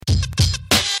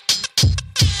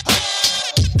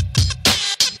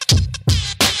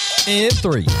In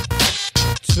 3,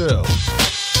 2,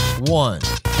 1.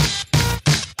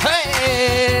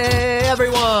 Hey,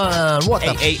 everyone! What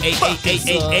the fuck is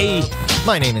up?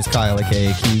 My name is Kyle,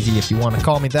 a.k.a. Keezy. If you want to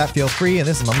call me that, feel free. And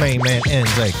this is my main man,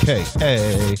 NJK.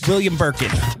 Hey. William Birkin.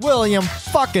 William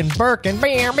fucking Birkin.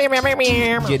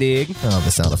 You dig? Oh, the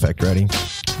sound effect ready.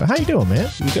 But how you doing, man?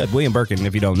 I'm good. William Birkin,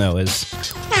 if you don't know, is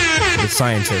the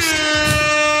scientist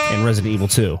in Resident Evil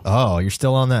 2. Oh, you're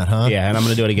still on that, huh? Yeah, and I'm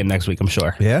going to do it again next week, I'm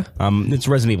sure. Yeah? It's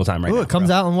Resident Evil time right Ooh, now. it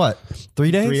comes out in what? 3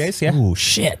 days? 3 days, yeah. Ooh,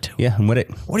 shit. Yeah, I'm with it.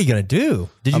 What are you going to do?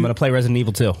 I'm going to play Resident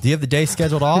Evil 2. Do you have the day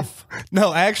scheduled off?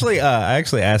 No, I actually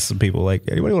asked some people, like,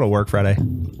 anybody want to work Friday?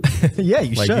 Yeah,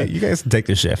 you Like, should. you guys can take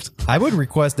this shift. I would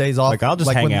request days off. Like, I'll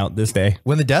just hang out this day.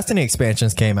 When the Destiny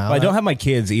expansions came out. But I don't have my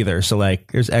kids either, so,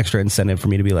 like, there's extra incentive for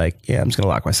me to be like, yeah, I'm just going to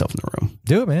lock myself in the room.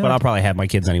 Do it, man. But I'll probably have my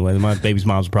kids anyway. My baby's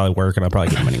mom's will probably work, and I'll probably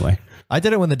get them anyway. I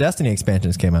did it when the Destiny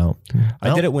expansions came out.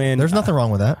 I did it when... There's nothing wrong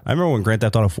with that. I remember when Grand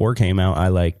Theft Auto 4 came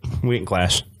out, we didn't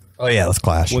clash. Oh, yeah, let's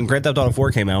clash. When Grand Theft Auto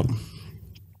 4 came out,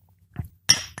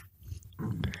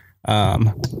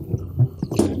 I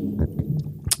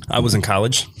was in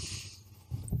college.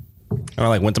 And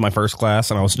I went to my first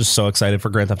class, and I was just so excited for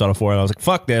Grand Theft Auto 4. And I was like,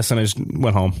 fuck this, and I just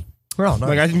went home. Oh, nice.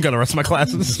 Like, I didn't go to the rest of my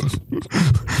classes.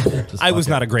 I was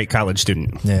not a great college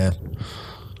student. Yeah.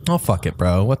 Oh, fuck it,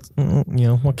 bro. What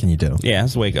can you do? Yeah,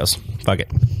 that's the way it goes. Fuck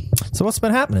it. So what's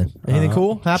been happening? Anything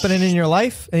cool happening in your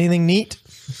life? Anything neat?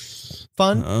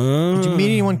 Fun? Did you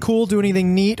meet anyone cool, do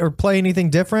anything neat, or play anything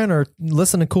different, or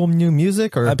listen to cool new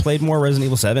music? Or I played more Resident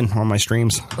Evil 7 on my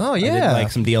streams. Oh, yeah. I did,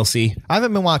 like, some DLC. I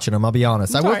haven't been watching them, I'll be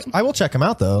honest. I will check them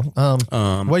out, though. What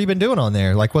have you been doing on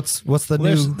there? Like, what's the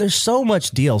new... There's so much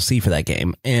DLC for that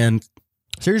game, and...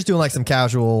 So you're just doing, like, some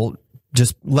casual...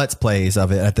 just let's plays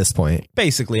of it at this point.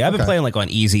 Basically, I've been playing like on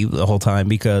easy the whole time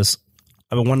because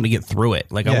I've been wanting to get through it.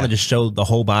 Like I want to just show the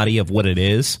whole body of what it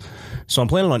is. So I'm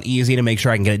playing it on easy to make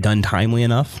sure I can get it done timely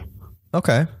enough.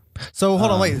 Okay. So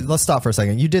hold on, wait. Let's stop for a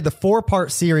second. You did the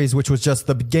 4-part series, which was just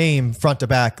the game front to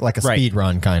back, like a speed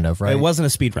run, kind of, right? It wasn't a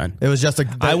speed run. It was just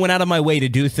I went out of my way to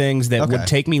do things that would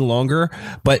take me longer,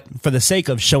 but for the sake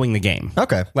of showing the game.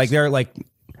 Okay. Like they're like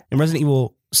in Resident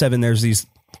Evil 7, there's these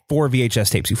 4 VHS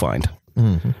tapes you find.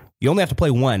 Mm-hmm. You only have to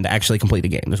play one to actually complete the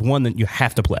game. There's one that you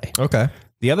have to play. Okay.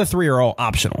 The other 3 are all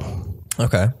optional.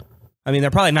 Okay. I mean,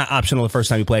 they're probably not optional the first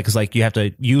time you play because, like, you have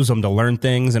to use them to learn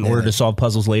things in order to solve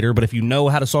puzzles later. But if you know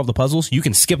how to solve the puzzles, you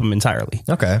can skip them entirely.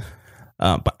 Okay.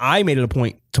 But I made it a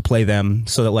point to play them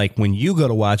so that, like, when you go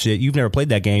to watch it, you've never played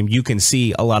that game, you can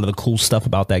see a lot of the cool stuff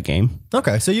about that game.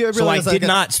 Okay. So you really so I did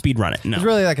not speed run it. No. It's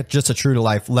really like just a true to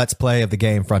life let's play of the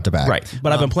game front to back. Right.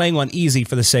 But I've been playing on easy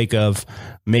for the sake of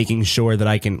making sure that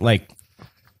I can, like,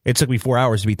 it took me 4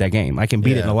 hours to beat that game. I can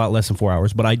beat it in a lot less than 4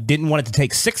 hours, but I didn't want it to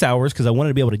take 6 hours because I wanted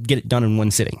to be able to get it done in one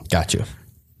sitting. Got you.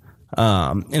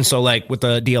 And so, like, with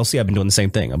the DLC, I've been doing the same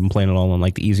thing. I've been playing it all on,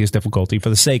 like, the easiest difficulty for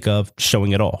the sake of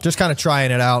showing it all. Just kind of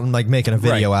trying it out and, like, making a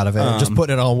video out of it. Just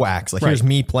putting it on wax. Like, here's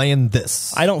me playing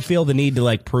this. I don't feel the need to,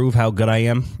 like, prove how good I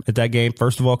am at that game,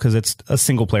 first of all, because it's a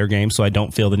single-player game, so I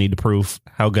don't feel the need to prove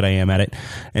how good I am at it.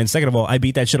 And second of all, I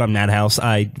beat that shit on Madhouse.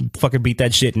 I fucking beat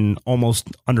that shit in almost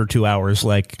under 2 hours.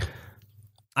 Like,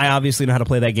 I obviously know how to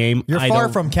play that game. You're far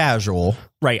from casual.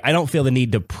 Right. I don't feel the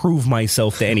need to prove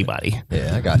myself to anybody.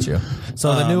 Yeah, I got you.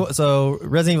 So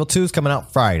Resident Evil 2 is coming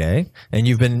out Friday, and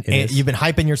you've been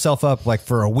hyping yourself up like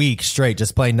for a week straight,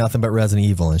 just playing nothing but Resident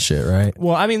Evil and shit, right?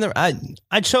 Well, I mean,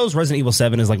 I chose Resident Evil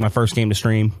 7 as like my first game to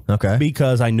stream. Okay.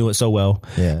 Because I knew it so well.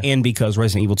 Yeah. And because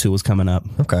Resident Evil 2 was coming up.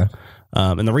 Okay.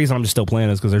 And the reason I'm just still playing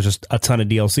is because there's just a ton of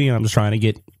DLC, and I'm just trying to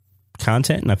get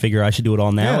content, and I figure I should do it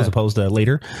all now as opposed to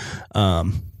later.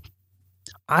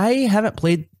 I haven't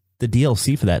played the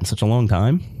DLC for that in such a long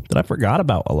time that I forgot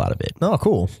about a lot of it. Oh,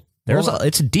 cool.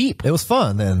 It's deep. It was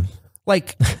fun then.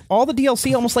 Like all the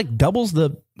DLC almost like doubles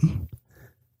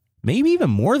maybe even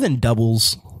more than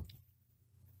doubles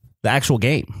the actual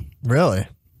game. Really?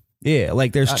 Yeah.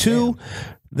 Like there's two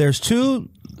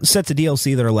sets of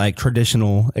DLC that are like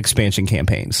traditional expansion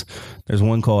campaigns. There's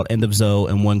one called End of Zoe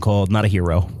and one called Not a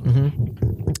Hero.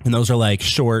 Mm-hmm. And those are like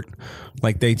short,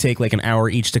 like they take like an hour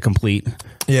each to complete.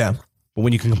 Yeah. But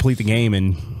when you can complete the game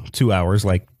in 2 hours,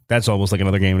 like that's almost like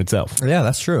another game in itself. Yeah,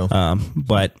 that's true.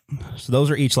 But so those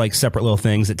are each like separate little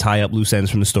things that tie up loose ends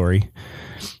from the story.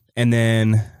 And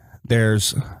then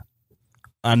there's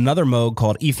another mode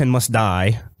called Ethan Must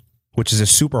Die, which is a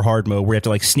super hard mode where you have to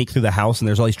like sneak through the house and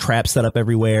there's all these traps set up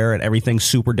everywhere and everything's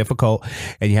super difficult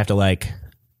and you have to like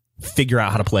figure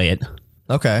out how to play it.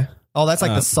 Okay. Oh, that's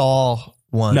like the Saw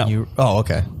one. No.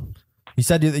 Okay. You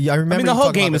said I remember. I mean, the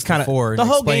whole game is kind of the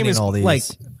whole game is like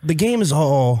the game is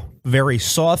all very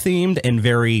Saw themed and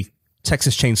very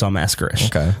Texas Chainsaw Massacre-ish.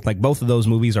 Okay. Like both of those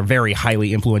movies are very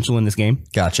highly influential in this game.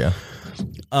 Gotcha.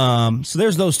 So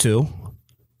there's those two.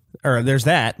 Or there's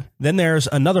that. Then there's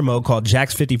another mode called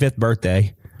Jack's 55th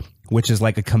Birthday, which is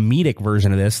like a comedic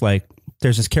version of this. Like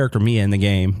there's this character Mia in the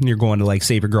game. And you're going to like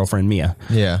save your girlfriend Mia.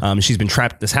 Yeah. She's been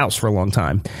trapped at this house for a long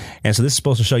time. And so this is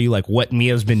supposed to show you like what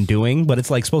Mia's been doing, but it's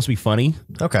like supposed to be funny.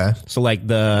 Okay. So like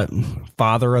the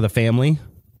father of the family,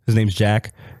 his name's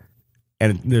Jack.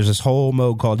 And there's this whole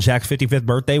mode called Jack's 55th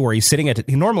Birthday where he's sitting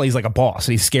normally he's like a boss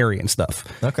and he's scary and stuff.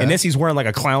 Okay. And this he's wearing like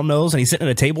a clown nose and he's sitting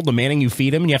at a table demanding you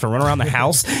feed him and you have to run around the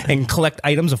house and collect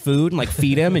items of food and like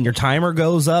feed him and your timer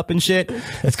goes up and shit.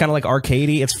 It's kind of like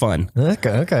arcadey. It's fun.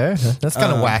 Okay. That's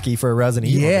kind of wacky for a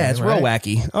Resident Evil. Yeah, game, it's right? real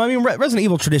wacky. I mean, Resident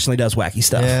Evil traditionally does wacky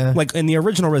stuff. Yeah. Like in the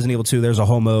original Resident Evil 2, there's a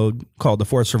whole mode called The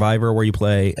Fourth Survivor where you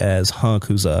play as Hunk,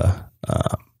 who's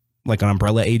like an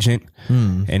umbrella agent,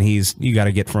 and you got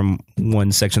to get from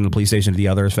one section of the police station to the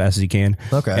other as fast as you can.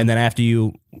 Okay. And then after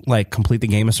you like complete the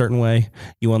game a certain way,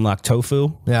 you unlock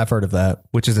tofu, Yeah, I've heard of that.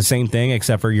 which is the same thing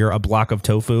except for you're a block of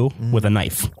tofu with a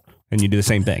knife, and you do the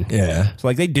same thing. Yeah. So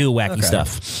like they do wacky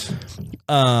stuff.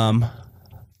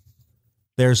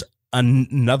 There's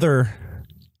another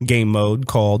game mode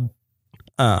called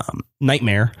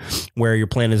Nightmare, where you're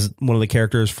playing as one of the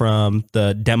characters from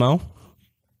the demo.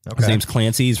 His name's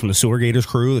Clancy. He's from the Sewer Gators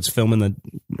crew that's filming the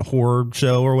horror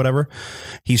show or whatever.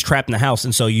 He's trapped in the house,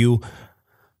 and so you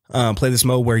play this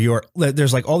mode where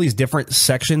there's like all these different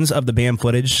sections of the band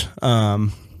footage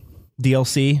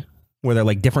DLC where they're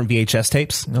like different VHS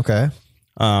tapes. Okay.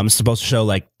 It's supposed to show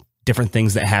like different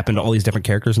things that happen to all these different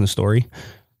characters in the story.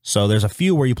 So there's a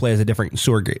few where you play as a different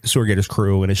Sewer Gators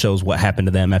crew, and it shows what happened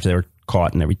to them after they were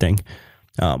caught and everything.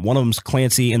 One of them's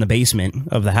Clancy in the basement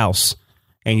of the house.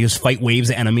 And you just fight waves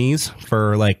of enemies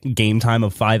for like game time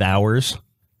of 5 hours,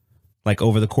 like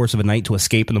over the course of a night to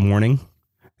escape in the morning.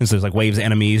 And so there's like waves of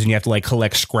enemies and you have to like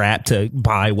collect scrap to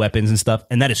buy weapons and stuff.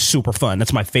 And that is super fun.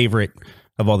 That's my favorite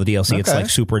of all the DLC. It's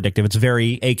like super addictive. It's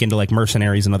very akin to like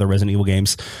Mercenaries and other Resident Evil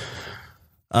games.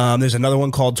 There's another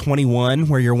one called 21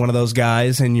 where you're one of those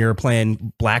guys and you're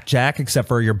playing blackjack, except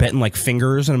for you're betting like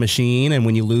fingers in a machine, and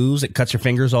when you lose it cuts your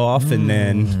fingers off, and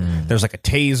then there's like a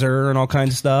taser and all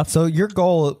kinds of stuff. So your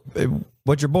goal,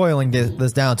 what you're boiling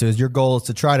this down to, is your goal is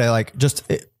to try to like just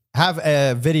have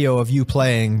a video of you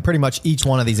playing pretty much each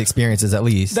one of these experiences at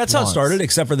least. That's how it started,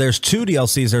 except for there's two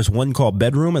DLCs. There's one called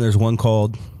Bedroom and there's one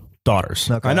called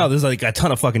Daughters. Okay. I know there's like a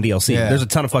ton of fucking DLC. Yeah. There's a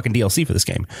ton of fucking DLC for this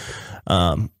game.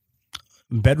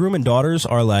 Bedroom and Daughters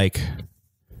are like,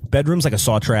 Bedroom's like a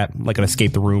saw trap, like an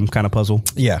escape the room kind of puzzle.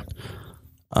 Yeah.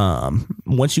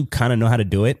 Once you kind of know how to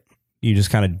do it, you just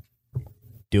kind of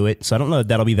do it. So I don't know if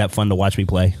that'll be that fun to watch me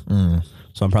play.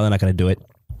 So I'm probably not going to do it.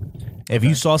 If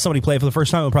you saw somebody play it for the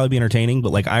first time, it would probably be entertaining,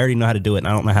 but like I already know how to do it and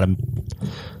I don't know how to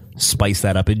spice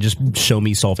that up. It'd just show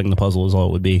me solving the puzzle is all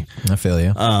it would be. I feel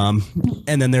you.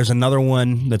 And then there's another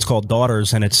one that's called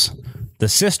Daughters, and it's the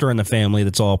sister in the family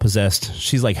that's all possessed.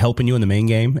 She's like helping you in the main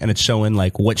game, and it's showing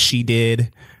like what she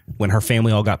did when her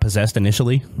family all got possessed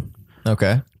initially.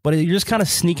 Okay. But you're just kind of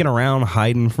sneaking around,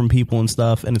 hiding from people and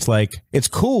stuff, and it's like, it's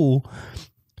cool,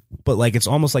 but like it's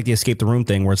almost like the escape the room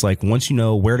thing where it's like once you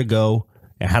know where to go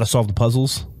and how to solve the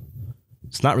puzzles,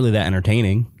 it's not really that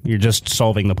entertaining. You're just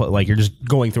solving like you're just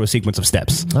going through a sequence of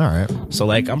steps. All right. So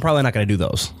like I'm probably not going to do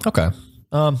those. Okay.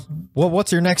 Well,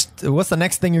 what's the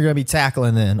next thing you're going to be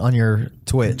tackling then on your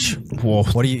Twitch? Well,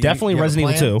 What do you definitely you have a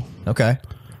Resident Evil plan? 2. Okay.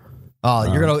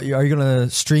 Are you gonna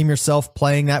stream yourself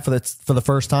playing that for the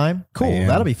first time? Cool, I am.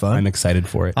 that'll be fun. I'm excited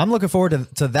for it. I'm looking forward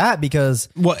to that because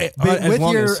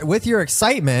with your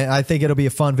excitement, I think it'll be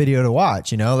a fun video to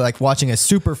watch. You know, like watching a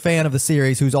super fan of the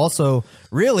series who's also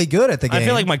really good at the game. I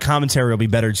feel like my commentary will be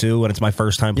better too when it's my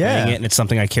first time playing it and it's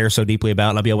something I care so deeply about,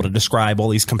 and I'll be able to describe all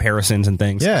these comparisons and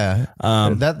things. Yeah,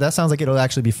 that sounds like it'll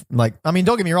actually be like. I mean,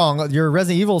 don't get me wrong. Your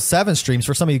Resident Evil 7 streams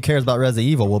for somebody who cares about Resident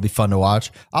Evil will be fun to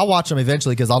watch. I'll watch them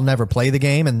eventually because I'll never play the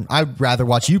game, and I'd rather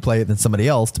watch you play it than somebody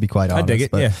else. To be quite honest, I dig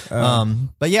it.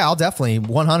 But yeah, I'll definitely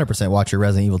 100% watch your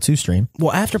Resident Evil 2 stream.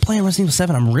 Well, after playing Resident Evil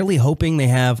 7, I'm really hoping they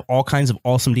have all kinds of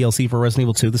awesome DLC for Resident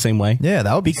Evil 2 the same way. Yeah,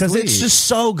 that would be because sweet. it's just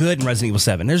so good in Resident Evil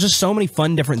 7. There's just so many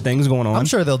fun different things going on. I'm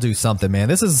sure they'll do something, man.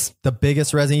 This is the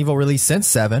biggest Resident Evil release since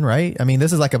 7, right? I mean,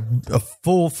 this is like a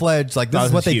full-fledged, like this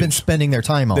is what they've been spending their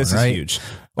time on, this right? Is huge.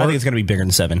 I think it's going to be bigger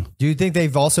than 7. Do you think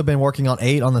they've also been working on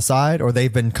 8 on the side, or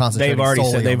they've been concentrating? They've already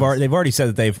solely said on they've already said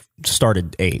that they've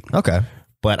started 8. Okay.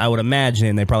 But I would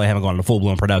imagine they probably haven't gone into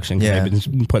full-blown production because Yeah.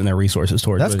 they've been putting their resources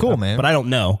towards That's it. cool, man. But I don't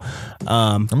know.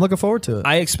 I'm looking forward to it.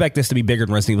 I expect this to be bigger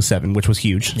than Resident Evil 7, which was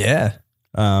huge. Yeah.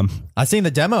 I seen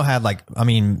the demo had like, I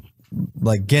mean,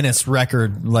 like Guinness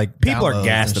record. Like people are downloads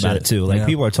gassed and about shit. it too. Like Yeah.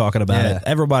 people are talking about Yeah. it.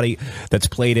 Everybody that's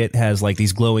played it has like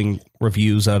these glowing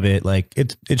reviews of it. Like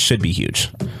it should be huge.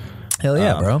 Hell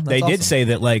yeah, bro. That's They did awesome. say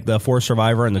that like the Forest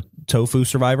Survivor and the Tofu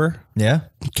Survivor, Yeah,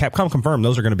 Capcom confirmed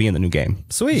those are going to be in the new game.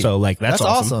 Sweet. So like that's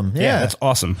awesome. Yeah. that's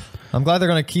awesome. I'm glad they're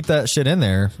gonna keep that shit in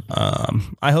there.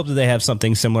 I hope that they have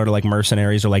something similar to like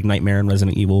Mercenaries or like Nightmare and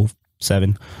Resident Evil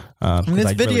 7.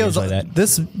 This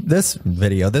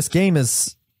game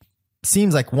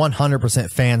seems like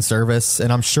 100% fan service,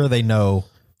 and I'm sure they know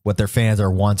what their fans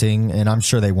are wanting, and I'm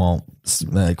sure they won't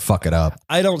like fuck it up.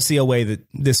 I don't see a way that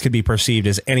this could be perceived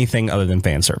as anything other than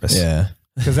fan service. Yeah.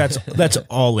 Because that's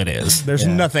all it is. There's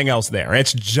nothing else there.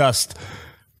 It's just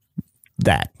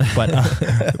that,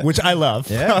 but which I love.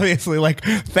 Yeah. Obviously, like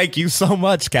thank you so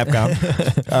much, Capcom.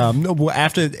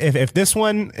 After if this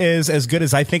one is as good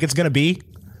as I think it's going to be,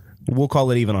 we'll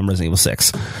call it even on Resident Evil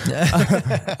 6.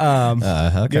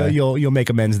 Okay. You'll make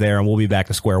amends there, and we'll be back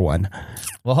to square one.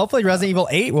 Well, hopefully Resident Evil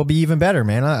 8 will be even better,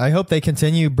 man. I hope they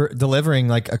continue delivering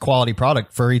like a quality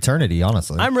product for eternity,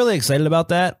 honestly. I'm really excited about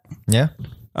that, Yeah.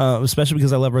 especially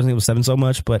because I love Resident Evil 7 so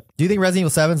much. But Do you think Resident Evil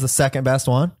 7 is the second best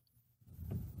one?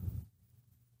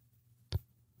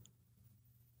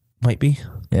 might be.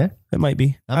 Yeah. It might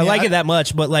be. I I, mean, like I- it that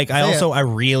much, but like I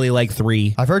really like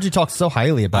 3. I've heard you talk so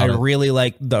highly about I it. really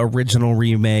like the original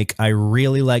remake. I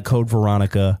really like Code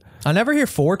Veronica. I never hear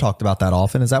 4 talked about that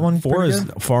often. Is that one 4 pretty is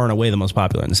good? far and away the most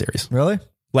popular in the series. Really?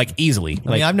 Like easily.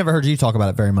 I mean, I've never heard you talk about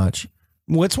it very much.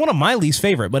 Well, it's one of my least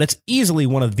favorite, but it's easily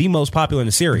one of the most popular in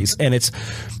the series. And it's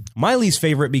my least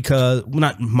favorite because,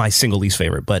 not my single least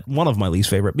favorite, but one of my least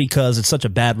favorite because it's such a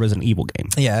bad Resident Evil game.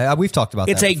 Yeah, we've talked about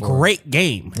It's that a before. great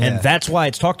game, Yeah. and that's why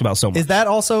it's talked about so much. Is that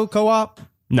also co-op?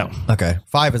 No. Okay.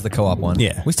 5 is the co-op one.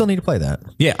 Yeah. We still need to play that.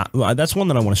 Yeah, that's one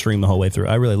that I want to stream the whole way through.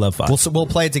 I really love 5. We'll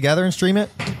play it together and stream it.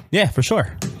 Yeah, for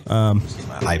sure.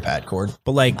 iPad cord.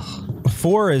 But like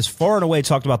 4 is far and away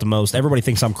talked about the most. Everybody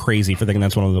thinks I'm crazy for thinking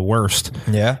that's one of the worst.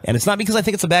 Yeah. And it's not because I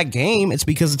think it's a bad game. It's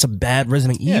because it's a bad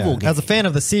Resident Evil game. As a fan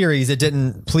of the series, it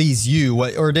didn't please you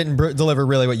or it didn't deliver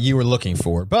really what you were looking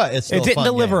for. But it's still It a didn't fun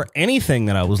deliver game. anything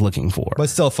that I was looking for. But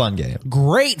still a fun game.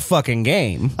 Great fucking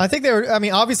game. I think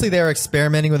obviously they were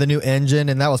experimenting with a new engine,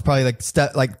 and that was probably like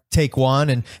take one,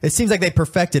 and it seems like they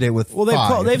perfected it with Well,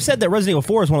 5. they've said that Resident Evil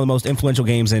 4 is one of the most influential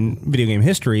games in video game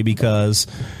history because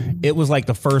it was like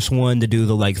the first one to do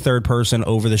the like third person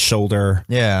over the shoulder.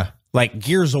 Yeah. Like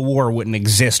Gears of War wouldn't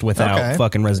exist without Okay.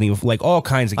 fucking Resident Evil. Like all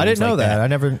kinds of games. I didn't know like that. I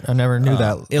never knew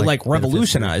that. It like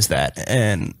revolutionized that.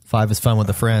 And 5 is fun with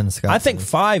the friends. I think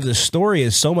 5, the story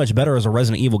is so much better as a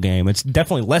Resident Evil game. It's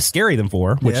definitely less scary than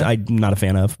 4, which Yeah. I'm not a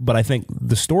fan of. But I think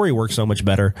the story works so much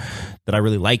better that I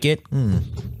really like it.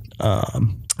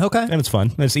 Okay. And it's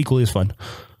fun. It's equally as fun.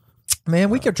 Man,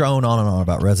 we could drone on and on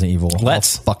about Resident Evil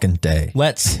Let's. all fucking day.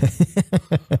 Let's.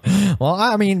 Well,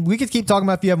 I mean, we could keep talking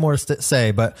about if you have more to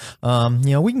say, but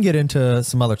we can get into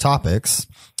some other topics.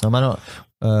 I don't.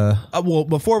 Well,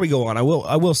 before we go on, I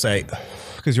will say,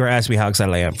 because you were asking me how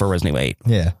excited I am for Resident Evil 8.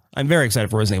 Yeah. I'm very excited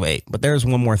for Resident Evil 8, but there's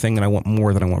one more thing that I want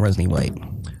more than I want Resident Evil 8.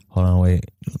 Hold on, wait.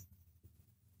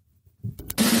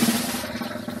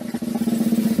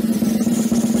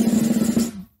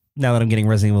 Now that I'm getting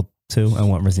Resident Evil 2, I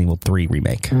want Resident Evil 3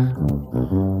 remake. I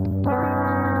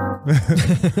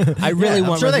really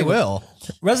want I'm sure they Resident Evil- will.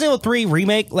 Resident Evil 3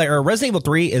 remake, or Resident Evil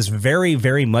 3 is very,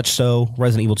 very much so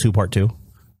Resident Evil 2 Part 2.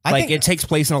 think- It takes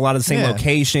place in a lot of the same Yeah.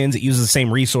 locations. It uses the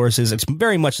same resources. It's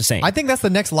very much the same. I think that's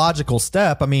the next logical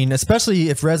step. I mean, especially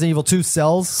if Resident Evil 2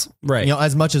 sells, Right.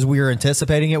 as much as we were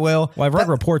anticipating it will. Well, I've read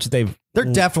reports that They're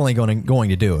definitely going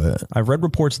to do it. I've read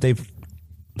reports they've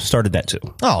started that too,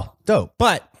 Oh, dope.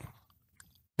 but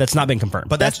that's not been confirmed.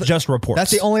 But that's just reports. That's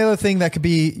the only other thing that could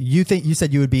be. You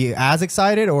said you would be as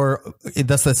excited, or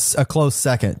that's a close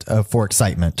second for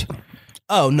excitement.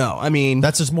 Oh no! I mean,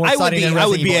 That's just more I would exciting be, than I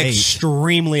would Resident be Evil 8.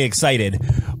 extremely excited,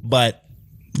 but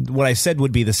what I said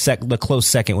would be the close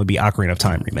second would be Ocarina of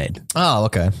Time remade, Oh,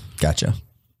 okay, gotcha.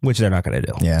 which they're not going to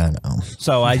do. Yeah, I know.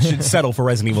 So I should settle for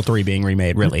Resident Evil 3 being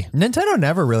remade. Really, Nintendo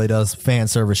never really does fan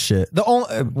service shit. The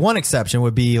only one exception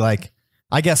would be like,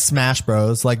 I guess, Smash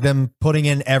Bros. Like them putting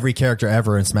in every character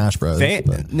ever in Smash Bros.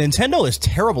 Nintendo is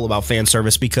terrible about fan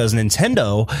service because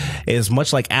Nintendo is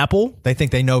much like Apple. They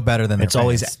think they know better than their It's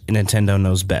always fans. Nintendo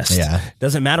knows best. Yeah.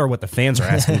 Doesn't matter what the fans are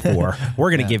asking for. We're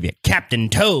going to give you Captain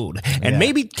Toad. And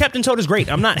maybe Captain Toad is great.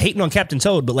 I'm not hating on Captain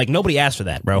Toad, but like nobody asked for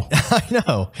that, bro. I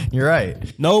know. You're right.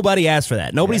 Nobody asked for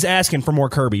that. Nobody's asking for more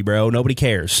Kirby, bro. Nobody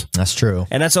cares. That's true.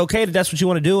 And that's okay if that's what you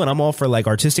want to do. And I'm all for like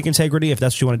artistic integrity if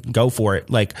that's what you want to go for it.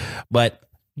 Like, but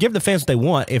give the fans what they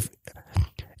want.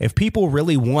 If people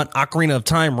really want Ocarina of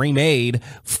Time remade,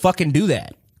 fucking do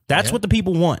that. That's what the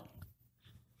people want.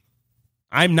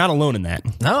 I'm not alone in that.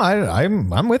 No,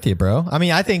 I'm with you, bro. I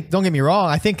mean, I think, don't get me wrong,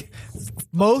 I think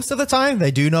most of the time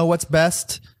they do know what's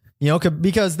best, you know,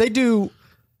 because they do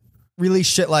release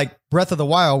shit like Breath of the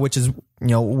Wild, which is, you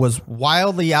know, was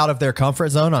wildly out of their comfort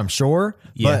zone, I'm sure.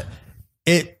 Yeah. But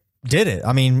it did it.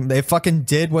 I mean, they fucking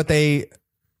did what they,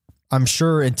 I'm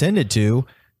sure, intended to.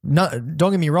 Don't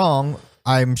get me wrong.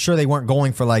 I'm sure they weren't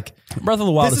going for like Breath of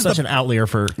the Wild This is is such an outlier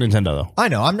for Nintendo, though. I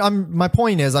know. My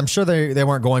point is, I'm sure they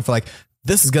weren't going for like,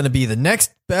 this is going to be the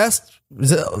next best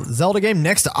Zelda game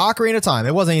next to Ocarina of Time.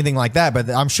 It wasn't anything like that, but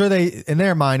I'm sure in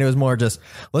their mind, it was more just,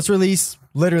 let's release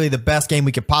literally the best game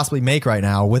we could possibly make right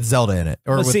now with Zelda in it.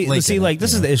 Or with Link in it, like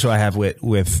this is the issue I have with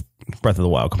Breath of the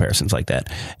Wild comparisons like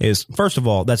that. Is first of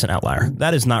all, that's an outlier.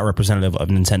 That is not representative of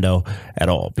Nintendo at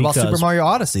all. About Super Mario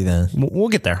Odyssey, then we'll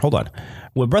get there. Hold on.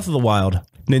 With Breath of the Wild,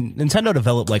 Nintendo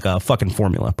developed like a fucking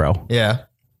formula, bro. Yeah.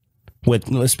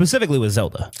 Specifically with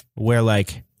Zelda, where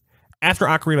like after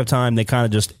Ocarina of Time, they kind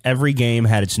of just every game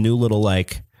had its new little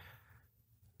like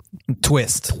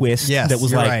twist. Yes, that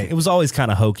was like right. It was always kind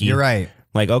of hokey. You're right.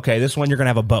 Like, okay, this one you're gonna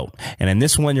have a boat, and in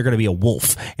this one you're gonna be a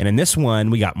wolf, and in this one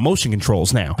we got motion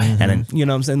controls now, and then, you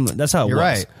know what I'm saying, that's how it You're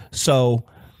was. right. So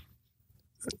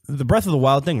the Breath of the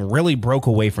Wild thing really broke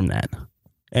away from that,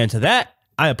 and to that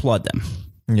I applaud them.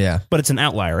 Yeah, but it's an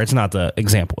outlier. It's not the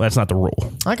example. That's not the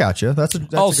rule. I got you. That's a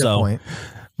good point.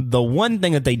 The one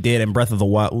thing that they did in Breath of the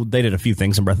Wild, they did a few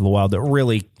things in Breath of the Wild that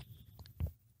really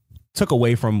took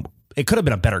away from. It could have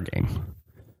been a better game.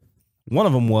 One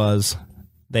of them was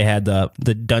they had the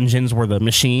dungeons were the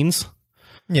machines.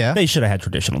 Yeah, they should have had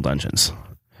traditional dungeons.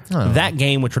 That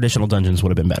game with traditional dungeons would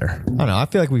have been better. I don't know. I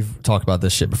feel like we've talked about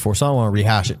this shit before, so I don't want to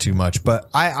rehash it too much. But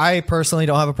I personally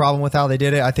don't have a problem with how they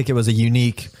did it. I think it was a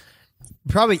unique,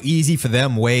 probably easy for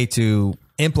them way to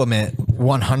implement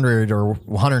 100 or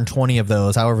 120 of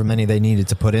those, however many they needed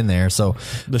to put in there. So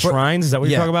the shrines, is that what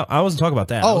you're talking about? I wasn't talking about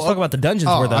that. I was talking about the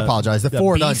dungeons. Oh, where I apologize. The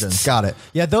 4 beasts, dungeons. Got it.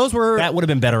 Yeah, those were. That would have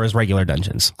been better as regular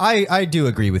dungeons. I do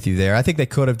agree with you there. I think they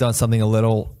could have done something a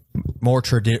little more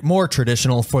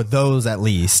traditional for those at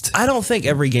least. I don't think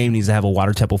every game needs to have a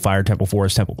water temple, fire temple,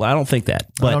 forest temple. I don't think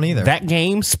that. But I don't either. That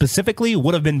game specifically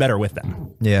would have been better with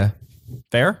them. Yeah.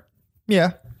 Fair?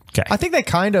 Yeah. Okay. I think they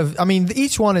kind of, I mean,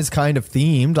 each one is kind of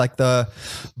themed. Like the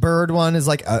bird one is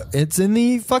like, it's in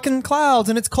the fucking clouds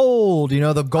and it's cold. You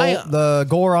know, the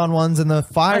Goron one's in the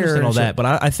fire. I understand all and shit. that,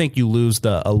 but I think you lose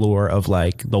the allure of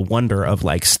like the wonder of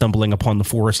like stumbling upon the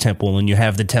forest temple and you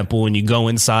have the temple and you go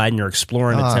inside and you're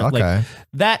exploring the temple. Okay. Like,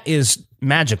 that is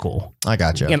magical. I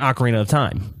got you. In Ocarina of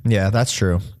Time. Yeah, that's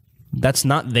true. That's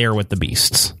not there with the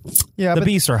beasts. Yeah, the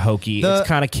beasts are hokey. It's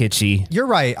kind of kitschy. You're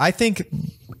right. I think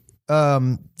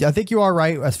you are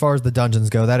right as far as the dungeons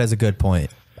go. That is a good point.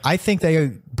 I think they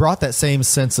brought that same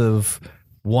sense of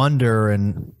wonder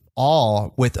and awe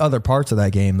with other parts of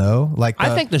that game, though. Like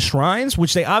I think the shrines,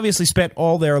 which they obviously spent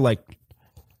all their like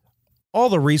all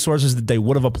the resources that they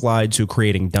would have applied to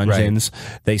creating dungeons,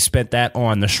 they spent that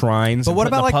on the shrines. But what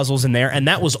about the like puzzles in there? And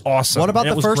that was awesome. What about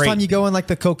and the first time you go in like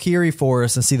the Kokiri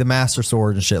forest and see the Master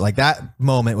Sword and shit? Like that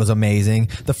moment was amazing.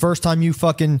 The first time you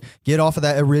fucking get off of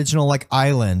that original like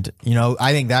island, you know,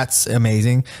 I think that's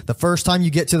amazing. The first time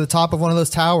you get to the top of one of those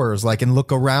towers, like and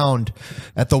look around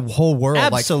at the whole world,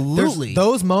 absolutely. Like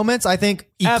those moments, I think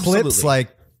eclipse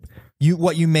like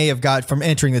what you may have got from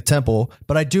entering the temple.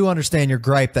 But I do understand your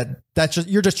gripe that's just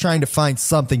you're just trying to find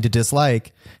something to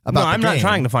dislike about. No, I'm not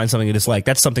trying to find something to dislike.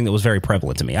 That's something that was very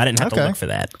prevalent to me. I didn't have to look for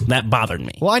that. That bothered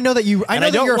me. Well, I know that you're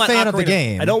a fan of the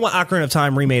game. I don't want Ocarina of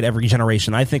Time remade every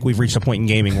generation. I think we've reached a point in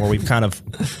gaming where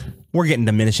we're getting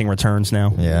diminishing returns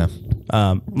now. Yeah.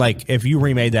 Like if you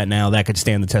remade that now, that could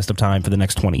stand the test of time for the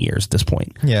next 20 years at this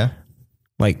point. Yeah.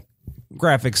 Like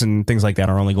graphics and things like that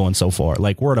are only going so far.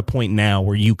 Like we're at a point now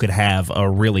where you could have a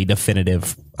really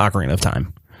definitive Ocarina of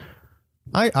Time.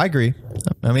 I agree.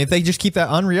 I mean, if they just keep that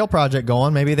Unreal project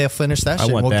going, maybe they'll finish that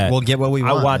shit. We'll get what we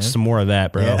want. I watched some more of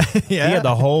that, bro. Yeah. He had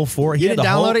the whole You didn't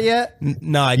download it yet?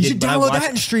 No, I didn't. You should download that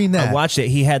and stream that. I watched it.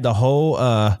 He had the whole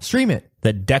stream it.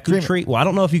 The Deku Tree. Well, I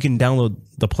don't know if you can download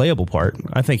the playable part.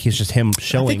 I think it's just him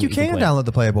showing. I think you can download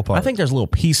the playable part. I think there's little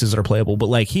pieces that are playable, but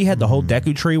like he had the whole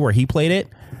Deku Tree where he played it.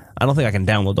 I don't think I can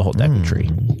download the whole Deku Tree,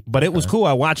 but it was cool.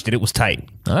 I watched it. It was tight.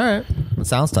 All right, it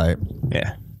sounds tight.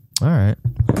 Yeah. All right.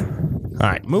 All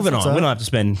right, moving on. We don't have to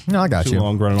spend I got too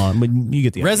long running on, but you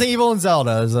get the Resident Evil and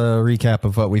Zelda is a recap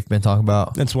of what we've been talking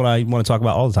about. That's what I want to talk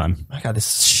about all the time. I got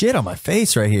this shit on my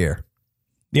face right here.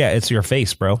 Yeah, it's your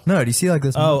face, bro. No, do you see like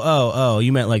this? Oh,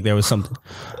 you meant like there was something.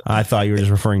 I thought you were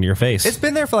just referring to your face. It's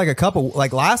been there for like a couple,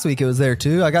 like last week it was there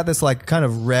too. I got this like kind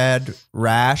of red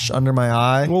rash under my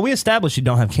eye. Well, we established you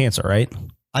don't have cancer, right?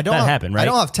 I don't That have, happened, right? I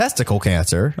don't have testicle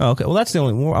cancer. Oh, okay. Well, that's the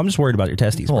only. I'm just worried about your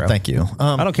testes, bro. Well, thank you.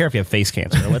 I don't care if you have face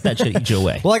cancer. Let that shit eat you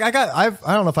away. Well, like I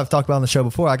don't know if I've talked about it on the show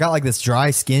before. I got like this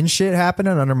dry skin shit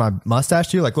happening under my mustache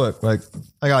too. Like, look, like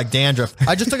I got like dandruff.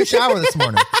 I just took a shower this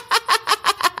morning.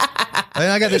 And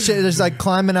I got this shit just like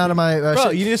climbing out of my Bro,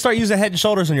 shit. you need to start using Head and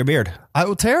Shoulders on your beard.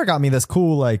 Tara got me this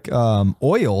cool like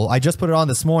oil. I just put it on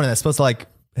this morning. That's supposed to like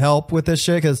help with this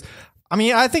shit because I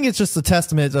mean I think it's just a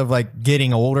testament of like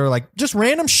getting older. Like just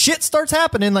random shit starts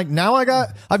happening. Like now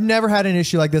I've never had an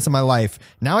issue like this in my life.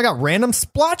 Now I got random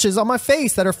splotches on my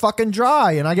face that are fucking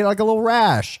dry, and I get like a little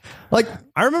rash. Like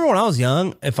I remember when I was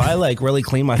young, if I like really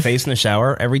cleaned my face in the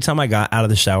shower, every time I got out of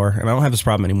the shower, and I don't have this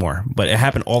problem anymore, but it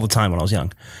happened all the time when I was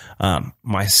young.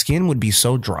 My skin would be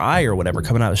so dry or whatever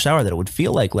coming out of the shower that it would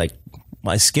feel like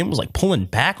my skin was like pulling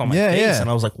back on my face. Yeah. And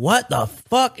I was like, what the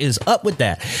fuck is up with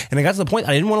that? And it got to the point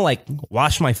I didn't want to like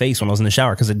wash my face when I was in the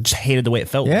shower because I just hated the way it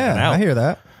felt. yeah, I hear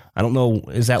that. I don't know.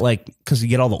 Is that like because you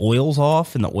get all the oils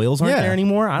off and the oils aren't there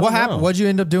anymore? I don't What know. happened? What'd you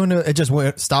end up doing? It just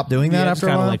stopped doing that after a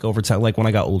kind of while? like over time, like when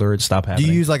I got older, it stopped Do happening.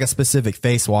 you use like a specific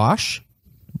face wash?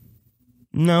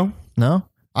 No. No,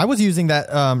 I was using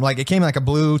that. Like it came in like a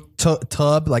blue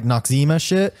tub, like Noxzema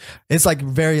shit. It's like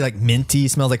very like minty.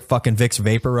 Smells like fucking Vicks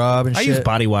Vapor Rub and I shit. use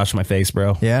body wash on my face,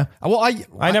 bro. Yeah. Well,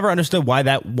 I never understood why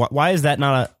that. Why is that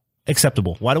not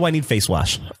acceptable? Why do I need face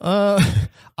wash?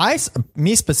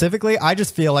 Me specifically, I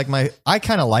just feel like I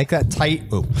kind of like that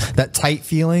tight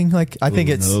feeling. Like I think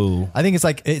it's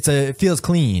like it feels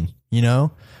clean, you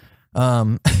know.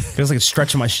 Feels like it's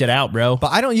stretching my shit out, bro.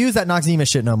 But I don't use that Noxzema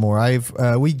shit no more.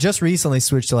 We just recently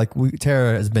switched to like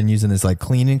Tara has been using this like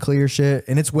clean and clear shit,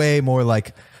 and it's way more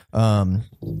like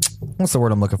what's the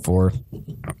word I'm looking for?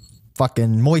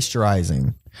 Fucking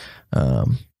moisturizing.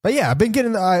 But yeah, I've been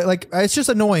getting it's just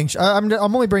annoying. I'm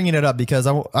only bringing it up because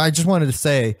I just wanted to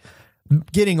say,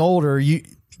 getting older,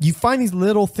 you find these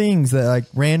little things that like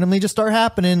randomly just start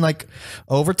happening like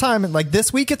over time. And like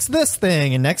this week it's this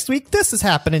thing, and next week this is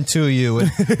happening to you.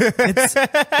 And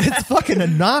it's fucking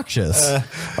obnoxious.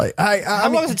 Like How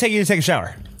long does it take you to take a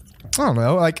shower? I don't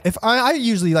know. Like if I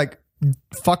usually like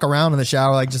fuck around in the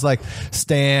shower, like just like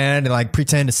stand and like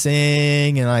pretend to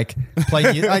sing and like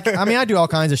play like I mean I do all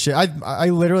kinds of shit. I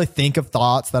literally think of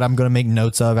thoughts that I'm gonna make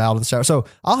notes of out of the shower. So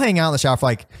I'll hang out in the shower for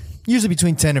like usually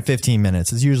between 10 and 15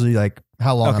 minutes. It's usually like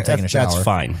how long I'm taking a shower. That's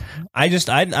fine. I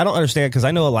don't understand because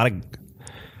I know a lot of.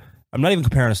 I'm not even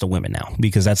comparing us to women now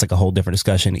because that's like a whole different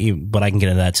discussion. But I can get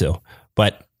into that too.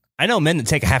 But I know men that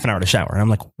take a half an hour to shower, and I'm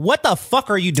like, what the fuck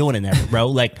are you doing in there, bro?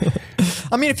 Like,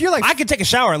 I mean, if you're like, I could take a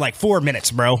shower in like 4 minutes,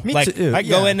 bro. Like, too, I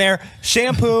go yeah. in there,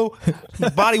 shampoo,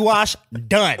 body wash,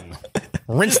 done.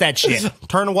 Rinse that shit.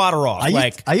 Turn the water off.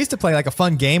 I used to play like a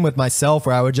fun game with myself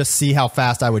where I would just see how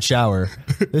fast I would shower.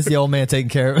 This is the old man taking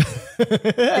care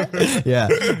of. Yeah,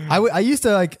 I used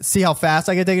to like see how fast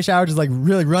I could take a shower, just like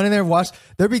really run in there and watch.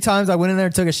 There'd be times I went in there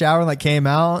and took a shower and like came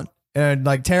out. And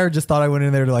like Tara just thought I went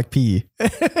in there to like pee.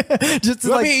 Just to,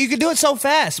 I like, mean, you could do it so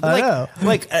fast. But I know.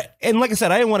 and like I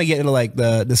said, I didn't want to get into like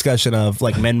the discussion of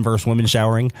like men versus women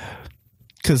showering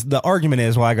because the argument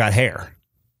is, well, I got hair.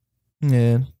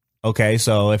 yeah. Okay,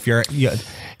 so if your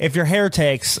hair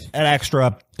takes an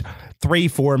extra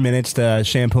 3-4 minutes to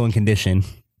shampoo and condition,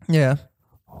 Yeah.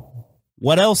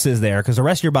 what else is there? Because the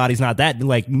rest of your body's not that.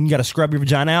 Like, you got to scrub your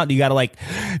vagina out. You got to like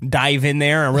dive in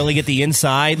there and really get the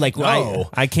inside. Like,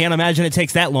 I can't imagine it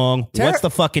takes that long. What's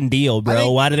the fucking deal, bro?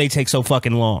 Why do they take so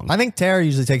fucking long? I think Tara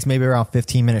usually takes maybe around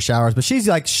 15-minute showers, but she's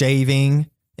like shaving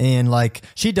and like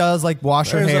she does like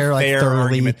wash her hair like thoroughly.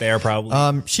 Argument there,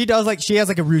 probably. She does like she has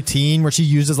like a routine where she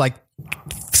uses like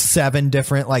 7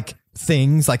 different like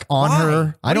things like on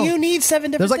her. Why do you need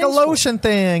 7 different There's like a things for? lotion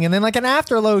thing, and then like an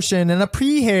after lotion, and a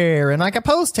pre hair, and like a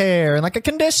post hair, and like a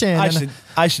condition.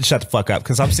 I should shut the fuck up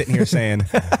because I'm sitting here saying,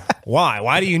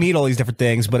 why do you need all these different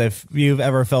things? But if you've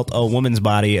ever felt a woman's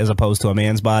body as opposed to a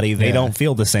man's body, they don't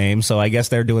feel the same. So I guess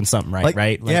they're doing something right,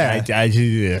 right? Like,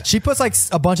 yeah. She puts like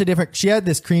a bunch of different. She had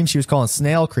this cream she was calling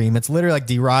snail cream. It's literally like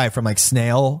derived from like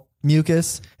snail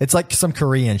mucus. It's like some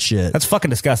Korean shit. That's fucking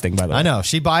disgusting, by the way. I know.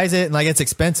 She buys it and like it's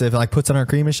expensive and like puts on her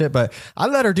cream and shit, but I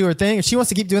let her do her thing. If she wants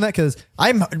to keep doing that, because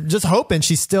I'm just hoping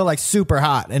she's still like super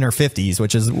hot in her 50s,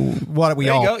 which is what we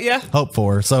all hope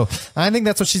for. So I think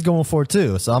that's what she's going for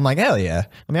too. So I'm like, hell yeah.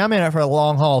 I mean, I'm in it for a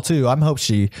long haul too. I'm hope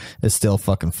she is still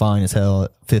fucking fine as hell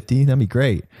at 50. That'd be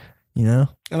great. You know?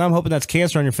 And I'm hoping that's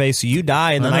cancer on your face, so you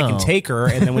die, and then I can take her,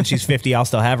 and then when she's 50, I'll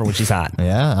still have her when she's hot.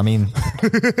 Yeah, I mean,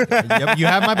 you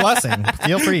have my blessing.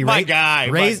 Feel free.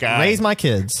 Raise my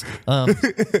kids.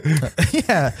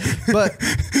 Yeah, but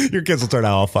Your kids will turn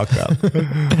out all fucked up.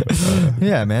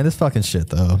 yeah, man, this fucking shit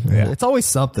though. Yeah. It's always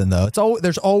something though.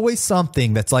 There's always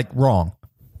something that's like wrong.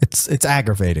 It's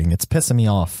aggravating. It's pissing me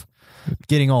off.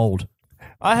 Getting old.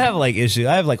 I have like issues.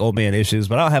 I have like old man issues,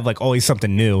 but I don't have like always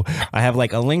something new. I have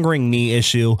like a lingering knee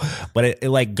issue, but it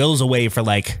like goes away for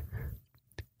like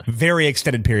very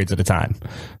extended periods at a time.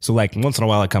 So like once in a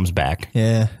while it comes back.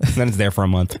 Yeah. And then it's there for a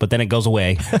month, but then it goes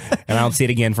away and I don't see it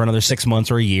again for another 6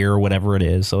 months or a year or whatever it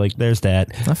is. So like there's that.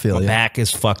 I feel My you. back is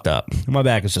fucked up. My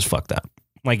back is just fucked up.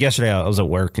 Like yesterday I was at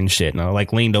work and shit and I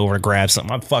like leaned over to grab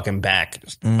something. My fucking back.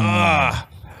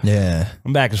 Yeah.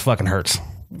 My back just fucking hurts.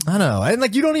 I know. And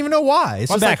like you don't even know why. It's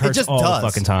My just back like hurts it just all the does.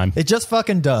 fucking time. It just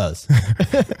fucking does.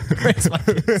 Raise my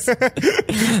kids.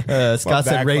 Scott said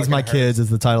back "Raise fucking my hurts. kids" is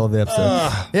the title of the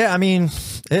episode. Yeah, I mean,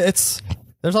 it's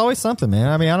there's always something, man.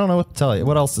 I mean, I don't know what to tell you,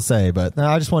 what else to say, but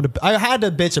I just wanted to. I had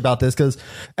to bitch about this because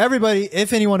everybody,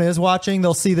 if anyone is watching,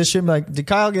 they'll see this shit and be like, did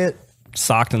Kyle get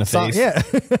Socked in the face. Yeah.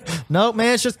 No,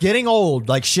 man, it's just getting old.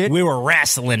 Like shit. We were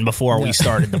wrestling before we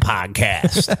started the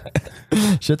podcast.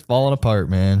 Shit's falling apart,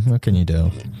 man. What can you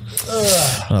do?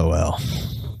 Oh well.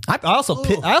 I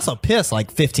also piss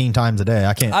like 15 times a day.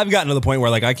 I can't. I've gotten to the point where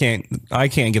like I can't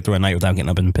get through a night without getting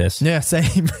up and piss. Yeah,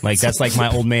 same. Like that's like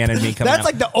my old man and me coming That's out.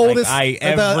 like the oldest-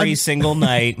 every single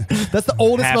night. That's the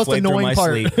oldest, most halfway through annoying my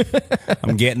part. sleep,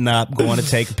 I'm getting up, going to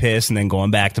take a piss, and then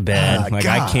going back to bed. Like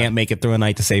I God. can't make it through a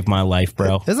night to save my life,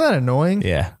 bro. Isn't that annoying?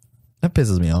 Yeah, That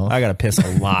pisses me off. I gotta piss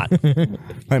a lot.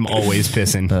 I'm always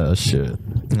pissing. Oh shit.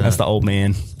 That's the old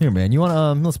man. Here, man. You want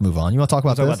to let's move on. You want to talk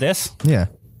about Talk this? about this? Yeah.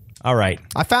 All right.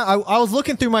 I was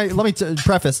looking through my. Let me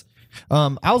preface.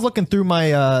 I was looking through my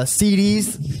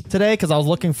CDs today because I was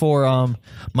looking for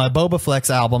my Boba Flex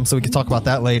album, so we could talk about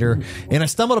that later. And I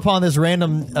stumbled upon this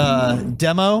random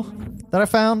demo that I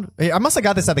found. I must have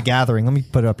got this at the Gathering. Let me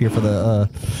put it up here for the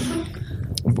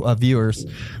viewers.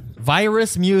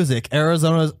 Virus Music,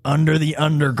 Arizona's Under the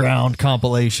Underground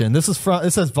compilation. This is from.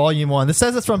 It says Volume 1. This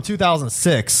says it's from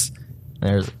 2006.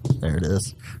 There it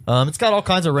is. It's got all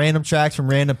kinds of random tracks from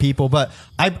random people, but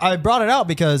I brought it out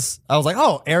because I was like,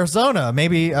 oh, Arizona.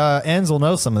 Maybe Enz will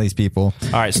know some of these people. All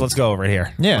right, so let's go over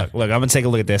here. Yeah. Look, I'm gonna take a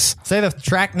look at this. Say the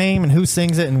track name and who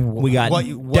sings it, and We got what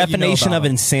you Definition know of about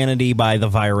it. Insanity by The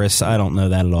Virus. I don't know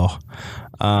that at all.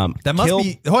 That must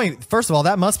be. Wait, first of all,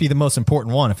 that must be the most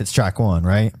important one if it's track one,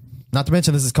 right? Not to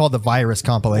mention this is called the Virus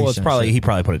compilation. Well, it's probably he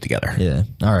probably put it together. Yeah.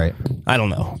 All right. I don't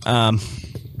know.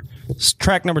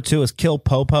 Track number 2 is Kill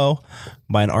Popo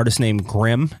by an artist named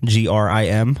Grim,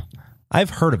 Grim. I've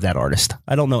heard of that artist.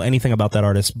 I don't know anything about that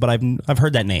artist, but I've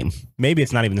heard that name. Maybe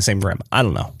it's not even the same Grim. I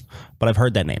don't know, but I've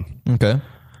heard that name. Okay.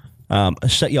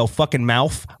 Shut Yo Fucking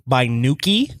Mouth by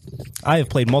Nuki. I have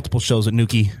played multiple shows with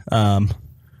Nuki.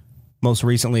 Most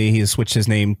recently, he has switched his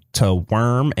name to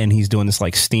Worm, and he's doing this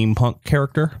like steampunk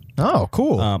character. Oh,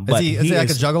 cool. But is he like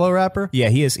a Juggalo rapper? Yeah,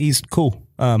 he is. He's cool.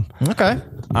 Okay.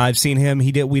 I've seen him.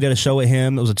 We did a show with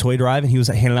him. It was a toy drive, and he was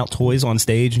handing out toys on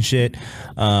stage and shit.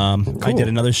 I did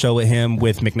another show with him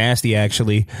with McNasty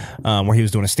actually, where he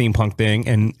was doing a steampunk thing,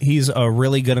 and he's a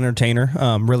really good entertainer.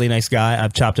 Really nice guy.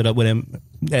 I've chopped it up with him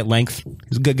at length.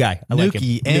 He's a good guy. I like him.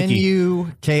 Nuki,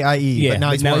 Nukie. Yeah, but now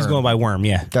he's he's going by Worm.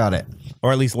 Yeah, Got it.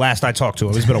 or at least last I talked to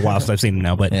him. It's been a while since I've seen him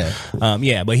now, but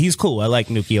Yeah. but he's cool. I like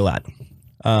Nuki a lot.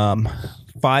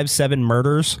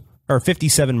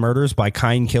 57 Murders by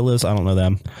Kind Killers. I don't know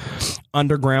them.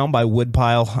 Underground by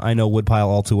Woodpile. I know Woodpile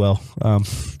all too well.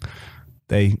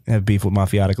 They have beef with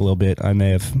Mafiotic a little bit. I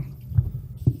may have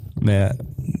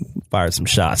fired some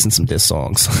shots and some diss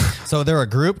songs. So they're a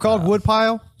group called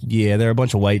Woodpile? Yeah, they're a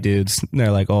bunch of white dudes.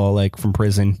 They're like all like from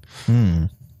prison.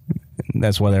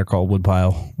 That's why they're called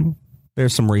Woodpile.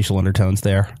 There's some racial undertones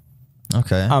there.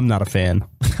 Okay. I'm not a fan.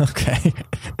 Okay.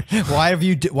 Why have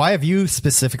you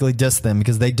specifically dissed them?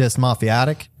 Because they dissed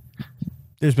Mafiotic?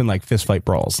 There's been like fist fight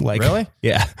brawls. Like, Really?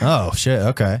 Yeah. Oh, shit.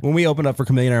 Okay. When we opened up for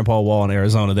Chameleon and Paul Wall in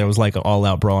Arizona, there was like an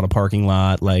all-out brawl in a parking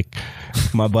lot. Like,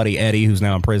 my buddy Eddie, who's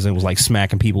now in prison, was like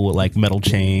smacking people with like metal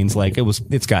chains. Like,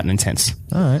 it's gotten intense.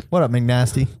 All right. What up,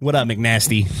 McNasty? What up,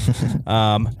 McNasty?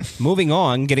 Moving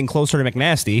on, getting closer to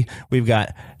McNasty, we've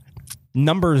got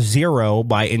Number 0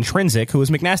 by Intrinsic, who is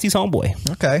McNasty's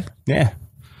homeboy. Okay. Yeah.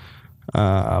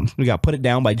 We got Put It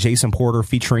Down by Jason Porter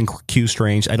featuring Q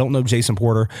Strange. I don't know Jason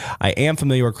Porter. I am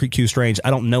familiar with Q Strange. I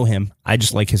don't know him. I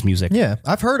just like his music. Yeah.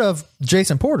 I've heard of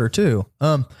Jason Porter, too.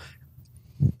 McNasty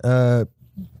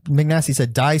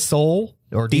said Die Soul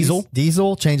or Diesel?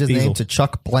 Diesel changed his name Diesel. to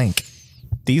Chuck Blank.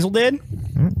 Diesel did?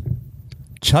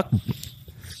 Chuck.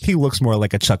 He looks more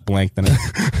like a Chuck Blank than a.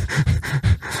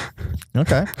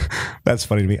 Okay. That's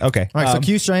funny to me. Okay. All right. So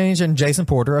Q Strange and Jason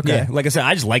Porter. Okay. Yeah, like I said,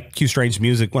 I just like Q Strange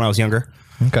music when I was younger.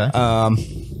 Okay.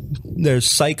 There's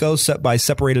Psycho by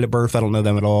Separated at Birth. I don't know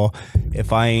them at all.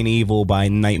 If I Ain't Evil by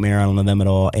Nightmare. I don't know them at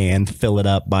all. And Fill It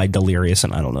Up by Delirious,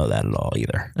 and I don't know that at all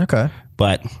either. Okay.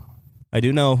 But I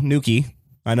do know Nuki.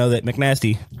 I know that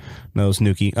McNasty knows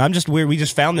Nuki. I'm just weird. We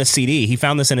just found this CD. He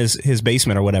found this in his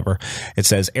basement or whatever. It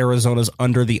says Arizona's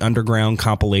Under the Underground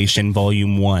Compilation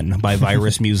Volume 1 by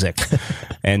Virus Music.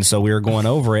 And so we were going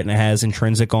over it, and it has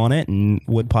Intrinsic on it, and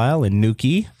Woodpile, and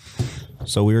Nuki.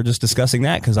 So we were just discussing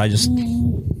that because I just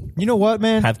You know what,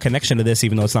 man? have connection to this,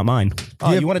 even though it's not mine.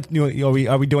 Oh, you want to?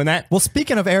 Are we doing that? Well,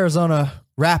 speaking of Arizona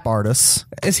rap artists,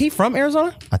 Is he from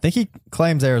Arizona? I think he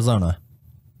claims Arizona.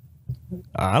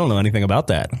 I don't know anything about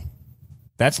that.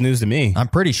 That's news to me. I'm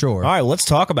pretty sure. All right, let's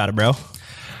talk about it, bro.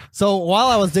 So while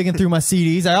I was digging through my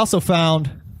CDs, I also found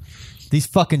these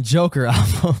fucking Joker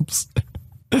albums.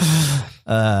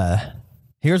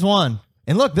 Here's one.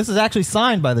 And look, this is actually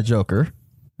signed by the Joker.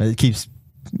 It keeps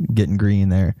getting green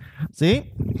there.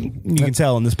 See? You can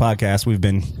tell in this podcast we've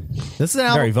been This is an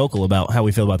album. very vocal about how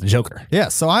we feel about the Joker. Yeah,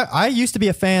 so I used to be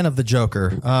a fan of the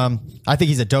Joker. I think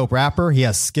he's a dope rapper. He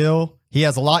has skill. He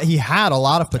had a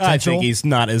lot of potential. I think he's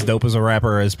not as dope as a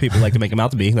rapper as people like to make him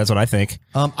out to be. That's what I think.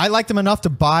 I liked him enough to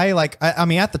buy, I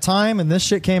mean, at the time, and this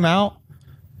shit came out.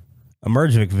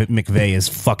 Emerge McVeigh is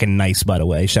fucking nice, by the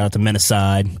way. Shout out to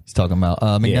Menacide. He's talking about,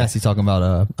 McNasty's talking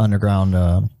about underground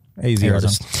AZ Arizona.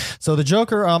 artist. So the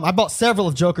Joker, I bought several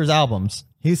of Joker's albums.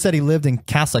 He said he lived in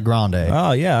Casa Grande.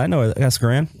 Oh, yeah, I know that's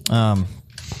grand.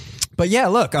 But yeah,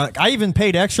 look, I even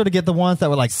paid extra to get the ones that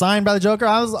were like signed by the Joker.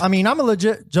 I'm a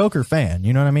legit Joker fan.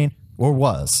 You know what I mean? Or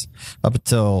was up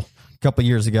until a couple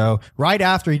years ago. Right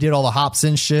after he did all the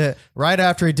Hobson shit. Right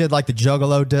after he did like the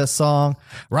Juggalo diss song.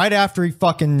 Right after he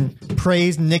fucking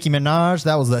praised Nicki Minaj.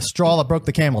 That was the straw that broke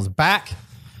the camel's back.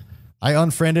 I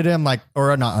unfriended him,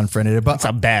 or not unfriended him, but That's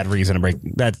a bad reason to break.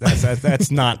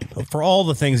 That's not, for all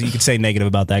the things that you could say negative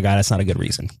about that guy, that's not a good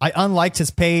reason. I unliked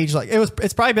his page.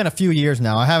 It's probably been a few years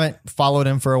now. I haven't followed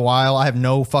him for a while. I have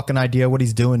no fucking idea what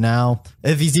he's doing now.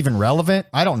 If he's even relevant,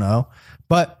 I don't know.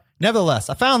 But nevertheless,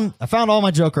 I found all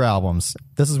my Joker albums.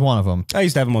 This is one of them. I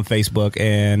used to have him on Facebook,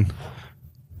 and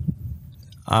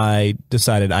I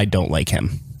decided I don't like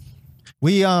him.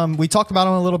 We talked about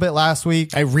him a little bit last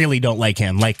week. I really don't like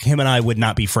him. Like, him and I would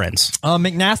not be friends.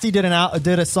 McNasty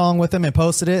did a song with him and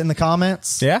posted it in the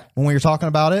comments. Yeah? When we were talking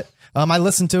about it. I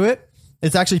listened to it.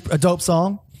 It's actually a dope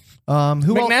song.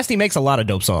 McNasty makes a lot of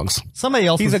dope songs. Somebody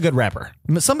else. He's a good rapper.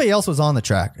 Somebody else was on the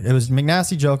track. It was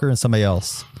McNasty, Joker, and somebody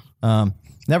else.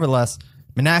 Nevertheless,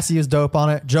 McNasty is dope on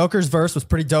it. Joker's verse was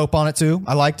pretty dope on it too.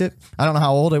 I liked it. I don't know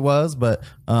how old it was, but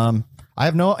I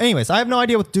have no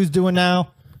idea what the dude's doing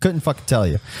now. Couldn't fucking tell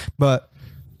you. But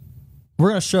we're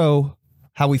gonna show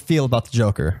how we feel about the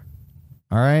Joker.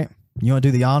 All right? You wanna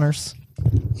do the honors?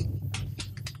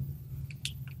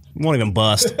 Won't even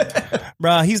bust.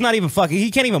 Bruh, he's not even fucking,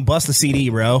 he can't even bust the CD,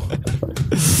 bro.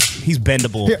 He's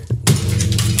bendable. Here.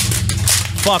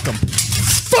 Fuck him.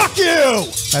 Fuck you!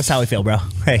 That's how I feel, bro.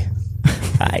 Hey.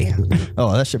 Hi.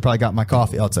 Oh, that shit probably got my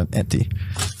coffee. Oh, it's empty.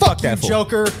 Fuck that fool.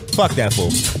 Joker. Fuck that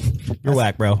fool. You're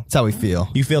whack, bro. That's how we feel.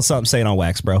 You feel something, say it on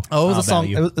wax, bro. Oh, it was I'll a song. battle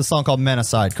you. It was a song called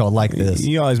Menacide called Like This.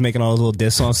 You always making all those little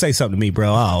diss songs. Say something to me,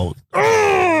 bro. I'll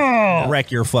wreck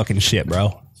your fucking shit,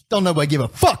 bro. Don't nobody give a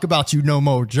fuck about you no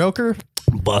more, Joker.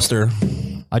 Buster.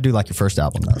 I do like your first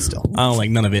album though, still. I don't like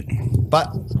none of it.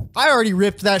 But I already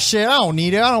ripped that shit. I don't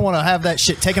need it. I don't want to have that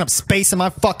shit taking up space in my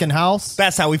fucking house.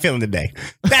 That's how we feeling today.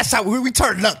 That's how we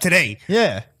turned up today.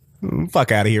 Yeah.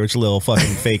 Fuck out of here with your little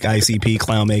fucking fake ICP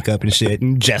clown makeup and shit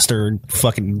and jester and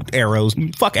fucking arrows.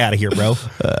 Fuck out of here, bro.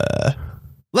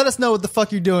 Let us know what the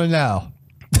fuck you're doing now.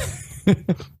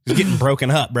 You're getting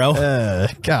broken up, bro.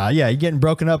 God, yeah, you're getting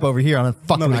broken up over here on a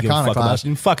fucking Nobody give a fuck about iconoclast.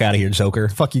 you. Fuck out of here, Joker.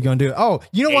 Fuck you gonna do? Oh,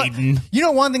 you know what? Aiden. You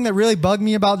know one thing that really bugged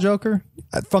me about Joker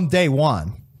from day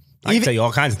one. I can tell you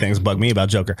all kinds of things bug me about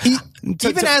Joker.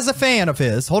 Even as a fan of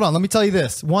his, hold on, let me tell you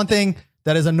this. One thing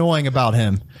that is annoying about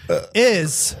him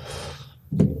is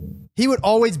he would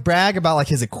always brag about like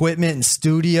his equipment and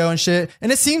studio and shit.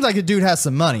 And it seems like the dude has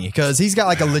some money because he's got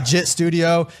like a legit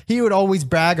studio. He would always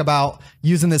brag about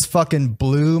using this fucking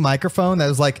blue microphone that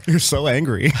was like, You're so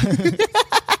angry.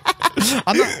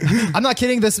 I'm not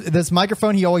kidding. This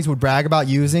microphone he always would brag about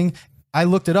using. I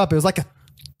looked it up. It was like a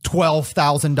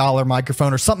 $12,000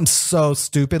 microphone or something so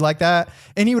stupid like that.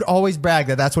 And he would always brag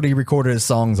that that's what he recorded his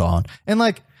songs on. And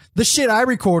like the shit I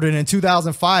recorded in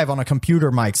 2005 on a computer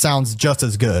mic sounds just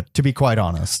as good, to be quite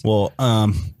honest. Well,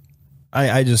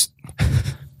 I just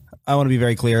I want to be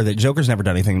very clear that Joker's never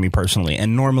done anything to me personally,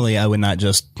 and normally I would not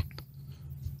just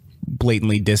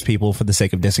blatantly diss people for the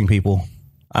sake of dissing people.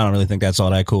 I don't really think that's all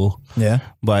that cool. Yeah.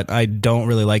 But I don't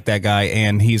really like that guy,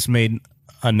 and he's made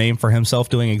a name for himself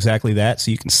doing exactly that,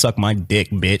 so you can suck my dick,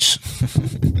 bitch.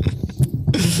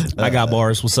 I got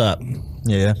bars. What's up?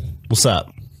 Yeah. What's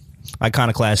up?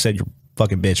 Iconoclast said you're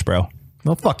fucking bitch, bro.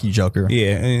 Well, fuck you, Joker.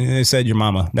 Yeah, and they said your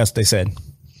mama. That's what they said.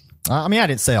 I mean, I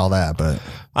didn't say all that, but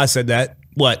I said that.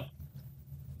 What?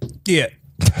 Yeah.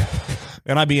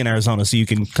 And I be in Arizona, so you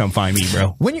can come find me,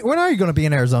 bro. when are you going to be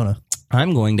in Arizona?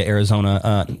 I'm going to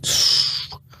Arizona.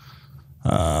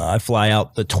 I fly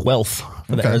out the 12th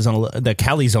for the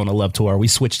Calizona Love Tour. We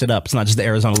switched it up. It's not just the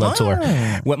Arizona Love Tour.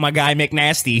 With my guy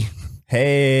McNasty.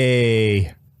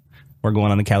 Hey, we're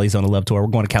going on the Calizona Love Tour. We're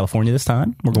going to California this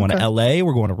time. We're going to LA.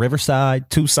 We're going to Riverside,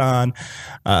 Tucson,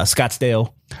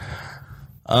 Scottsdale.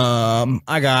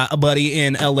 I got a buddy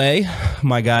in LA,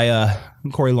 my guy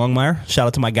Corey Longmire. Shout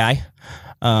out to my guy.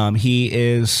 He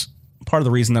is part of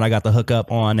the reason that I got the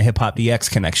hookup on Hip Hop DX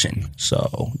connection.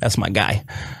 So that's my guy.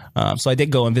 So I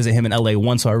did go and visit him in LA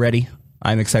once already.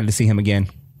 I'm excited to see him again.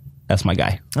 That's my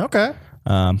guy. Okay.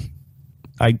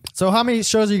 So how many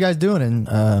shows are you guys doing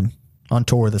on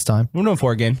tour this time? We're doing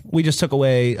 4 again. We just took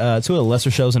away 2 of the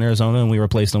lesser shows in Arizona, and we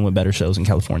replaced them with better shows in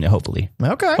California, hopefully.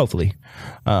 Okay. Hopefully.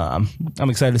 I'm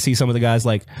excited to see some of the guys.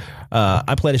 Like,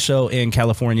 I played a show in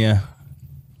California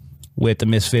with the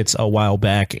Misfits a while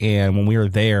back, and when we were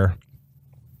there,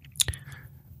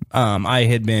 I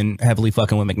had been heavily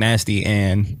fucking with McNasty,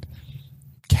 and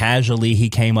casually he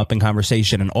came up in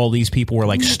conversation, and all these people were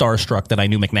like starstruck that I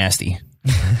knew McNasty.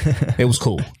 It was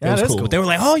cool. It was cool. They were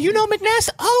like, "Oh, you know McNasty?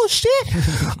 Oh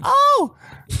shit! Oh!"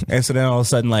 And so then all of a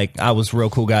sudden, like, I was a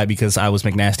real cool guy because I was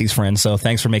McNasty's friend. So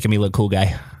thanks for making me look cool,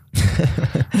 guy.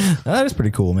 That is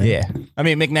pretty cool, man. Yeah, I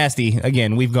mean McNasty.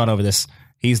 Again, we've gone over this.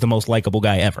 He's the most likable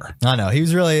guy ever. I know. He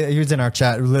was in our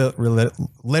chat,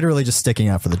 literally just sticking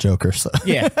out for the Joker. So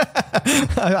yeah,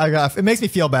 it makes me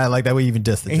feel bad like that we even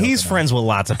dissed the Joker. He's friends with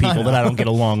lots of people that I don't get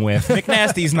along with.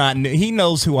 McNasty's not new. He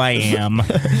knows who I am.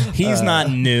 He's not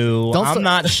new. I'm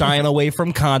not shying away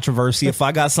from controversy. If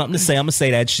I got something to say, I'm going to say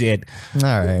that shit. All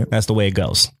right. That's the way it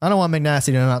goes. I don't want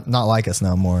McNasty to not like us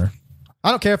no more. I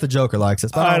don't care if the Joker likes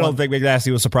us. But I don't think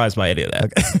McNasty was surprised by any of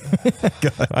that.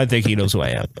 Okay. I think he knows who I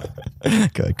am.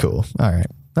 Good, cool. All right.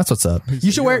 That's what's up.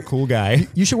 You should wear a cool guy.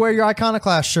 You should wear your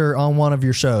Iconoclast shirt on one of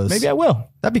your shows. Maybe I will.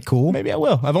 That'd be cool. Maybe I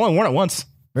will. I've only worn it once.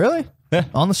 Really? Yeah.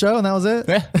 On the show, and that was it?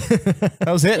 Yeah.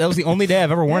 That was it. That was the only day I've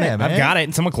ever worn it. Man. I've got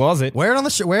it in my closet. Wear it on the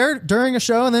show. Wear it during a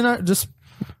show, and then just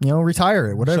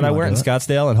retire it. Whatever. Should I wear it in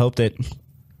Scottsdale and hope that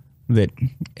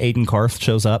Aiden Carth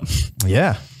shows up?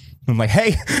 Yeah. I'm like,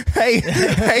 hey,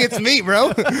 it's me,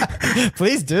 bro.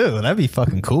 Please do. That'd be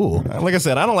fucking cool. Like I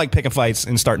said, I don't like picking fights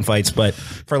and starting fights, but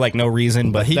for like no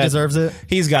reason. But he deserves it.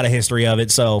 He's got a history of it,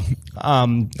 so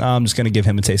I'm just gonna give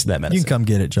him a taste of that medicine. You can come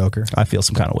get it, Joker. I feel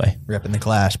some kind of way. Repping the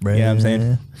Clash, bro. Yeah, I'm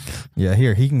saying. Yeah,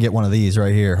 here he can get one of these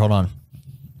right here. Hold on.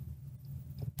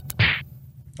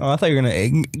 Oh, I thought you were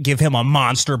going to give him a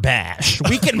monster bash.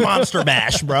 We can monster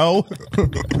bash, bro.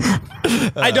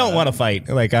 I don't want to fight.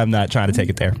 Like, I'm not trying to take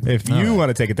it there. If you want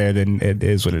to take it there, then it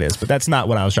is what it is. But that's not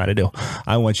what I was trying to do.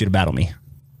 I want you to battle me.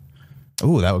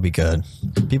 Ooh, that would be good.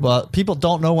 People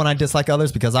don't know when I dislike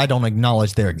others because I don't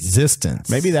acknowledge their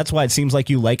existence. Maybe that's why it seems like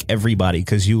you like everybody,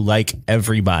 because you like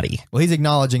everybody. Well, he's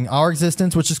acknowledging our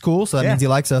existence, which is cool. So that means he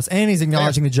likes us, and he's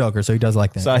acknowledging the Joker, so he does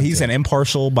like that. So he's an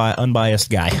impartial,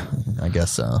 unbiased guy. I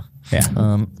guess so. Yeah.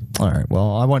 All right.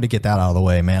 Well, I wanted to get that out of the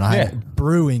way, man. I'm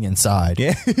brewing inside.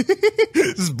 Yeah.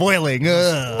 This is boiling.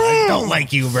 I don't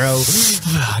like you, bro.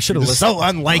 I should have listened. So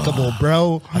unlikable,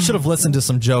 bro. I should have listened to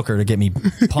some Joker to get me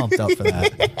pumped up for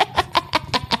that.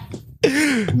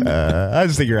 I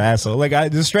just think you're an asshole. Like, I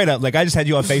just straight up, like, I just had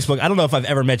you on Facebook. I don't know if I've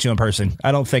ever met you in person.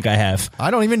 I don't think I have.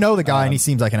 I don't even know the guy, and he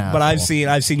seems like an asshole. But I've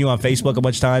seen you on Facebook a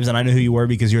bunch of times, and I knew who you were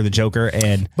because you're the Joker.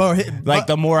 And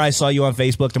the more I saw you on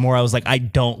Facebook, the more I was like, I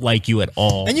don't like you at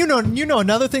all. And you know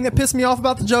another thing that pissed me off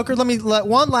about the Joker.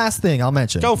 One last thing I'll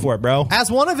mention. Go for it, bro.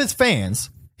 As one of his fans,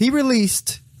 he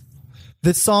released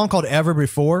this song called "Ever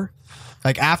Before."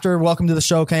 Like, after Welcome to the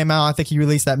Show came out, I think he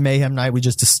released that Mayhem Night we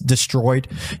just destroyed.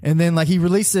 And then, like, he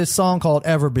released this song called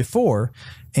Ever Before.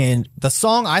 And the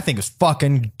song, I think, is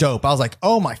fucking dope. I was like,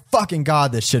 oh my fucking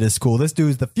God, this shit is cool. This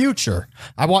dude's the future.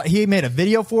 He made a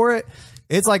video for it.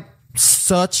 It's like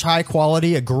such high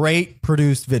quality, a great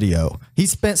produced video. He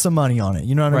spent some money on it.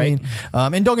 You know what I mean?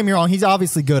 And don't get me wrong, he's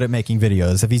obviously good at making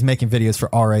videos. If he's making videos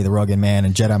for R.A. the Rugged Man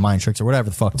and Jedi Mind Tricks or whatever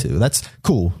the fuck too, that's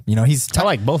cool. You know, I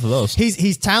like both of those.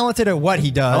 He's talented at what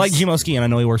he does. I like Gmo Ski, and I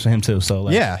know he works for him too. So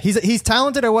like, yeah, he's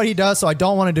talented at what he does. So I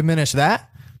don't want to diminish that,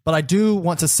 but I do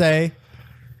want to say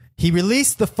he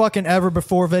released the fucking Ever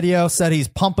Before video. Said he's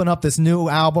pumping up this new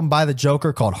album by the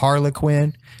Joker called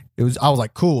Harlequin. I was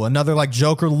like, cool, another like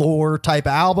Joker lore type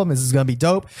album. This is gonna be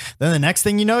dope. Then the next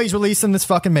thing you know, he's releasing this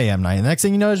fucking Mayhem Night. The next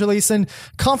thing you know, he's releasing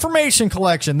Confirmation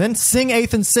Collection. Then Sing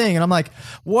Eighth and Sing, and I'm like,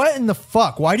 what in the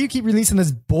fuck? Why do you keep releasing this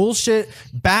bullshit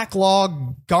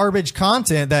backlog garbage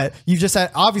content that you just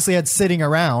obviously had sitting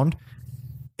around?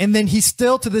 And then he's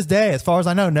still to this day, as far as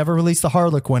I know, never released the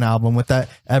Harlequin album with that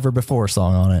Ever Before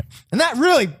song on it, and that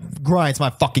really grinds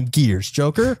my fucking gears,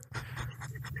 Joker.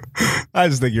 I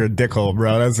just think you're a dickhole,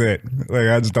 bro. That's it. Like,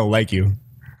 I just don't like you.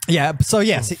 Yeah. So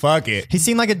yes, fuck it. He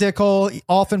seemed like a dickhole,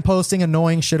 often posting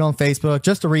annoying shit on Facebook.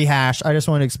 Just to rehash, I just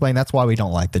wanted to explain that's why we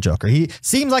don't like the Joker. He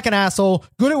seems like an asshole.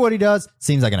 Good at what he does.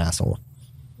 Seems like an asshole.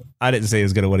 I didn't say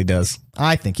he's good at what he does.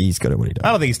 I think he's good at what he does.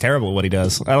 I don't think he's terrible at what he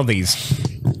does. I don't think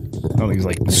he's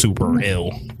like super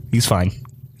ill. He's fine.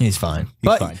 He's fine.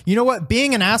 But you know what?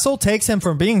 Being an asshole takes him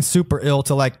from being super ill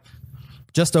to like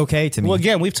just okay to me. Well,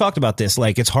 again, we've talked about this.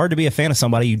 Like, it's hard to be a fan of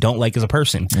somebody you don't like as a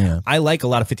person. Yeah. I like a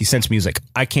lot of 50 Cent's music.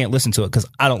 I can't listen to it because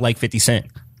I don't like 50 Cent.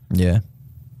 Yeah.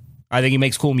 I think he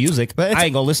makes cool music, but I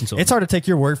ain't gonna listen to it. It's hard to take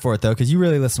your word for it though, because you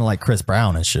really listen to like Chris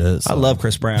Brown and shit. So. I love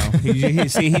Chris Brown. he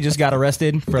just got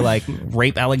arrested for like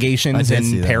rape allegations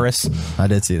in Paris. I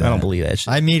did see that. I don't believe that shit.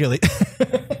 I immediately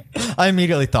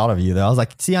thought of you though. I was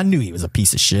like, see, I knew he was a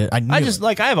piece of shit. I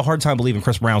have a hard time believing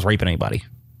Chris Brown's raping anybody.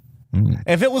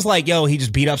 If it was like, yo, he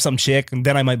just beat up some chick,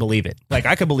 then I might believe it. Like,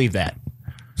 I could believe that.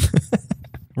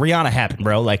 Rihanna happened,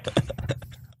 bro. Like,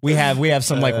 we have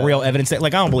some like real evidence that,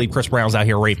 like, I don't believe Chris Brown's out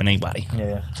here raping anybody.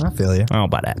 Yeah, I feel you. I don't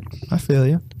buy that. I feel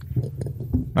you.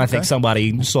 I think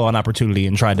somebody saw an opportunity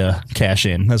and tried to cash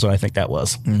in. That's what I think that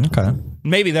was. Okay.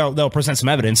 Maybe they'll present some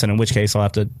evidence, and in which case I'll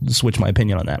have to switch my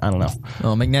opinion on that. I don't know.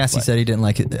 Oh, McNasty said he didn't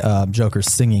like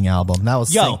Joker's singing album. That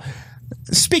was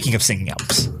speaking of singing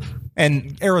albums.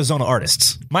 And Arizona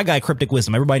artists. My guy, Cryptic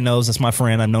Wisdom. Everybody knows that's my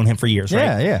friend. I've known him for years,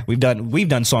 right? Yeah. We've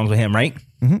done songs with him, right?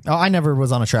 Mm-hmm. Oh, I never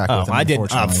was on a track with him. I did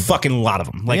a fucking lot of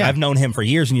them. Like, I've known him for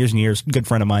years and years and years. Good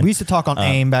friend of mine. We used to talk on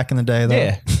AIM back in the day, though.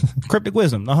 Yeah. Cryptic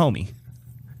Wisdom, the homie.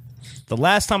 The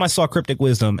last time I saw Cryptic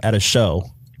Wisdom at a show,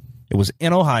 it was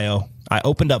in Ohio. I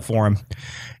opened up for him.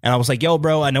 And I was like, yo,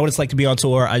 bro, I know what it's like to be on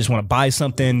tour. I just want to buy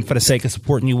something for the sake of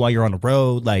supporting you while you're on the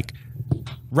road. Like,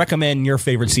 recommend your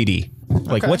favorite CD.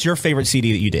 Like, what's your favorite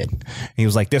CD that you did? And he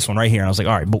was like, this one right here. And I was like,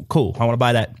 all right, cool. I want to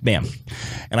buy that. Bam.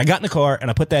 And I got in the car and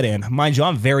I put that in. Mind you,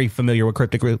 I'm very familiar with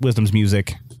Cryptic Wisdom's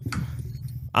music.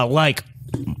 I like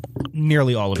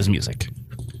nearly all of his music.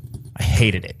 I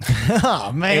hated it.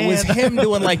 Oh, man. It was him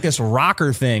doing like this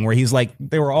rocker thing where he's like,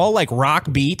 they were all like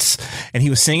rock beats and he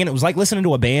was singing. It was like listening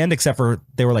to a band, except for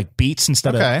they were like beats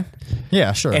instead of.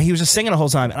 Yeah, sure. And he was just singing the whole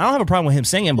time. And I don't have a problem with him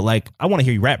singing, but like, I want to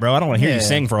hear you rap, bro. I don't want to hear you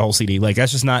sing for a whole CD. Like,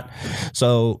 that's just not.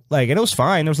 So, like, and it was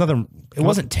fine. There was nothing. It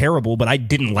wasn't terrible, but I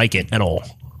didn't like it at all.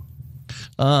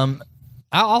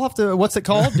 I'll have to. What's it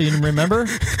called? Do you remember?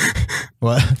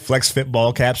 What? Flex Fit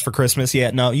ball caps for Christmas? Yeah,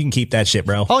 no, you can keep that shit,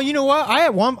 bro. Oh, you know what? I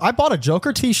had one. I bought a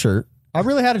Joker T-shirt. I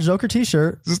really had a Joker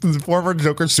T-shirt. This is the former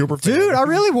Joker super fan. Dude, I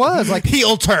really was like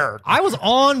heel turn. I was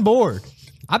on board.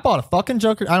 I bought a fucking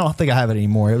Joker. I don't think I have it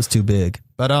anymore. It was too big.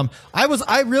 But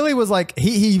I really was like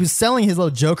he was selling his little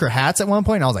Joker hats at one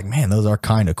point. And I was like, man, those are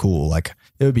kind of cool. Like,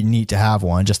 it would be neat to have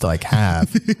one just to like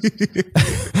have.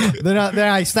 then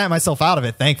I snapped myself out of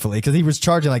it, thankfully, because he was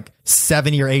charging like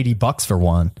 $70 or $80 for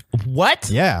one. What?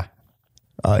 Yeah.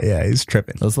 Oh yeah, he's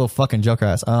tripping. Those little fucking Joker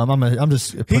hats.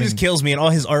 He just kills me in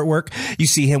all his artwork. You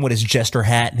see him with his jester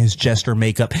hat and his jester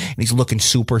makeup, and he's looking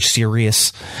super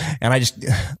serious. And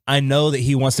I know that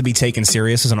he wants to be taken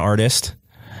serious as an artist.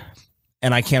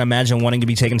 And I can't imagine wanting to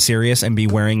be taken serious and be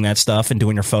wearing that stuff and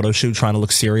doing your photo shoot trying to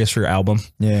look serious for your album.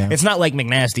 Yeah. It's not like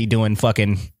McNasty doing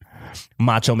fucking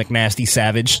Macho McNasty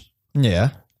Savage. Yeah.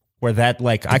 Where that,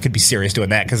 like, I could be serious doing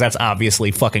that because that's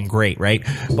obviously fucking great, right?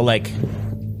 But, like,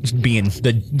 just being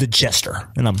the jester,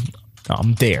 and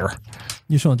I'm there.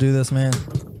 You just want to do this, man?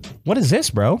 What is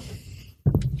this, bro?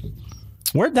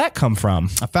 Where'd that come from?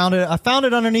 I found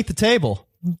it underneath the table.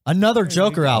 Another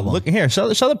Joker album. Look here. Show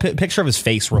the picture of his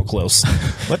face real close.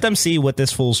 Let them see what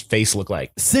this fool's face look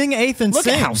like. Sing Eighth and Look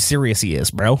Sing. At how serious he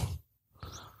is, bro.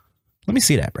 Let me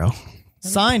see that, bro.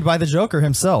 Signed by the Joker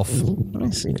himself. Let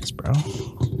me see this, bro.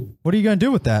 What are you gonna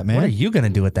do with that, man? What are you gonna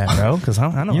do with that, bro? Because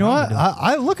I know. You know what?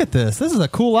 I look at this. This is a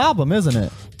cool album, isn't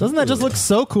it? Doesn't that just look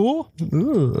so cool?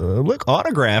 Ooh, look,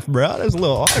 autograph, bro. There's a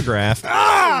little autograph.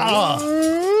 Ah!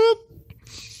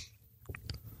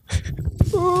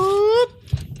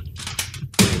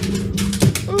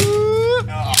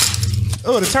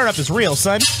 Oh, the turn up is real,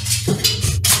 son.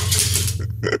 This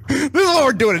is what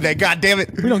we're doing today. God damn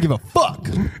it! We don't give a fuck.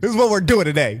 This is what we're doing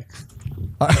today.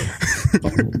 All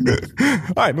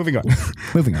right, moving on.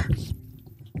 Moving on.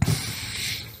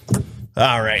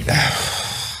 All right,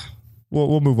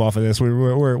 we'll move off of this.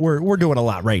 We're doing a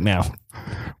lot right now.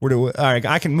 We're doing all right.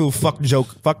 I can move fuck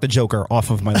the Joker off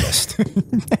of my list.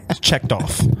 It's checked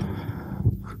off.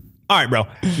 All right, bro.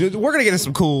 We're gonna get into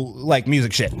some cool like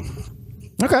music shit.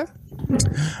 Okay.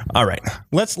 All right,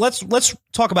 let's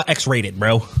talk about X-Rated,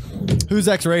 bro. Who's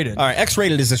X-Rated? All right,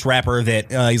 X-Rated is this rapper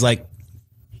that he's like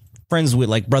friends with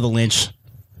like Brother Lynch.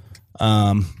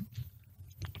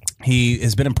 He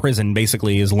has been in prison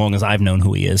basically as long as I've known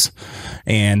who he is,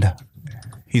 and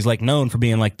he's like known for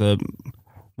being like the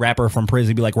rapper from prison.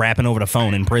 He'd be like rapping over the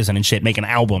phone in prison and shit, making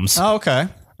albums. Oh, okay.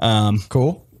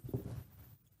 Cool.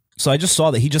 So I just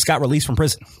saw that he just got released from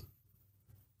prison.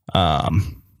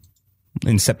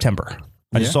 In September.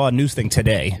 I just saw a news thing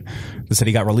today that said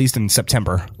he got released in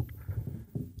September.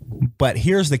 But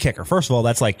here's the kicker. First of all,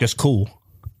 that's like just cool.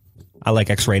 I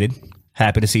like X-Rated.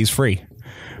 Happy to see he's free.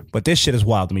 But this shit is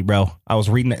wild to me, bro. I was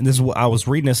reading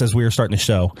this as we were starting the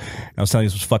show. I was telling you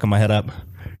this was fucking my head up.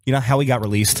 You know how he got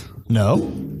released? No.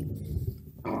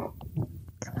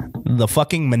 The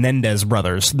fucking Menendez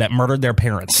brothers that murdered their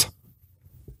parents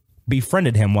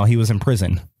befriended him while he was in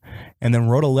prison and then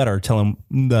wrote a letter telling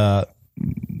the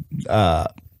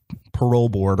parole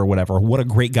board or whatever what a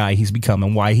great guy he's become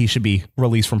and why he should be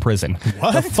released from prison.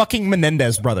 What? The fucking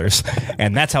Menendez brothers.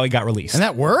 And that's how he got released. And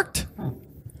that worked?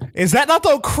 Is that not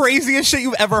the craziest shit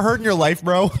you've ever heard in your life,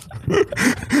 bro?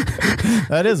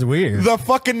 That is weird. The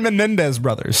fucking Menendez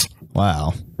brothers.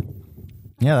 Wow.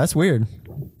 Yeah, that's weird.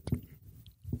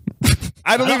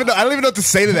 I don't even know what to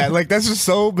say to that. Like, that's just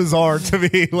so bizarre to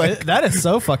me. Like, That is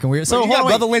so fucking weird. So you got hold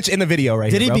on, Brother Lynch in the video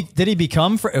right did here, he did he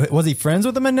become was he friends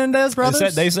with the Menendez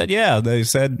brothers? They said yeah. They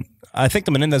said I think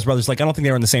the Menendez brothers, like, I don't think they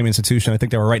were in the same institution. I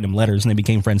think they were writing him letters and they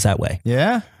became friends that way.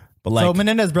 Yeah. But like, so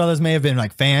Menendez brothers may have been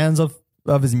like fans of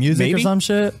his music Maybe. or some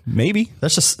shit. maybe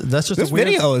That's just this a weird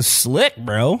video is slick,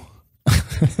 bro.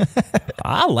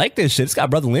 I like this shit. It's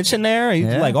got Brother Lynch in there. He's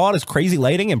like all this crazy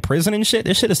lighting in prison and shit.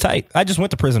 This shit is tight. I just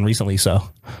went to prison recently, so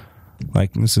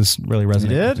like this is really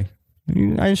resonating. You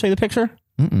did? I didn't show you the picture?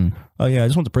 Mm-mm. Oh yeah, I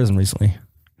just went to prison recently.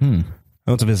 I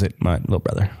went to visit my little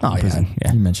brother. Oh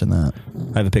yeah, you mentioned that.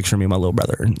 I have a picture of me and my little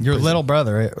brother. Your little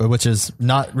brother, which is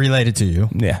not related to you.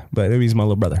 Yeah, but he's my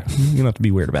little brother. You don't have to be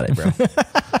weird about it, bro.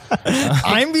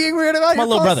 I'm being weird about it. My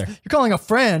little brother. You're calling a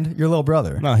friend your little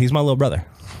brother. No, he's my little brother.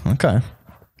 Okay.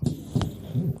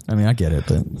 I mean, I get it,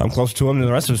 but I'm closer to him than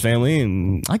the rest of his family,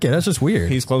 and I get it. It's just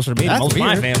weird. he's closer to me than That's most of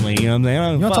my weird. family. You know what I'm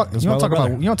saying? You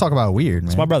don't talk about weird, man.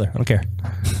 It's my brother. I don't care.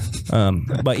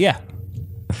 But yeah,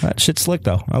 that shit's slick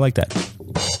though. I like that.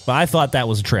 But I thought that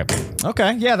was a trip.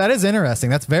 Okay, yeah, that is interesting.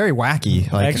 That's very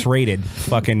wacky. Like, X-rated.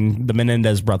 Fucking the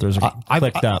Menendez brothers are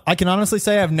clicked up. I can honestly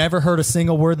say I've never heard a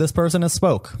single word this person has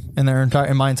spoke in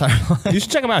my entire life. You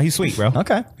should check him out. He's sweet, bro.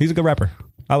 Okay, he's a good rapper.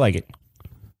 I like it.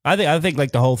 I think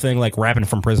like the whole thing, like rapping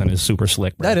from prison, is super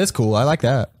slick, bro. that is cool. I like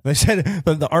that. They said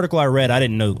the article I read, I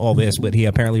didn't know all this, but he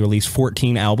apparently released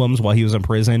 14 albums while he was in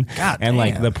prison. God and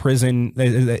like damn. the prison,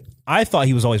 I thought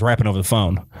he was always rapping over the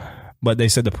phone, but they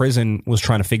said the prison was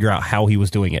trying to figure out how he was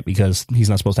doing it because he's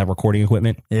not supposed to have recording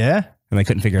equipment, Yeah. and they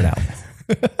couldn't figure it out.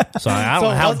 So I don't know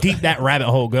how deep that rabbit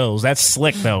hole goes. That's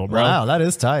slick though, bro. Wow, that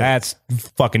is tight. That's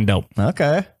fucking dope.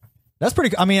 Okay. That's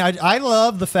pretty. I mean, I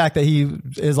love the fact that he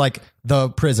is like the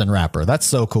prison rapper. That's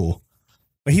so cool.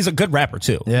 But he's a good rapper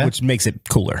too, Yeah. which makes it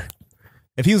cooler.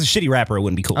 If he was a shitty rapper, it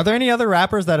wouldn't be cool. Are there any other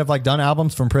rappers that have like done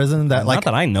albums from prison that like? Not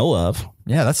that I know of.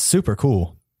 Yeah, that's super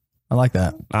cool. I like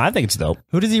that. I think it's dope.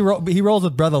 Who does he roll? He rolls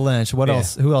with Brother Lynch. What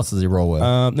else? Who else does he roll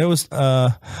with? There was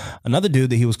another dude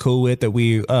that he was cool with that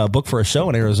we booked for a show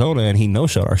in Arizona, and he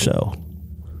no-showed our show.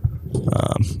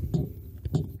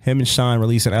 Him and Shine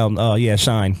released an album. Oh yeah,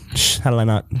 Shine. How did I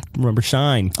not remember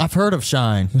Shine? I've heard of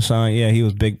Shine, Shine. Yeah, he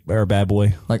was bad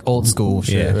boy. like old school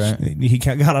shit, Yeah, right? he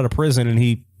got out of prison and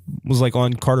he was like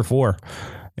on Carter 4.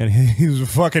 And he was a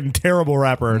fucking terrible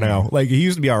rapper now. Like he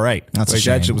used to be all right. That's a like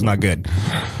shame. that shit was not good.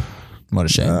 What a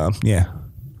shame. Yeah.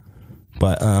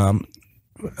 But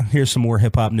here's some more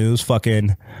hip hop news.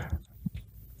 Fucking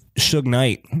Suge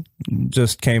Knight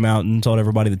just came out and told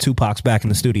everybody that Tupac's back in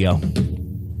the studio.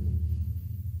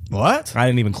 What? I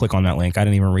didn't even click on that link. I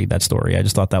didn't even read that story. I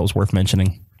just thought that was worth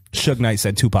mentioning. Suge Knight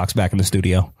said Tupac's back in the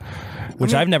studio,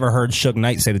 which I've never heard Suge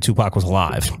Knight say that Tupac was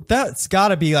alive. That's got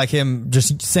to be like him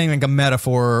just saying like a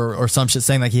metaphor or some shit,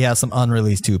 saying like he has some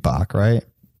unreleased Tupac, right?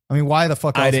 I mean, why the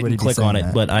fuck else I would he didn't be click saying on it,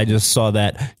 that? but I just saw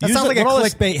that. That sounds like a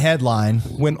clickbait headline.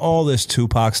 When all this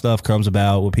Tupac stuff comes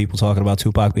about, with people talking about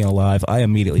Tupac being alive, I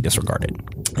immediately disregard it.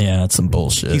 Yeah, that's some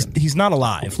bullshit. He's not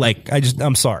alive. Like,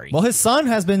 I'm sorry. Well, his son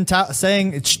has been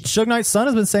saying, Suge Knight's son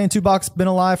has been saying Tupac's been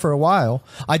alive for a while.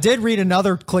 I did read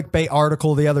another clickbait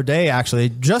article the other day, actually,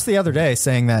 just the other day,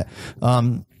 saying that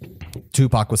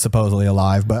Tupac was supposedly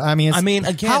alive. But I mean,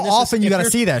 again, how often you got to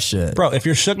see that shit? Bro, if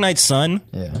you're Suge Knight's son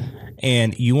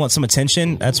and you want some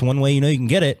attention, that's one way you know you can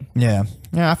get it. Yeah.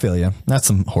 Yeah, I feel you. That's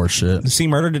some horse shit. C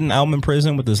Murder did an album in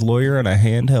prison with his lawyer and a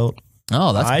handheld.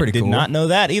 Oh, that's pretty cool. I did not know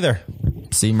that either.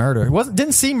 C Murder.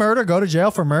 Didn't C Murder go to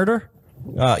jail for murder?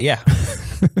 Yeah.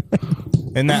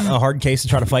 Isn't that a hard case to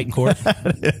try to fight in court?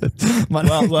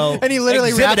 well, and he literally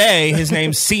Exhibit A, his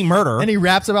name's C Murder. And he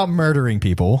raps about murdering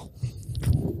people.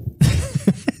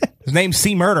 His name's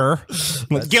C Murder.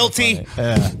 Guilty.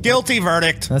 So Guilty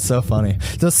verdict. That's so funny.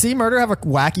 Does C Murder have a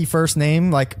wacky first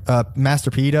name like Master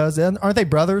P does? Aren't they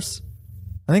brothers?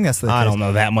 I think that's the case. I don't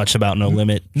know that much about No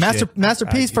Limit. Master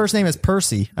P's first name is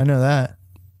Percy. I know that.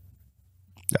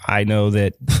 I know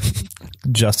that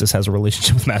Justice has a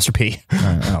relationship with Master P.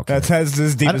 That's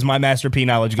as deep as my Master P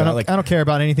knowledge goes. I don't care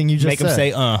about anything you just make said. him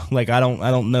say like I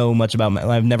don't know much about.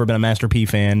 I've never been a Master P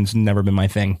fan. It's never been my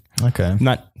thing. Okay.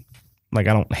 Not like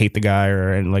I don't hate the guy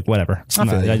or like whatever. I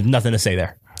have nothing to say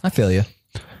there. I feel you.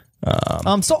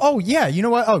 You know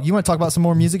what? Oh, you want to talk about some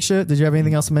more music shit? Did you have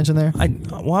anything else to mention there? I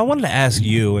wanted to ask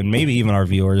you and maybe even our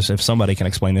viewers if somebody can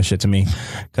explain this shit to me,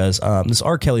 because this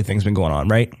R. Kelly thing's been going on,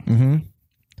 right? Mm-hmm.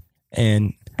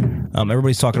 And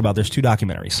everybody's talking about there's 2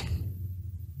 documentaries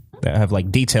that have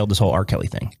like detailed this whole R. Kelly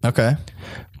thing. Okay.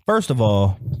 First of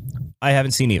all, I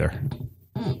haven't seen either.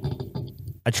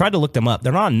 I tried to look them up.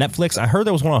 They're not on Netflix. I heard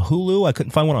there was one on Hulu. I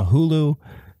couldn't find one on Hulu.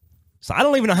 So I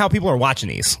don't even know how people are watching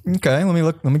these. Okay,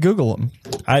 let me Google them.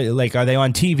 Are they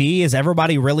on TV? Is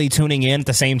everybody really tuning in at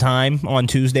the same time on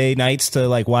Tuesday nights to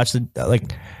like watch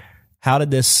how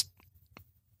did the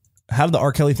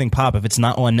R. Kelly thing pop if it's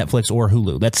not on Netflix or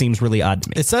Hulu? That seems really odd to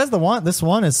me. It says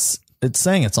it's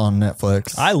saying it's on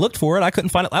Netflix. I looked for it. I couldn't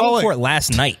find it. I looked for it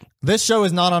last night. This show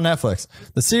is not on Netflix.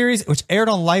 The series, which aired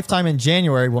on Lifetime in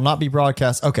January, will not be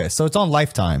broadcast. Okay, so it's on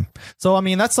Lifetime. So, I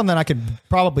mean, that's something I could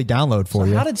probably download for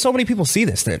you. How did so many people see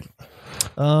this then?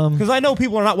 Because I know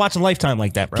people are not watching Lifetime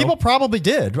like that, bro. People probably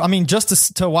did. I mean,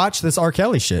 just to watch this R.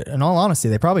 Kelly shit. In all honesty,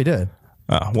 they probably did.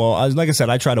 Well, like I said,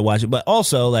 I tried to watch it. But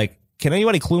also, like, can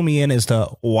anybody clue me in as to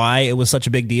why it was such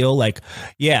a big deal? Like,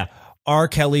 yeah, R.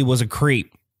 Kelly was a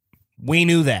creep. We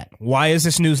knew that. Why is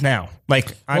this news now?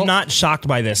 Like, I'm not shocked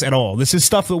by this at all. This is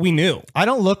stuff that we knew. I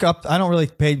don't really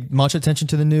pay much attention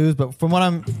to the news, but from what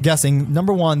I'm guessing,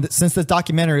 number one, since this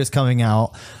documentary is coming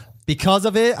out, because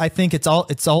of it, I think it's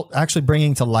all actually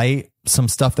bringing to light some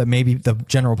stuff that maybe the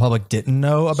general public didn't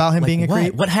know about him being a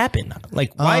creep. What happened?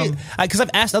 Like, why? Because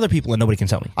I've asked other people and nobody can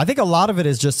tell me. I think a lot of it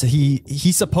is just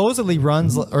he supposedly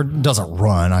runs, or doesn't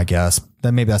run, I guess.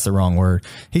 Then maybe that's the wrong word.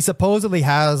 He supposedly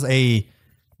has a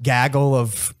gaggle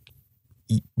of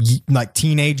like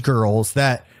teenage girls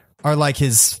that are like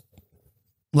his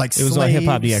like it was like Hip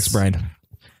Hop DX Brian.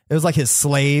 It was like his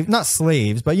slave, not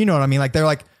slaves, but you know what I mean. Like they're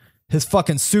like his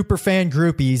fucking super fan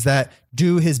groupies that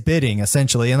do his bidding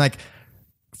essentially. And like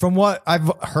from what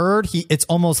I've heard, it's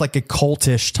almost like a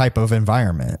cultish type of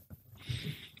environment.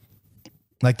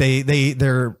 Like they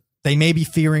may be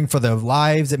fearing for their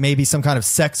lives. It may be some kind of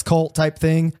sex cult type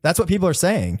thing. That's what people are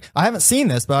saying. I haven't seen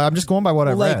this, but I'm just going by what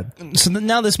I've read. So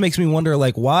now this makes me wonder,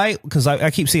 like, why? Because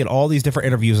I keep seeing all these different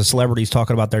interviews of celebrities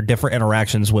talking about their different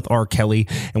interactions with R. Kelly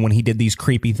and when he did these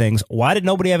creepy things. Why did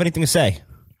nobody have anything to say?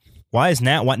 Why is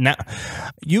now? What now?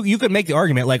 You could make the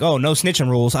argument like, oh, no snitching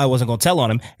rules. I wasn't going to tell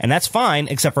on him, and that's fine.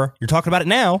 Except for you're talking about it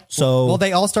now. So well,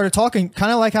 they all started talking,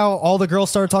 kind of like how all the girls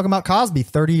started talking about Cosby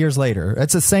 30 years later.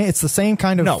 It's the same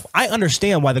kind of. No, I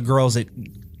understand why the girls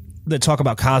that talk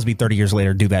about Cosby 30 years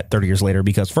later do that 30 years later,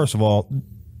 because first of all,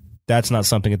 that's not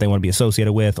something that they want to be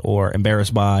associated with or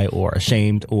embarrassed by or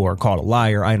ashamed or called a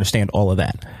liar. I understand all of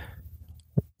that.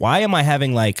 Why am I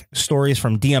having like stories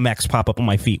from DMX pop up on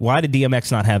my feed? Why did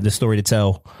DMX not have this story to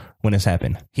tell when this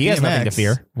happened? He has nothing to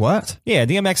fear. What? Yeah,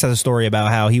 DMX has a story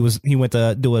about how he went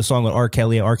to do a song with R.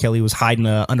 Kelly, and R. Kelly was hiding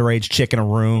an underage chick in a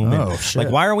room. Oh, shit.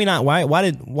 Like, why are we not? Why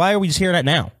are we just hearing that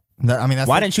now?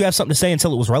 Why didn't you have something to say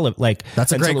until it was relevant? Like,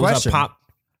 that's a great question.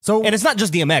 And it's not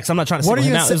just DMX. I'm not trying to single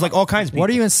him out. It was like all kinds of people.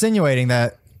 What are you insinuating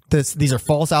that? these are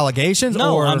false allegations?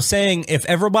 No, or I'm saying if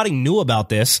everybody knew about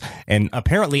this, and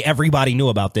apparently everybody knew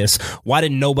about this, why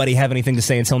didn't nobody have anything to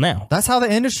say until now? that's how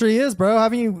the industry is, bro. I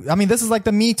mean, this is like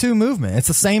the Me Too movement. It's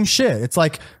the same shit. It's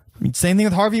like same thing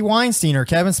with Harvey Weinstein or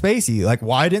Kevin Spacey. Like,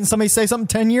 why didn't somebody say something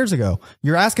 10 years ago?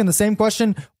 You're asking the same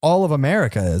question all of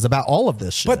America is about all of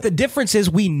this shit. But the difference is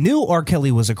we knew R.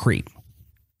 Kelly was a creep.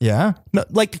 yeah. No,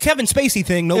 like the Kevin Spacey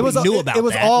thing, nobody knew about it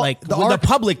was that. all- like the the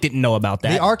public didn't know about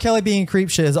that. The R. Kelly being creep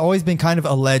shit has always been kind of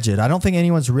alleged. I don't think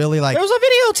anyone's really like, there was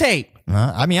a videotape.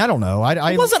 I mean, I don't know.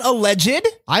 It wasn't alleged.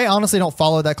 I honestly don't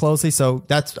follow that closely. So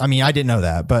I didn't know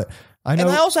that, but I know.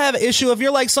 And I also have an issue if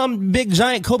you're like some big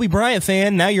giant Kobe Bryant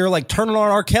fan, now you're like turning on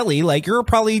R. Kelly, like you're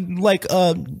probably like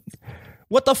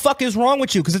what the fuck is wrong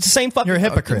with you? Because it's the same fucking You're a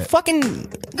hypocrite.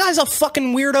 Fucking guy's a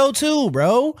fucking weirdo too,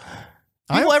 bro.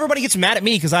 Everybody gets mad at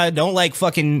me because I don't like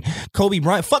fucking Kobe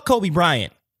Bryant. Fuck Kobe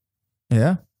Bryant.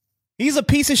 Yeah. He's a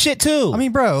piece of shit too. I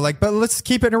mean, bro, like, but let's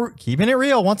keeping it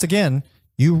real. Once again,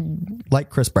 you like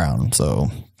Chris Brown,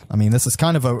 so I mean, this is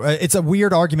kind of it's a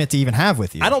weird argument to even have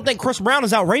with you. I don't think Chris Brown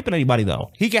is out raping anybody though.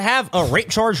 He could have a rape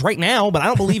charge right now, but I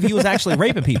don't believe he was actually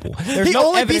raping people. There's he no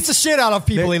only evidence. beats the shit out of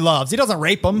people he loves. He doesn't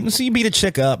rape them. So you beat a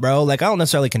chick up, bro. Like, I don't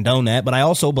necessarily condone that, but I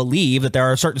also believe that there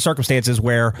are certain circumstances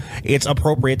where it's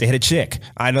appropriate to hit a chick.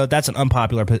 I know that's an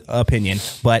unpopular opinion,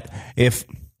 but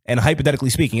and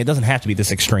hypothetically speaking, it doesn't have to be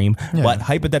this extreme, but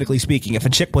hypothetically speaking, if a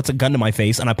chick puts a gun to my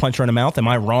face and I punch her in the mouth, am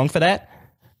I wrong for that?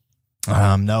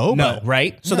 No,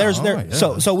 Right? So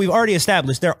No, so we've already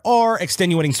established there are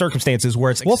extenuating circumstances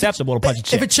where it's acceptable to punch a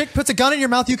chick. If a chick puts a gun in your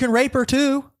mouth, you can rape her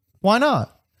too. Why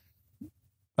not?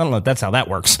 I don't know if that's how that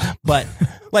works, but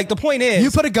like the point is,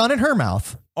 You put a gun in her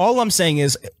mouth. all I'm saying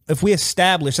is if we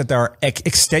establish that there are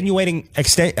extenuating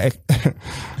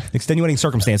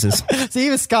circumstances. See,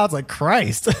 even Scott's like,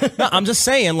 Christ. No, I'm just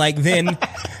saying, like, then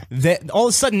that all of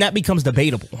a sudden that becomes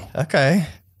debatable. Okay.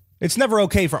 It's never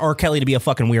okay for R. Kelly to be a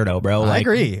fucking weirdo, bro. I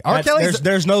agree. R. Kelly's-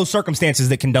 there's no circumstances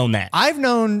that condone that. I've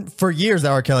known for years that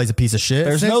R. Kelly's a piece of shit.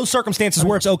 There's no circumstances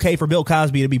where it's okay for Bill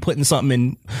Cosby to be putting something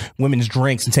in women's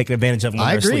drinks and taking advantage of them when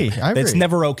I they're agree. asleep. I agree. It's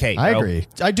never okay, bro. I agree.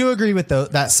 I do agree with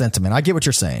that sentiment. I get what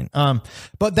you're saying.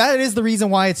 But that is the reason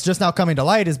why it's just now coming to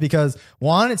light is because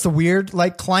one, it's a weird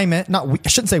like climate. I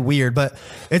shouldn't say weird, but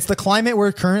it's the climate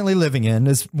we're currently living in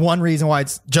is one reason why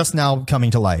it's just now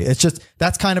coming to light. It's just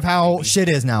that's kind of how shit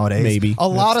is nowadays. Maybe. A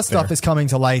lot of stuff is coming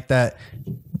to light that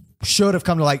should have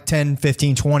come to light 10,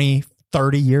 15, 20,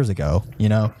 30 years ago, you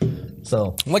know?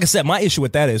 So Like I said, my issue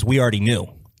with that is we already knew.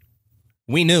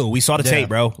 We knew. We saw the tape,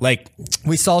 bro. Like,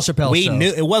 we saw Chappelle's we show.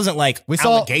 knew. It wasn't like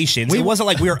allegations. It wasn't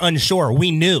like we were unsure.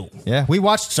 We knew. Yeah, we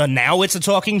watched. So now it's a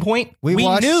talking point. We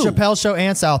watched knew. Chappelle's show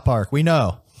and South Park. We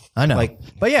know. I know.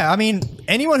 But yeah, I mean,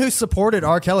 anyone who's supported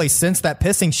R. Kelly since that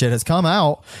pissing shit has come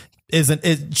out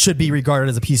it should be regarded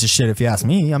as a piece of shit if you ask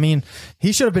me. I mean,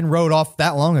 he should have been wrote off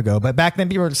that long ago. But back then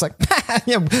people were just like,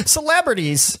 yeah,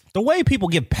 celebrities. The way people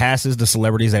give passes to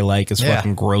celebrities they like is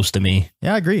fucking gross to me.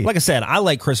 Yeah, I agree. Like I said, I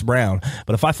like Chris Brown,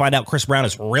 but if I find out Chris Brown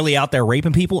is really out there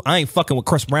raping people, I ain't fucking with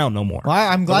Chris Brown no more. Well,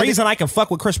 I'm glad the reason I can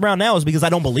fuck with Chris Brown now is because I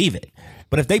don't believe it.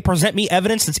 But if they present me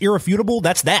evidence that's irrefutable,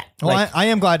 that's that. Well, I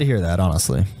am glad to hear that,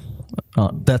 honestly.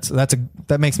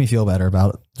 That makes me feel better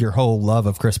about your whole love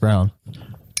of Chris Brown.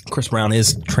 Chris Brown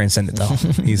is transcendent, though.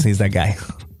 he's that guy.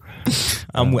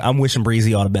 I'm wishing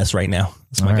Breezy all the best right now.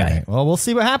 That's my guy. Right. Well, we'll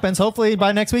see what happens. Hopefully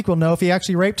by next week we'll know if he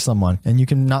actually raped someone and you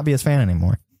can not be his fan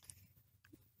anymore.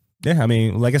 Yeah, I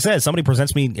mean, like I said, somebody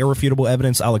presents me irrefutable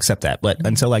evidence, I'll accept that. But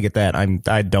until I get that,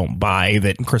 I don't buy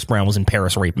that Chris Brown was in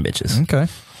Paris raping bitches.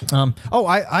 Okay. On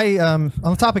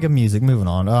the topic of music, moving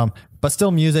on. But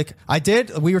still music.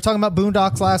 We were talking about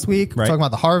Boondocks last week. We're Right. talking about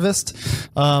The Harvest.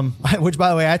 Which by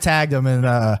the way, I tagged him in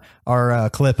our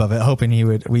clip of it, hoping we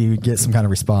would get some kind of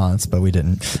response, but we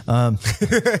didn't.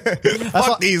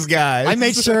 Fuck these guys. I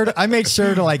made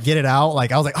sure to like get it out.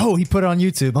 Like I was like, oh, he put it on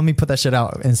YouTube. Let me put that shit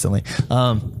out instantly.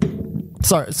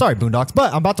 Sorry, Boondocks,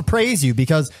 but I'm about to praise you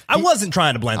because I wasn't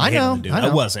trying to blame the I know, dude. I know.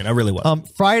 I wasn't. I really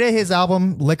wasn't. Friday his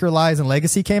album Liquor, Lies, and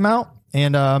Legacy came out,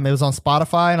 and it was on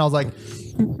Spotify, and I was like,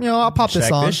 I'll pop this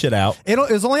Check on. this shit out. It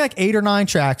was only like 8 or 9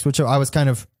 tracks, which I was kind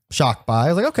of shocked by.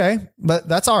 I was like, okay, but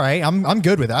that's all right. I'm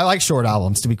good with it. I like short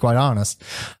albums, to be quite honest.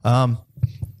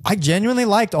 I genuinely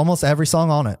liked almost every song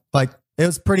on it. Like it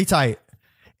was pretty tight.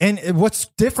 And what's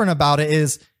different about it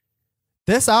is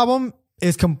this album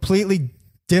is completely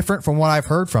different from what I've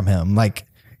heard from him. Like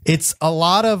it's a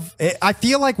lot of, I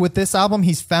feel like with this album,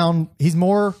 he's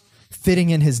more fitting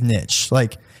in his niche.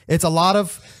 Like it's a lot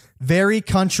of very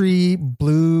country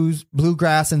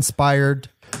bluegrass inspired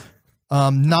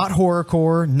not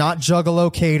horrorcore, not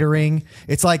Juggalo catering.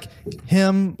 It's like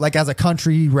him, like as a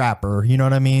country rapper. You know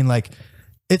what I mean? Like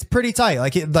it's pretty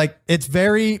tight. It's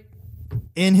very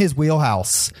in his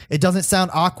wheelhouse. It doesn't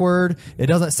sound awkward. It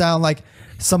doesn't sound like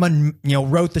someone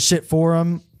wrote the shit for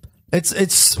him.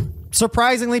 It's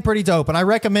surprisingly pretty dope, and I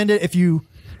recommend it if you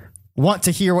want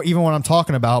to hear what I'm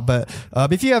talking about. But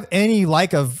if you have any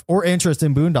or interest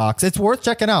in Boondocks, it's worth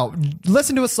checking out.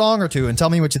 Listen to a song or two and tell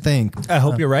me what you think. I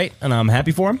hope you're right, and I'm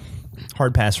happy for him.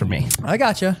 Hard pass for me. I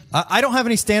gotcha. I don't have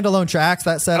any standalone tracks.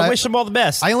 That said, I wish them all the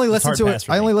best. I only listened to it.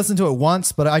 I only listened to it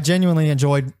once, but I genuinely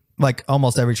enjoyed like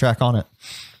almost every track on it.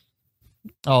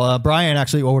 Oh, Brian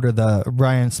actually ordered the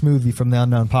Brian Smoothie from the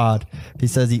Unknown Pod. He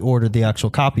says he ordered the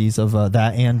actual copies of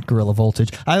that and Gorilla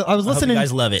Voltage. I was listening. I hope you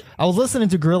guys love it. I was listening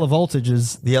to Gorilla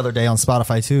Voltages the other day on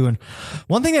Spotify too, and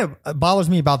one thing that bothers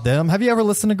me about them. Have you ever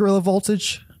listened to Gorilla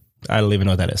Voltage? I don't even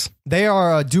know what that is. They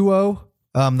are a duo,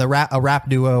 a rap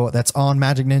duo that's on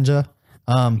Magic Ninja.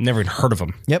 Never even heard of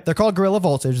them. Yep, they're called Gorilla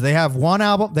Voltage. They have one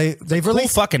album. They've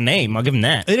released cool fucking name. I'll give them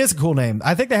that. It is a cool name.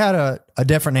 I think they had a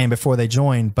different name before they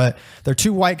joined, but they're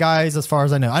two white guys as far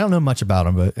as I know. I don't know much about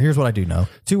them, but here's what I do know.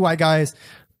 Two white guys,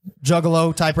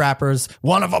 Juggalo type rappers.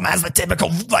 One of them has the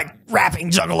typical like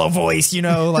rapping Juggalo voice,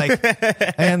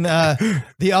 and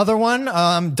the other one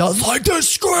does like the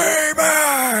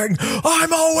screaming.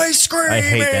 I'm always screaming. I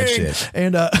hate that shit.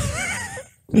 And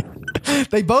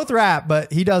they both rap,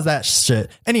 but he does that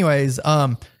shit. Anyways,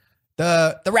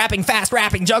 the rapping, fast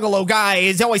rapping Juggalo guy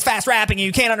is always fast rapping, and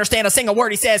you can't understand a single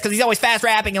word he says because he's always fast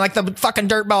rapping, and like the fucking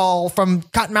dirtball from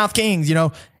Cottonmouth Kings,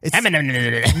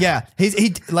 It's, yeah,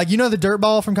 he like the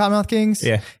dirtball from Cottonmouth Kings.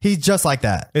 Yeah, he's just like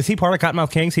that. Is he part of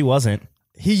Cottonmouth Kings? He wasn't.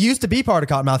 He used to be part of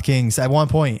Cottonmouth Kings at one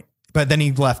point. But then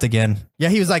he left again. Yeah,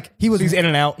 he's in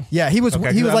and out. Yeah, he was.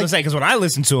 Okay, he was like because when I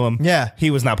listened to him,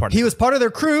 he was not part of. He was part of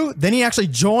their crew. Then he actually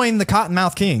joined the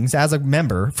Cottonmouth Kings as a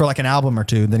member for like an album or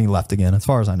two. Then he left again, as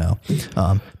far as I know.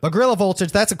 But Gorilla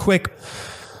Voltage, that's a quick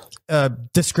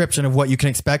description of what you can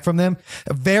expect from them.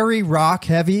 A very rock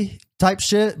heavy type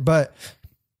shit, but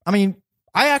I mean,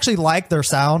 I actually like their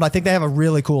sound. I think they have a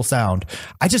really cool sound.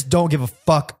 I just don't give a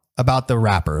fuck about the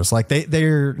rappers. Like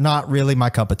they're not really my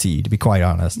cup of tea, to be quite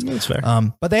honest. That's fair.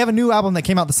 But they have a new album that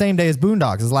came out the same day as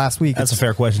Boondocks, as last week. That's a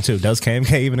fair question too. Does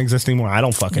KMK even exist anymore? I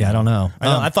don't fucking. Yeah, I don't know.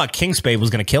 I thought King Spade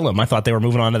was going to kill him. I thought they were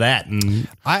moving on to that. And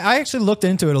I actually looked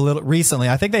into it a little recently.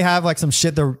 I think they have like some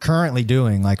shit they're currently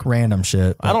doing, like random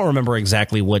shit. I don't remember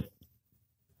exactly what.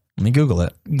 Let me Google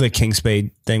it. The King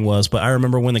Spade thing was, but I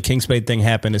remember when the King Spade thing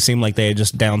happened, it seemed like they had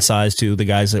just downsized to the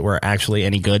guys that were actually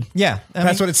any good. Yeah,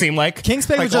 that's what it seemed like. King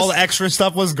Spade was all the extra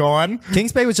stuff was gone. King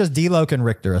Spade was just D-Loc and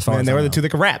Richter as far as they were the two that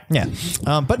could rap. Yeah,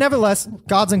 but nevertheless,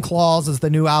 Gods and Claws is the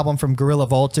new album from Gorilla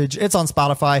Voltage. It's on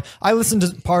Spotify. I listened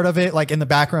to part of it like in the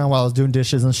background while I was doing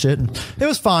dishes and shit, and it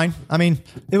was fine. I mean,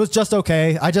 it was just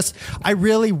okay. I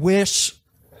really wish.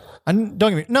 Let me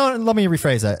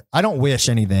rephrase that. I don't wish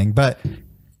anything, but.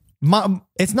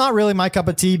 It's not really my cup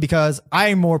of tea because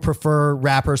I more prefer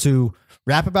rappers who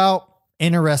rap about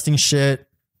interesting shit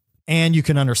and you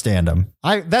can understand them.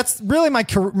 That's really my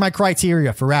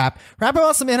criteria for rap. Rap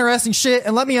about some interesting shit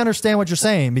and let me understand what you're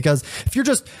saying, because if you're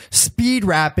just speed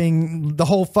rapping the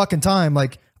whole fucking time,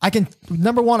 like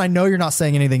number one, I know you're not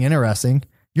saying anything interesting.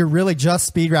 You're really just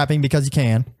speed rapping because you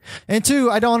can. And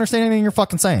two, I don't understand anything you're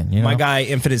fucking saying. My guy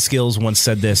Infinite Skills once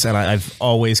said this, and I've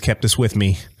always kept this with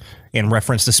me. In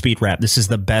reference to speed rap, this is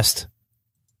the best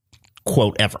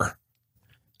quote ever.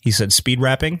 He said, speed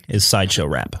rapping is sideshow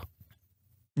rap.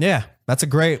 Yeah, that's a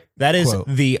great That is quote.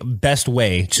 The best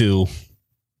way to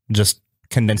just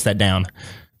condense that down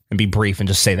and be brief and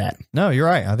just say that. No, you're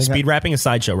right. I think speed rapping is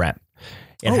sideshow rap.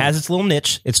 It has its little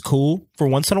niche. It's cool for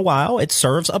once in a while. It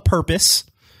serves a purpose.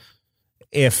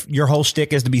 If your whole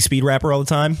shtick is to be speed rapper all the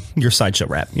time, you're sideshow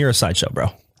rap. You're a sideshow, bro.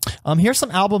 Here's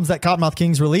some albums that Cottonmouth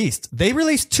Kings released. They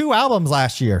released 2 albums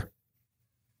last year.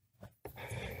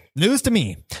 News to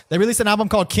me. They released an album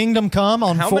called Kingdom Come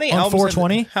on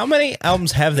 420. How many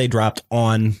albums have they dropped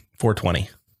on 420?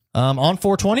 On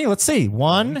 420, let's see.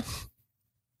 1,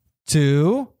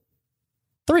 2,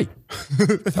 3.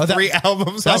 3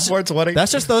 albums on 420.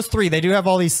 That's just those 3. They do have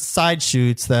all these side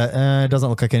shoots that it doesn't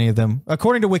look like any of them,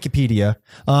 according to Wikipedia.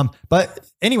 But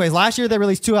anyways, last year they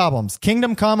released 2 albums,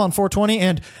 Kingdom Come on 420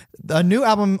 and a new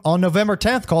album on November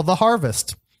 10th called The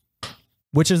Harvest,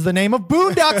 which is the name of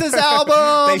Boondocks'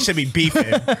 album. They should be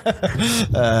beefing.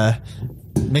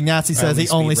 McNasty says he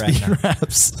only speed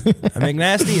raps.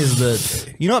 McNasty is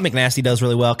the... You know what McNasty does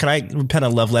really well? Can I pen a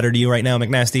love letter to you right now,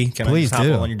 McNasty? Can Please I just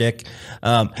do. hop on your dick?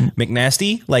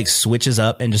 McNasty like switches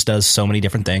up and just does so many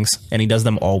different things, and he does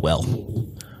them all well.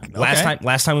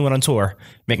 Last time we went on tour,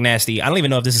 McNasty. I don't even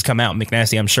know if this has come out.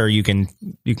 McNasty, I'm sure you can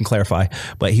clarify.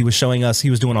 But he was showing us. He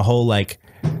was doing a whole like.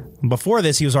 Before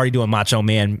this, he was already doing Macho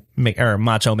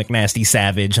McNasty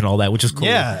Savage and all that, which is cool.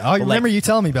 Yeah, I remember you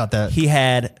telling me about that. He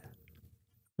had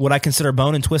what I consider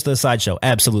Bone and Twist of the Sideshow.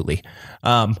 Absolutely.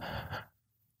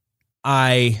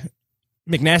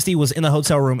 McNasty was in the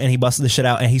hotel room and he busted the shit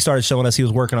out and he started showing us he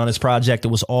was working on his project. It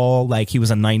was all like he was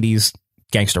a 90s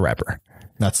gangster rapper.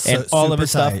 And all of his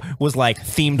stuff was like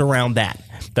themed around that.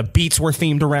 The beats were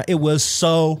themed around. It was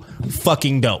so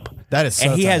fucking dope. That is so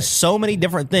and he tight. has so many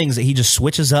different things that he just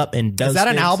switches up and does. Is that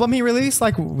an things. album he released?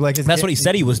 That's what he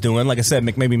said he was doing. Like I said,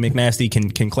 maybe McNasty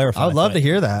can clarify. I would love to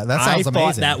hear that. That sounds amazing.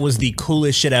 I thought that was the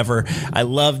coolest shit ever. I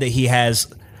love that he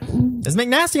has. Is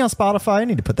McNasty on Spotify? I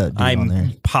need to put that dude on there.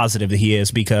 I'm positive that he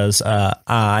is because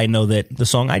I know that the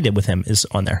song I did with him is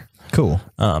on there. Cool.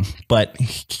 But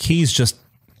he's just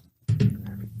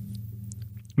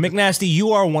McNasty.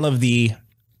 You are one of the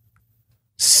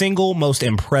single most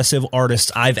impressive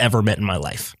artists I've ever met in my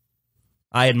life.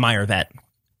 I admire that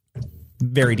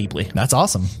very deeply. That's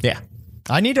awesome. Yeah.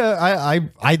 I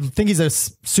think he's a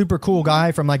super cool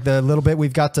guy from like the little bit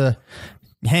we've got to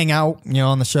hang out,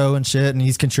 on the show and shit, and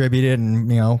he's contributed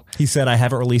and, He said, I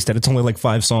haven't released it. It's only like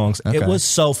 5 songs. Okay. It was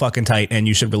so fucking tight and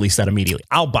you should release that immediately.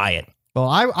 I'll buy it. Well,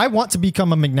 I want to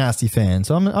become a McNasty fan,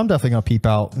 so I'm definitely going to peep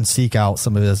out and seek out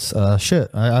some of his shit.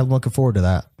 I'm looking forward to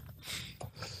that.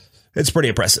 It's pretty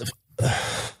impressive.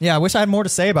 Yeah, I wish I had more to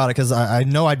say about it because I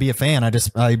know I'd be a fan.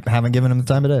 I haven't given him the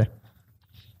time of day.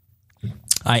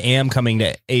 I am coming to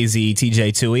AZ,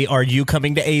 TJ Tui. Are you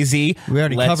coming to AZ? We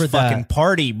already covered that. Let's fucking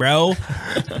party, bro.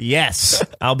 Yes,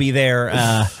 I'll be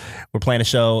there. We're playing a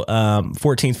show 14th,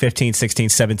 15th, 16th,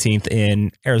 17th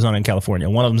in Arizona and California.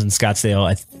 One of them's in Scottsdale.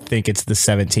 I think it's the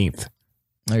 17th.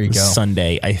 There you go.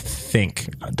 Sunday, I think.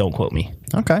 Don't quote me.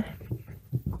 Okay.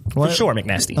 For sure,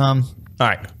 McNasty. All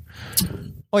right.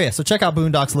 Oh, yeah. So check out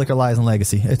Boondocks, Liquor, Lies, and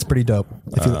Legacy. It's pretty dope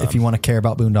if you want to care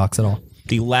about Boondocks at all.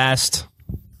 The last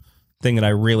thing that I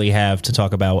really have to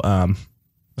talk about,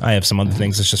 I have some other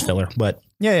things. It's just filler, but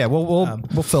yeah.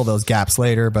 We'll fill those gaps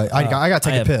later. But I got to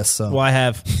take a piss.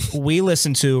 So we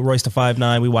listened to Royce da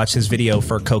 5'9". We watched his video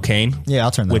for Cocaine. Yeah,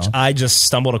 I'll turn that on. I just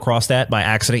stumbled across that by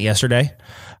accident yesterday.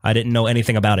 I didn't know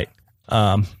anything about it.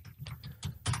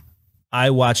 I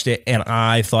watched it and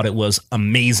I thought it was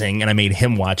amazing, and I made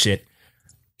him watch it.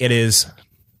 It is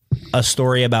a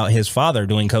story about his father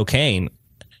doing cocaine.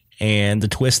 And the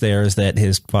twist there is that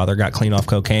his father got clean off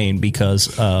cocaine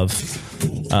because of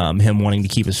him wanting to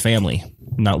keep his family,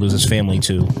 not lose his family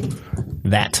to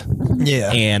that.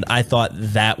 Yeah. And I thought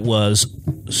that was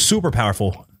super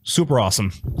powerful, super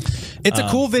awesome. It's a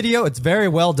cool video. It's very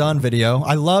well done video.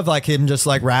 I love like him just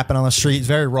like rapping on the streets,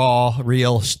 very raw,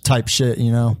 real type shit,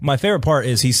 My favorite part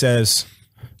is he says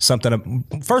something.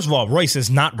 First of all, Royce is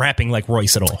not rapping like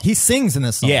Royce at all. He sings in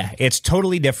this song. Yeah, it's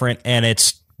totally different, and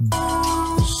it's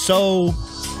so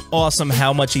awesome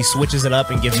how much he switches it up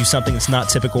and gives you something that's not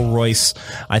typical Royce.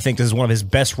 I think this is one of his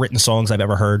best written songs I've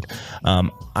ever heard.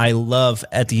 I love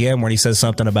at the end when he says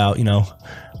something about,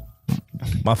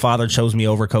 my father chose me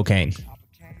over cocaine.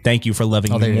 Thank you for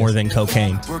loving me more than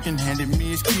cocaine.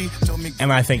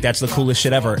 And I think that's the coolest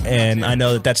shit ever. And I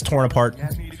know that that's torn apart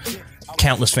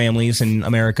countless families in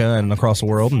America and across the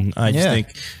world. And I just think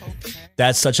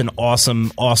that's such an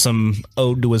awesome, awesome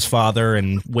ode to his father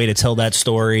and way to tell that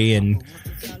story. And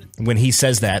when he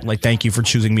says that, like, thank you for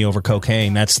choosing me over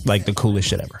cocaine, that's like the coolest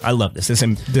shit ever. I love this.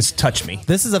 This touched me.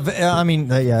 This is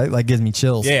it like gives me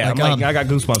chills. Yeah, I got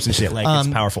goosebumps and shit. Like,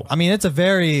 it's powerful. I mean, it's a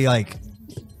very like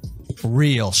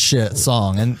real shit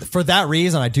song, and for that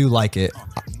reason, I do like it.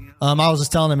 I was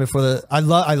just telling him before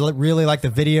I really like the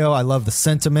video. I love the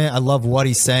sentiment. I love what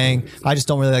he's saying. I just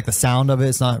don't really like the sound of it.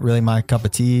 It's not really my cup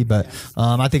of tea, but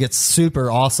I think it's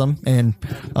super awesome. And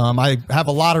I have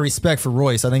a lot of respect for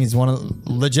Royce. I think he's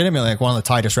legitimately like one of the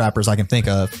tightest rappers I can think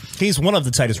of. He's one of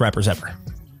the tightest rappers ever.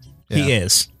 Yeah. He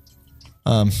is.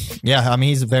 Yeah, I mean,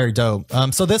 he's very dope.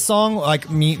 So this song, like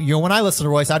me, when I listen to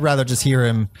Royce, I'd rather just hear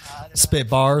him spit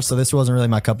bars. So this wasn't really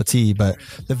my cup of tea, but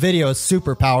the video is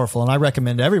super powerful, and I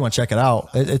recommend everyone check it out.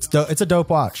 It's a dope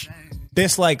watch.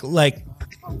 This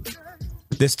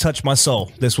this touched my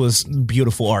soul. This was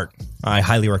beautiful art. I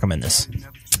highly recommend this.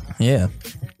 Yeah.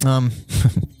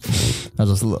 I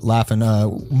was just laughing.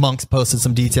 Monks posted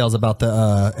some details about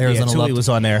the Arizona Love. Tuli was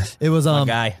on there. It was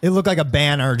guy. It looked like a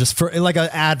banner, just for like an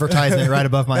advertisement right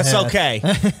above my That's head.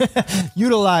 That's okay.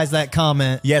 Utilize that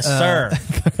comment. Yes, sir.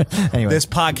 Anyway, this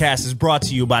podcast is brought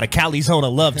to you by the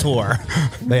Calizona Love Tour.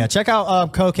 But yeah, check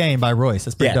out Cocaine by Royce.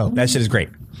 It's pretty dope. That shit is great.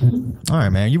 All right,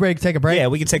 man. You ready to take a break? Yeah,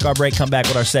 we can take our break. Come back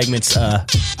with our segments.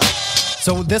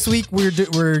 So this week we're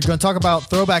going to talk about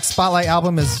Throwback Spotlight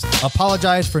album is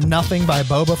Apologize for Nothing by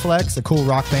Boba Flex, a cool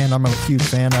rock band I'm a huge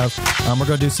fan of. We're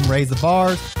going to do some Raise the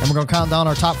Bars, and we're going to count down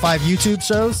our top 5 YouTube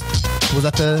shows. Was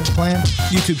that the plan?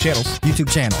 YouTube channels.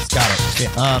 YouTube channels. Got it.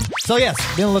 Yeah. So yes,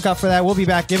 be on the lookout for that. We'll be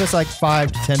back. Give us like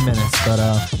 5 to 10 minutes, but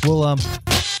we'll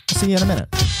see you in a minute.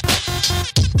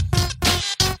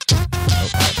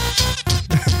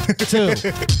 2,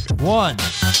 1.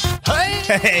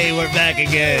 Hey, we're back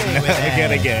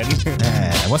again. again.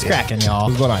 What's cracking, y'all?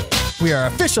 What's going on? We are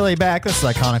officially back. This is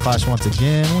Iconoclash once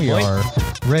again. We are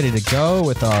ready to go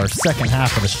with our second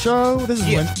half of the show. This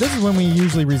is when we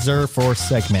usually reserve for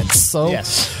segments. So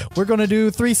yes, we're going to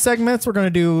do 3 segments. We're going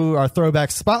to do our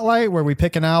Throwback Spotlight, where we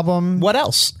pick an album. What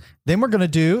else? Then we're going to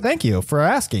do, thank you for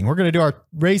asking, we're going to do our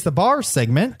Raise the Bar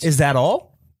segment. Is that all?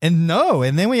 And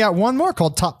then we got one more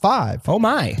called Top 5. Oh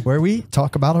my. Where we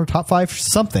talk about our top 5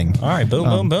 something. All right,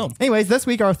 boom, boom. Anyways, this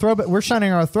week we're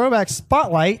shining our Throwback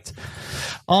Spotlight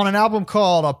on an album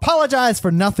called Apologize for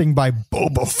Nothing by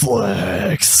Boba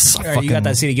Flex. All right, you got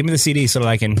that CD. Give me the CD so that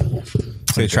I can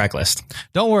see the track list.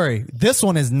 Don't worry. This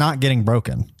one is not getting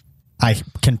broken. I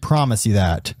can promise you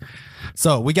that.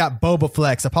 So we got Boba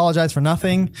Flex, Apologize for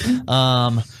Nothing.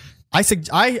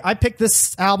 I picked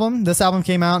this album. This album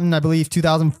came out in, I believe,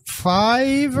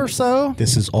 2005 or so.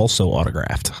 This is also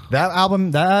autographed. That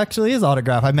album, that actually is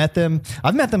autographed. I've met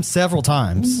them several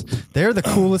times. They're the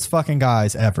coolest fucking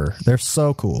guys ever. They're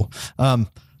so cool. I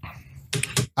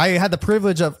had the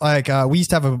privilege of we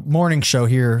used to have a morning show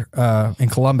here in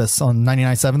Columbus on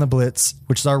 99.7 The Blitz,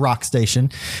 which is our rock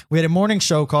station. We had a morning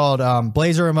show called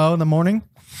Blazer and Mo in the morning.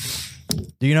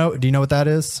 Do you know what that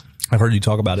is? I've heard you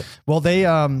talk about it. Well, they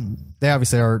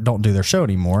obviously don't do their show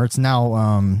anymore. It's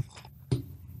now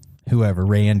whoever,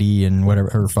 Randy and whatever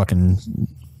her fucking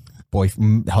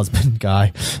husband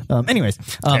guy. Anyways,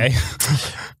 okay.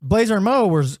 Blazer and Mo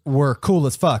were cool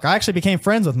as fuck. I actually became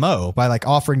friends with Mo by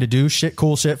offering to do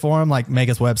cool shit for him, like make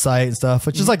his website and stuff.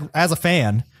 Which is as a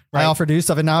fan, right. I offer to do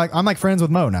stuff, and now I'm friends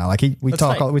with Mo now. We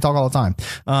talk all the time.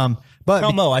 But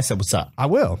tell Mo I said what's up. I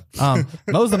will.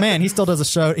 Mo's the man. He still does a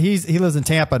show. He lives in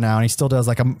Tampa now, and he still does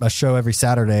a show every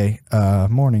Saturday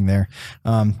morning there.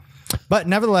 But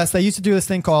nevertheless, they used to do this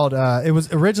thing called it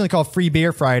was originally called Free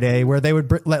Beer Friday, where they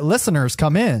would let listeners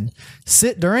come in,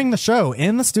 sit during the show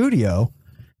in the studio,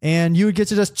 and you would get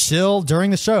to just chill during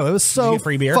the show. It was so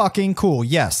free beer? Fucking cool.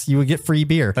 Yes, you would get free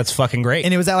beer. That's fucking great.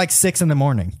 And it was at 6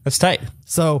 a.m. That's tight.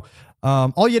 So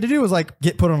all you had to do was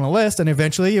get put on a list, and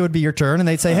eventually it would be your turn, and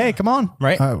they'd say, "Hey, come on!"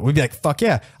 Right? We'd be like, "Fuck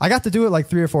yeah!" I got to do it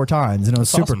 3 or 4 times, and it was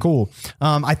super cool.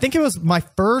 I think it was my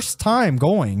first time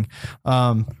going.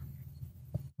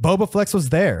 Boba Flex was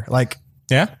there.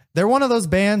 Yeah, they're one of those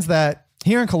bands that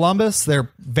here in Columbus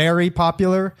they're very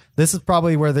popular. This is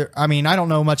probably where they're. I mean, I don't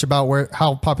know much about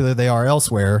how popular they are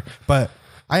elsewhere, but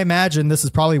I imagine this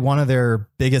is probably one of their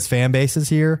biggest fan bases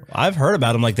here. I've heard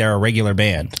about them they're a regular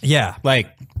band. Yeah,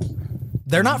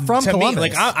 they're not from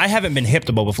Columbus. Me, I haven't been hip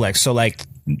to Boba Flex, so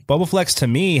Boba Flex to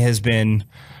me has been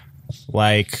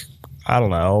I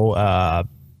don't know,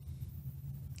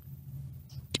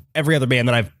 every other band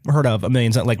that I've heard of a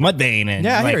million times, like Mudvayne, and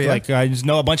I just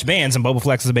know a bunch of bands, and Boba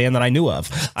Flex is a band that I knew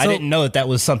of. I didn't know that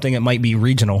was something that might be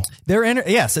regional.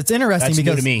 Yes, it's interesting. That's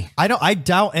because new to me. I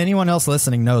doubt anyone else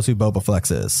listening knows who Boba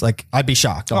Flex is. I'd be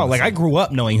shocked. Honestly. I grew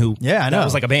up knowing who. Yeah, I know.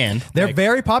 That was a band. They're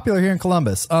very popular here in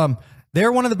Columbus. They're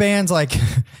one of the bands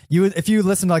if you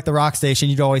listen to the rock station,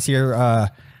 you'd always hear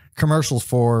commercials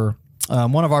for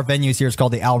one of our venues here is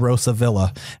called the Alrosa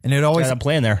Villa, and it always I'm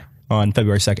playing there on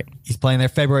February 2nd. He's playing there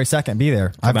February 2nd. Be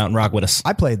there. Come out and rock with us.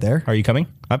 I played there. Are you coming?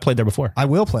 I played there before. I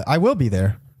will be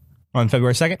there on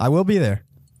February 2nd. I will be there.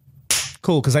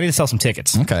 Cool, because I need to sell some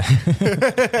tickets. Okay. So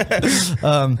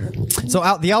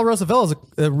the Alrosa Villa is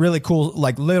a really cool,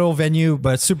 little venue,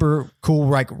 but super cool,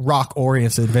 rock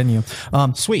oriented venue.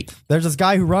 Sweet. There's this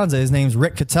guy who runs it. His name's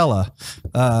Rick Catella.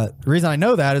 The reason I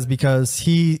know that is because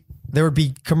there would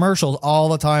be commercials all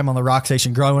the time on the rock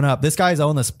station growing up. This guy's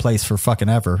owned this place for fucking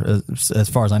ever, as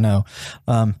far as I know.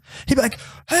 He'd be like,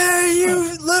 "Hey,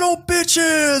 you little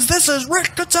bitches, this is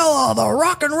Rick Catella, the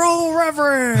rock and roll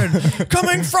reverend,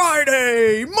 coming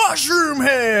Friday, Mushroom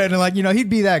Head." And he'd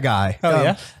be that guy. Oh,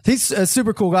 yeah? He's a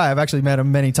super cool guy. I've actually met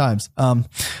him many times.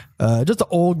 Just an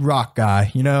old rock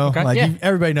guy, Okay,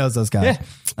 everybody knows those guys.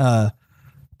 Yeah.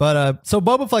 But so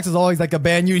Boba Flex is always a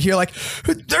band you'd hear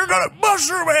they're gonna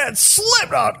Mushroom Head,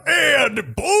 Slipknot, and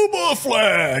Boba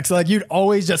Flex. You'd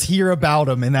always just hear about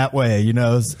them in that way,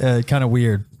 it's kind of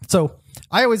weird. So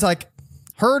I always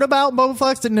heard about Boba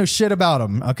Flex, didn't know shit about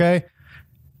them. Okay,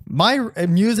 my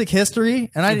music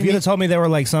history, and I If didn't you'd have told me they were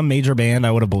like some major band,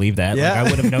 I would have believed that. Yeah. Like, I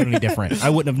wouldn't have known any different. I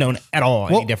wouldn't have known at all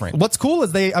any different. What's cool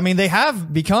is they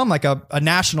have become like a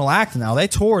national act now. They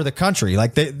tour the country.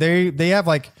 Like they have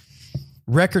like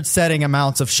record setting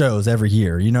amounts of shows every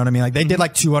year. You know what I mean? Like they did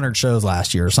like 200 shows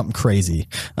last year or something crazy.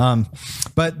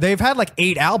 But they've had like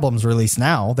 8 albums released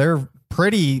now. They're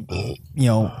pretty,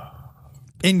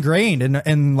 ingrained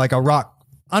in like a rock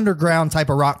underground type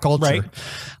of rock culture.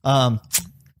 Right.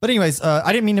 But anyways,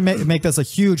 I didn't mean to make this a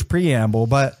huge preamble,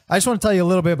 but I just want to tell you a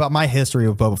little bit about my history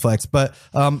with Boba Flex. But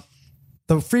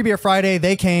the Free Beer Friday,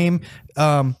 they came.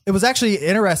 It was actually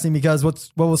interesting because what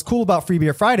was cool about Free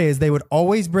Beer Friday is they would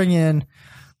always bring in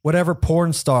whatever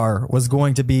porn star was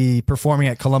going to be performing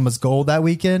at Columbus Gold that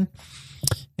weekend.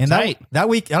 And that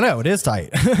week, I know it is tight.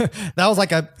 That was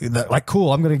like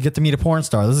cool. I'm going to get to meet a porn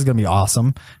star. This is going to be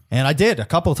awesome. And I did a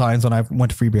couple of times when I went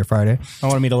to Free Beer Friday. I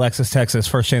want to meet Alexis, Texas.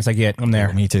 First chance I get, I'm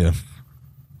there. Me too.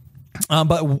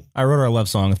 But I wrote her a love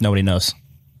song if nobody knows.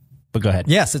 But go ahead.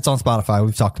 yes, it's on Spotify.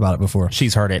 We've talked about it before.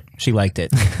 She's heard it. She liked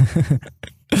it.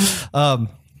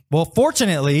 Well,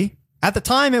 fortunately, at the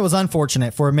time it was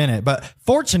unfortunate for a minute, but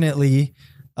fortunately,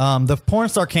 the porn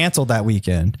star canceled that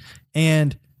weekend,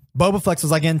 and Boba Flex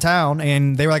was like in town,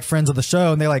 and they were like friends of the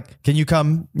show, and they're like, "Can you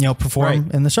come, perform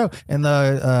in the show in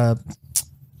the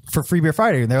for Free Beer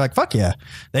Friday?" And they're like, "Fuck yeah!"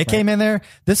 They came in there.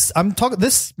 This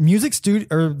music studio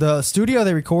or the studio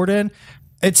they record in.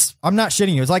 I'm not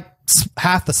shitting you. It's like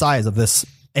half the size of this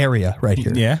area right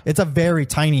here. Yeah, it's a very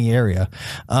tiny area.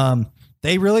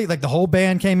 They really like the whole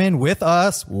band came in with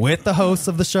us, with the hosts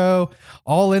of the show,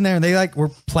 all in there, and they like were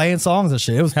playing songs and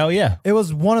shit. It was hell yeah. It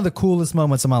was one of the coolest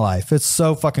moments of my life. It's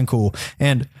so fucking cool,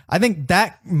 and I think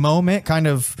that moment kind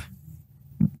of,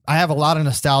 I have a lot of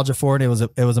nostalgia for it. It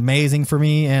was amazing for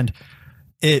me, and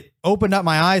it opened up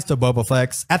my eyes to Boba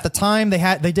Flex. At the time,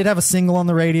 they did have a single on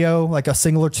the radio, like a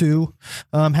single or two,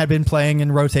 had been playing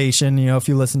in rotation. If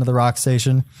you listen to the rock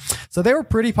station, so they were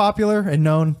pretty popular and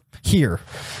known here.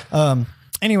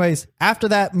 Anyways, after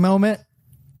that moment,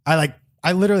 I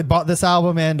literally bought this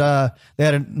album, and they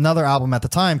had another album at the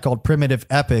time called Primitive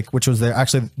Epic, which was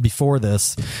actually before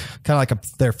this, kind of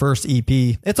like their first EP.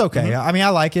 It's okay. Mm-hmm. I mean, I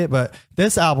like it, but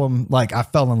this album, like, I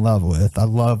fell in love with. I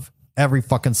love every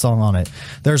fucking song on it.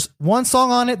 There's one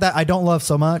song on it that I don't love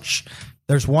so much.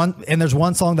 There's one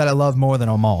song that I love more than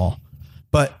them all,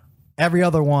 but every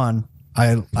other one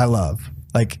I love,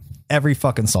 like every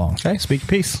fucking song. Okay, speak your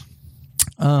piece.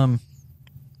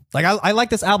 Like I like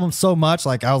this album so much.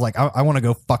 Like I was like, I want to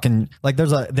go fucking, like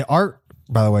the art,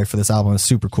 by the way, for this album is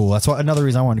super cool. That's another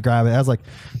reason I wanted to grab it. It has like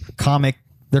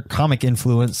they're comic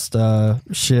influenced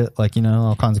shit, like,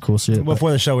 all kinds of cool shit.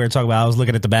 Before the show we were talking about, I was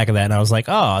looking at the back of that and I was like,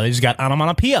 oh, they just got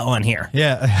onomatopoeia on here.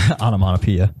 Yeah,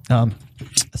 onomatopoeia.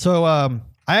 So I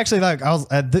actually I was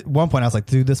at one point I was like,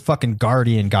 dude, this fucking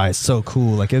Guardian guy is so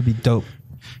cool. Like it'd be dope.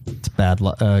 It's bad.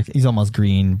 He's almost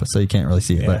green, but so you can't really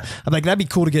see it. Yeah. But I'm like, that'd be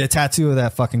cool to get a tattoo of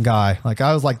that fucking guy. Like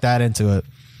I was like that into it.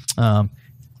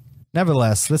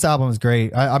 Nevertheless, this album is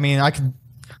great. I mean, I could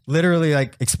literally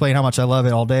like explain how much I love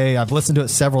it all day. I've listened to it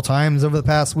several times over the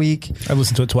past week. I've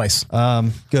listened to it twice.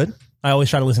 Good. I always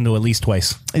try to listen to it at least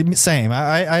twice. Same.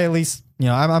 I at least,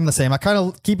 I'm the same. I kind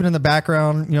of keep it in the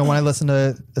background, when I listen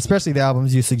to, especially the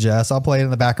albums you suggest. I'll play it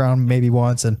in the background maybe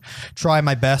once and try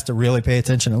my best to really pay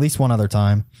attention at least one other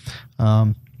time.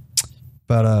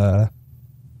 But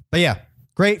yeah,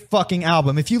 great fucking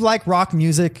album. If you like rock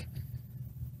music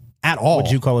at all.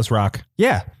 Would you call this rock?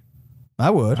 Yeah,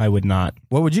 I would. I would not.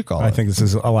 What would you call it? I think this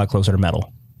is a lot closer to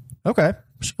metal. Okay.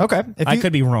 I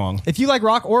could be wrong. If you like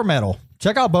rock or metal,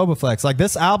 check out Boba Flex. Like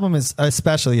this album is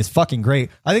fucking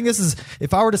great. I think this is,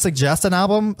 if I were to suggest an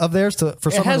album of theirs for someone to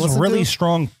listen to. It has really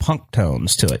strong punk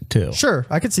tones to it too. Sure,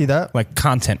 I could see that. Like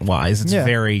content wise, it's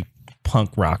very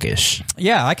punk rockish.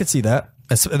 Yeah, I could see that.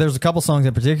 There's a couple songs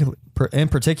in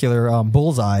particular,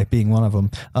 Bullseye being one of them.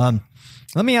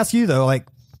 Let me ask you though, like,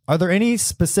 are there any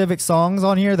specific songs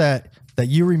on here that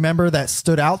you remember that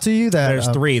stood out to you? There's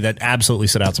 3 that absolutely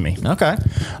stood out to me. Okay.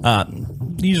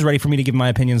 You just ready for me to give my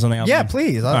opinions on the album? Yeah,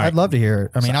 please. I'd love to hear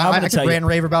it. I mean, I could rant and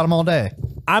rave about them all day.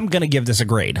 I'm going to give this a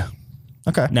grade.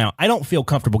 Okay. Now, I don't feel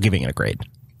comfortable giving it a grade.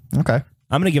 Okay.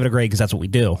 I'm going to give it a grade because that's what we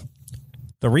do.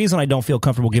 The reason I don't feel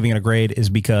comfortable giving it a grade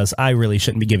is because I really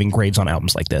shouldn't be giving grades on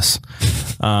albums like this.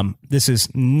 This is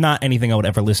not anything I would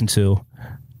ever listen to.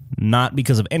 Not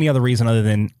because of any other reason other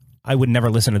than I would never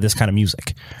listen to this kind of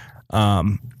music.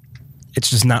 It's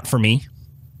just not for me.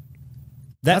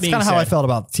 That's kind of how I felt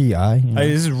about T.I.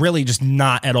 This is really just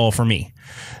not at all for me.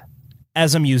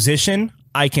 As a musician,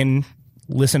 I can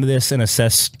listen to this and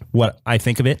assess what I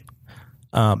think of it.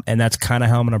 And that's kind of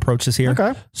how I'm going to approach this here.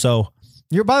 Okay. So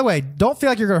By the way, don't feel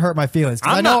like you're going to hurt my feelings.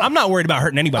 I'm not worried about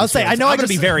hurting anybody. I'll say, I'm going to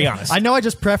be very honest. I know I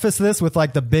just prefaced this with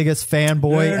like the biggest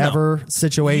fanboy ever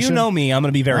situation. You know me. I'm going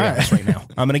to be very honest right now.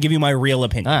 I'm going to give you my real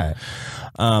opinion.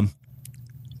 All right.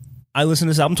 I listened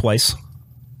to this album twice.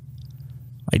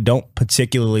 I don't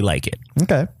particularly like it.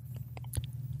 Okay.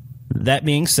 That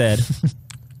being said,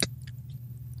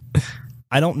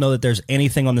 I don't know that there's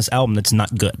anything on this album that's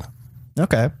not good.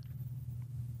 Okay.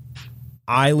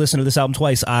 I listened to this album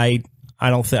twice. I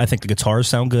think the guitars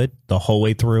sound good the whole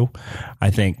way through. I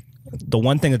think the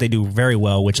one thing that they do very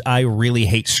well, which I really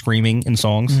hate screaming in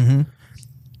songs,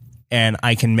 and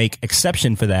I can make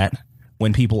exception for that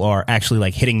when people are actually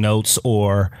like hitting notes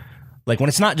or like when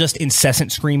it's not just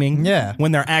incessant screaming. Yeah.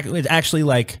 When it actually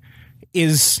like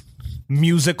is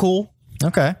musical.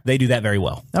 Okay. They do that very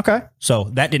well. Okay. So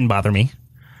that didn't bother me.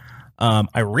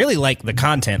 I really like the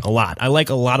content a lot. I like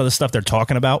a lot of the stuff they're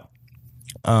talking about.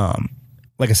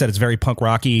 Like I said, it's very punk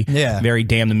rocky, very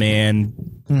Damn the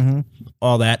Man,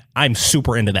 all that. I'm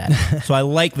super into that. So I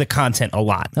like the content a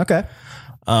lot. Okay.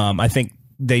 I think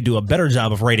they do a better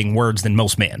job of writing words than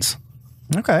most bands.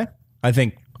 Okay. I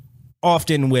think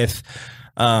often with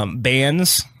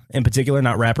bands in particular,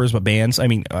 not rappers, but bands. I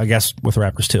mean, I guess with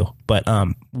rappers too, but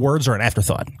words are an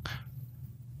afterthought.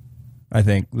 I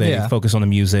think they focus on the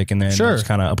music and then just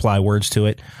kind of apply words to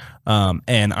it.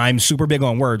 And I'm super big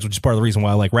on words, which is part of the reason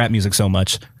why I like rap music so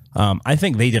much. I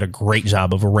think they did a great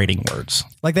job of writing words.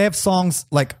 Like they have songs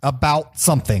like about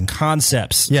something.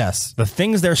 Concepts. Yes. The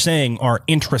things they're saying are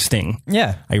interesting.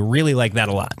 Yeah. I really like that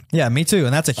a lot. Yeah, me too.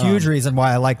 And that's a huge reason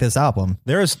why I like this album.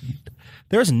 There's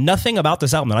nothing about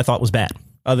this album that I thought was bad.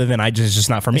 Other than it's just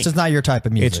not for me. It's just not your type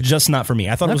of music. It's just not for me.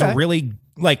 I thought it was a really,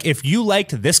 like, if you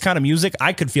liked this kind of music,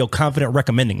 I could feel confident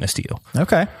recommending this to you.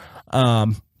 Okay.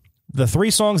 The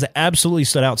three songs that absolutely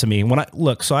stood out to me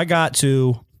so I got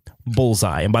to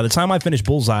Bullseye, and by the time I finished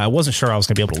Bullseye, I wasn't sure I was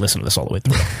going to be able to listen to this all the way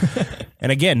through.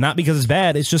 And again, not because it's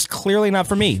bad, it's just clearly not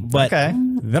for me. But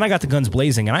then I got to Guns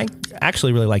Blazing, and I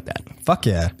actually really liked that. Fuck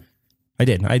yeah. I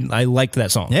did. I liked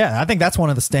that song. Yeah, I think that's one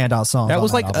of the standout songs. That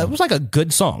was it was like a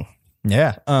good song.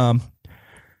 Yeah.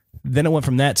 Then it went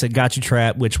from that to Got You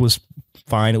Trapped, which was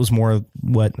fine. It was more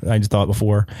what I just thought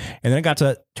before. And then it got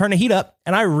to Turn the Heat Up,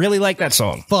 and I really like that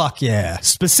song. Fuck yeah.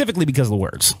 Specifically because of the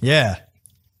words. Yeah.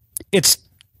 It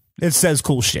says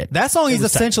cool shit. That song, he's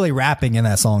essentially rapping in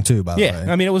that song too, by the way.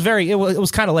 Yeah, I mean, it was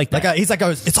kind of like that. He's like,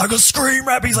 it's like a scream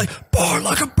rap. He's like, born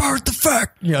like a birth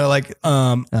defect. You know, like,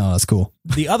 oh, that's cool.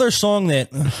 The other song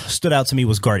that stood out to me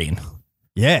was Guardian.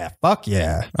 Yeah, fuck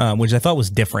yeah. Which I thought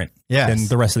was different than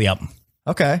the rest of the album.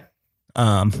 Okay.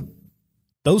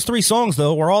 Those three songs,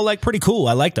 though, were all like pretty cool.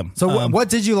 I liked them. So what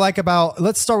did you like about,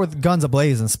 let's start with Guns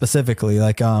A-Blazing specifically.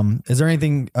 Like, is there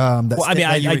anything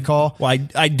that you recall? Well,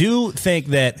 I do think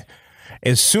that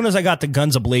as soon as I got to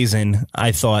Guns A-Blazing,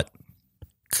 I thought,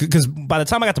 because by the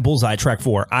time I got to Bullseye, track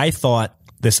 4, I thought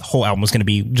this whole album was going to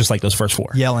be just like those first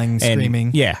 4. Yelling,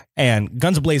 screaming. Yeah. And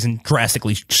Guns A-Blazing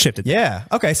drastically shifted. Yeah.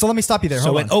 Okay. So let me stop you there.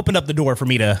 So it opened up the door for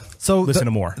me to listen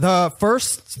to more. The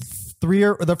first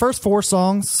 4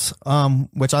 songs,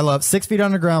 which I love, 6 Feet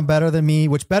Underground, Better Than Me,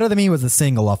 which Better Than Me was the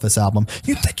single off this album.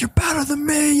 You think you're better than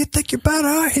me? You think you're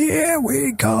better? Here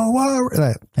we go.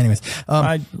 Anyways,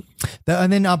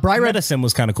 and then Bright Red Medicine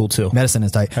was kind of cool too. Medicine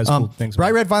is tight. Has cool things.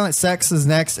 Bright Red Violent Sex is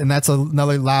next, and that's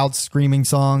another loud screaming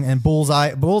song. And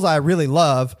Bullseye I really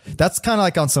love. That's kind of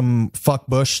like on some fuck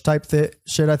Bush type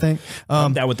shit, I think.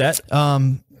 I'm down with that.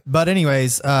 But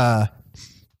anyways,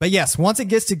 but yes, once it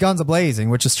gets to Guns A-Blazing,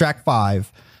 which is track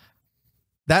 5,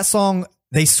 that song,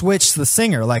 they switched the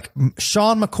singer. Like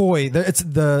Sean McCoy,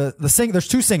 there's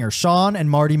 2 singers, Sean and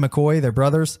Marty McCoy, they're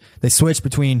brothers. They switched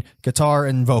between guitar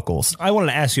and vocals. I wanted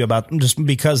to ask you about, just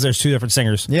because there's 2 different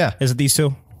singers. Yeah. Is it these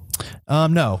 2?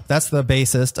 No, that's the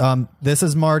bassist. This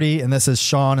is Marty and this is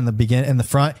Sean in the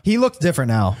front. He looks different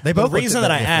now. They both. The reason that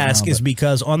I ask is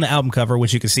because on the album cover,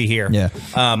 which you can see here. Yeah.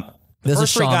 The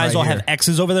first 3 guys all have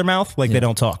X's over their mouth, like they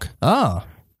don't talk. Oh.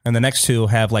 And the next 2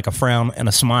 have like a frown and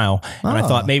a smile. And I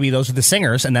thought maybe those are the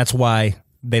singers, and that's why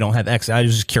they don't have X. I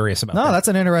was just curious about that. No, that's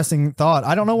an interesting thought.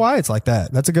 I don't know why it's like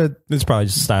that. That's a good... It's probably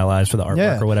just stylized for the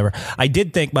artwork or whatever. I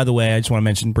did think, by the way, I just want to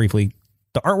mention briefly,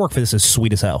 the artwork for this is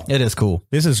sweet as hell. It is cool.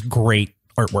 This is great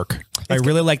artwork. I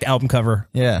really like the album cover.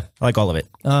 Yeah. I like all of it.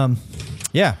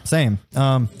 Yeah, same.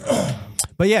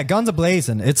 But yeah, Guns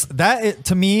A-Blazing. It's that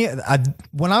to me.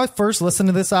 When I first listened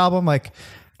to this album, like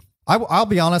I'll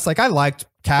be honest, like I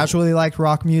casually liked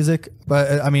rock music,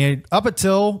 but I mean up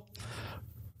until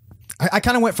I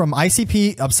kind of went from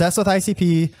ICP, obsessed with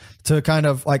ICP, to kind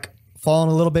of like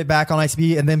falling a little bit back on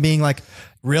ICP, and then being like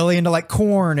really into like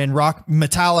Korn and rock,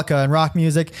 Metallica and rock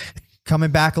music. coming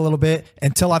back a little bit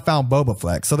until I found Boba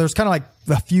Flex. So there's kind of like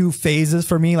a few phases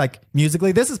for me, like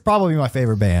musically. This is probably my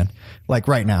favorite band, like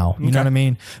right now. You know what I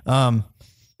mean?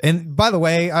 And by the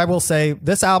way, I will say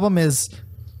this album is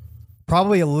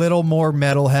probably a little more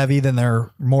metal heavy than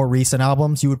their more recent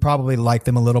albums. You would probably like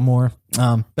them a little more.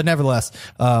 But nevertheless,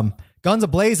 Guns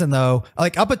A-Blazing though,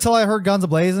 like up until I heard Guns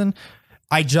A-Blazing,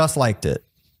 I just liked it.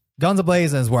 Guns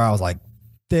A-Blazing is where I was like,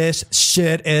 this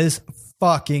shit is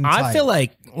fucking tight. I feel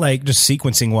like just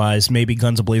sequencing wise, maybe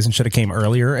Guns A-Blazing should have came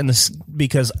earlier in this,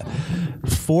 because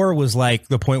 4 was like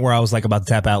the point where I was like about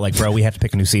to tap out, like, bro, we have to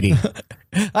pick a new CD.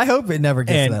 I hope it never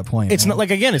gets to that point. It's not like,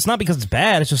 again, it's not because it's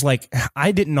bad. It's just like,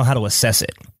 I didn't know how to assess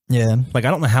it. Yeah. Like,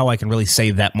 I don't know how I can really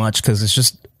say that much, because it's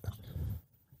just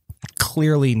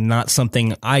clearly not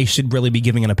something I should really be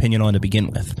giving an opinion on to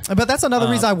begin with. But that's another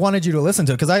reason I wanted you to listen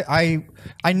to it, because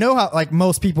I know how, like,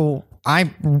 most people,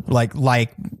 I'm like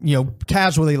you know,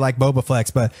 casually like Boba Flex,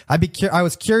 but I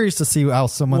was curious to see how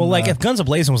someone. Well, like if Guns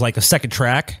A-Blazing was like a second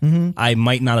track, I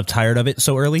might not have tired of it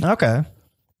so early. Okay.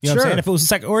 You know what I'm saying? If it was a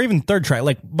second or even third track,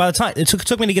 like by the time it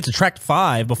took me to get to track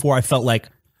 5 before I felt like,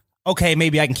 okay,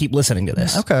 maybe I can keep listening to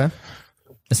this. Okay.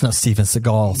 It's not Steven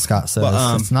Seagal, Scott says.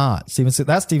 Well, it's not.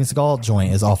 That Steven Seagal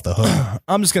joint is off the hook.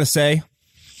 I'm just going to say,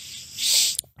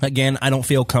 again, I don't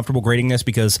feel comfortable grading this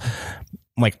because,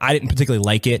 like, I didn't particularly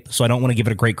like it, so I don't want to give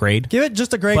it a great grade. Give it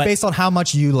just a grade based on how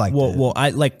much you liked it. Well, I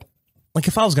like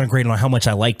if I was going to grade it on how much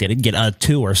I liked it, it'd get a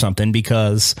 2 or something,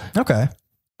 because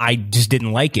I just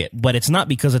didn't like it. But it's not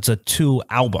because it's a 2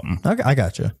 album. Okay, I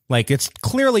got you. Like, it's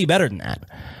clearly better than that.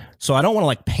 So I don't want to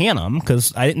like pan them,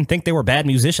 because I didn't think they were bad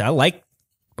musicians.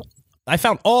 I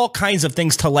found all kinds of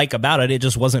things to like about it. It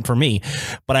just wasn't for me.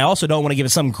 But I also don't want to give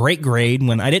it some great grade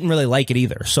when I didn't really like it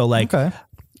either. So like,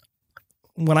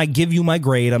 when I give you my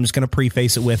grade, I'm just going to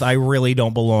preface it with, I really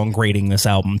don't belong grading this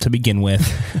album to begin with.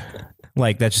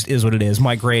 Like, that just is what it is.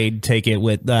 My grade, take it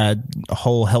with a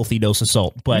whole healthy dose of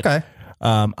salt. But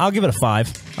I'll give it a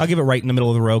 5. I'll give it right in the middle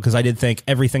of the road, because I did think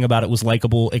everything about it was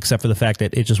likable, except for the fact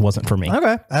that it just wasn't for me.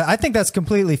 Okay. I think that's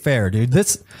completely fair, dude.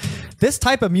 This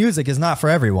type of music is not for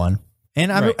everyone. And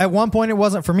at one point, it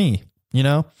wasn't for me, you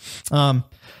know?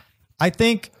 I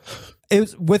think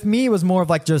with me, it was more of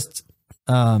like just...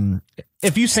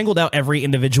 if you singled out every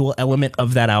individual element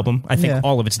of that album, I think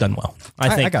all of it's done well.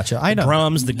 I got you. I know. The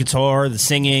drums, the guitar, the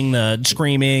singing, the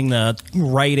screaming, the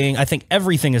writing. I think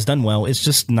everything is done well. It's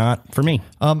just not for me.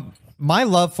 My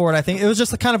love for it, I think it was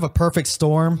just a kind of a perfect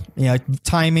storm. You know,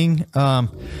 timing.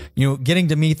 You know, getting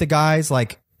to meet the guys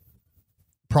like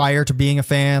prior to being a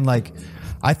fan. Like,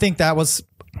 I think that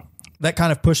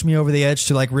kind of pushed me over the edge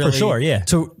to like really, for sure,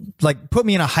 to like put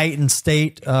me in a heightened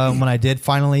state when I did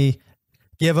finally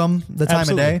give them the time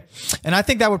of day. And I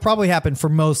think that would probably happen for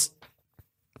most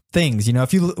things. You know,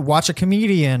 if you watch a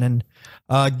comedian and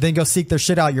then go seek their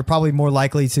shit out, you're probably more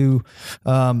likely to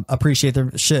appreciate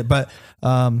their shit. But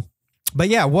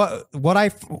yeah,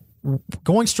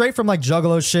 going straight from like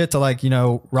Juggalo shit to like, you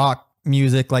know, rock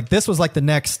music, like this was like the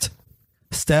next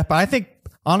step. I think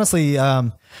honestly,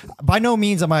 by no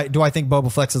means do I think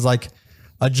Boba Flex is like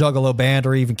a Juggalo band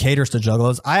or even caters to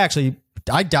Juggalos.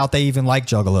 I doubt they even like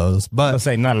Juggalos, but I'll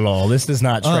say not at all. This does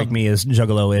not strike me as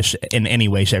Juggalo-ish in any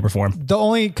way, shape, or form. The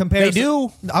only comparison they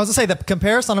do, I was gonna say, the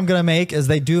comparison I'm gonna make is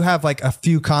they do have like a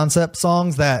few concept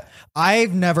songs that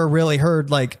I've never really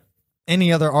heard like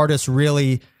any other artist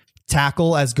really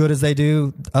tackle as good as they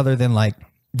do, other than like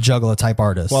Juggalo type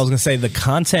artists. Well, I was gonna say the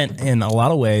content in a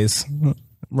lot of ways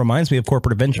reminds me of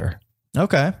Corporate Avenger.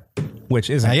 Okay,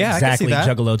 which isn't exactly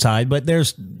Juggalo tied, but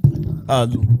there's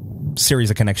series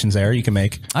of connections there you can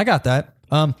make. I got that.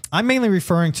 I'm mainly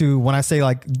referring to when I say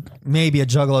like maybe a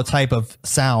Juggalo type of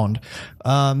sound.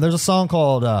 There's a song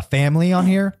called Family on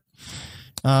here.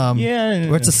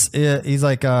 Which is, he's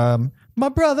like, my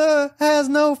brother has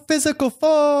no physical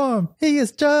form. He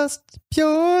is just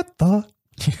pure thought.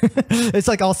 It's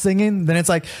like all singing. Then it's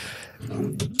like,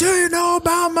 do you know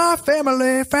about my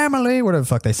family? Whatever the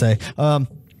fuck they say.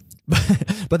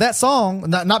 But that song,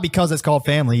 not because it's called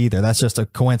Family either. That's just a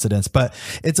coincidence. But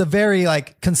it's a very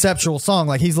like conceptual song.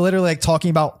 Like he's literally like talking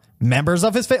about members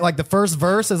of his family. Like the first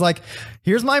verse is like,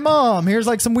 here's my mom. Here's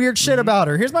like some weird shit about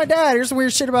her. Here's my dad. Here's some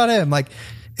weird shit about him. Like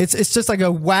it's just like a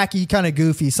wacky kind of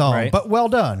goofy song, but well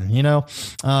done. You know,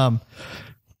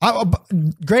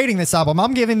 grading this album,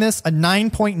 I'm giving this a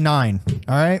 9.9.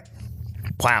 All right.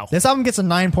 Wow. This album gets a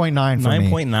 9.9 for me.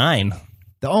 9.9.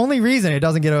 The only reason it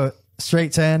doesn't get a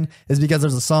straight 10 is because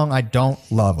there's a song I don't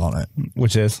love on it.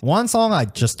 Which is? One song I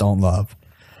just don't love.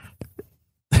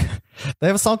 They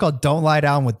have a song called Don't Lie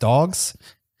Down with Dogs.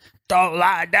 Don't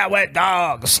lie down with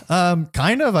dogs.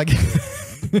 Kind of. I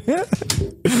guess.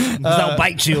 I'll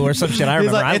bite you or some shit. I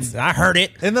remember. like, I heard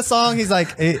it. In the song, he's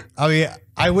like, I mean,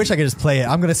 I wish I could just play it.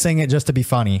 I'm going to sing it just to be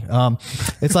funny.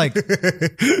 It's like,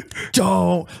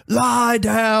 don't lie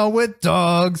down with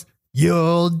dogs.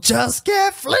 You'll just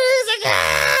get fleas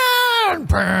again.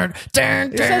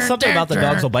 He says something about the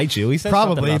dogs will bite you. He says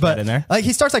something Probably, about but that in there. like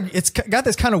he starts like it's got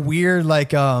this kind of weird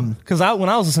like Because when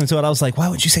I was listening to it, I was like, why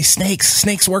would you say snakes?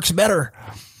 Snakes works better.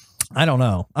 I don't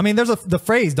know. I mean, there's the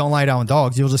phrase "Don't lie down with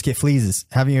dogs. You'll just get fleas."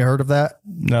 Haven't you heard of that?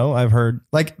 No, I've heard.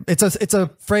 Like it's a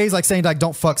phrase like saying like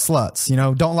 "Don't fuck sluts." You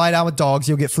know, don't lie down with dogs.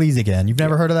 You'll get fleas again. You've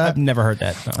never heard of that? I've never heard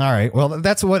that. No. All right. Well,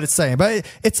 that's what it's saying. But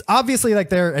it's obviously like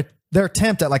their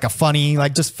attempt at like a funny,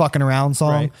 like just fucking around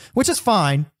song, Right. which is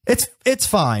fine. It's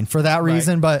fine for that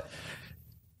reason. But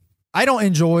I don't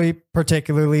enjoy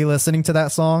particularly listening to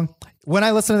that song. When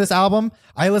I listen to this album,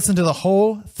 I listen to the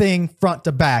whole thing front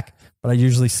to back, but I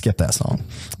usually skip that song.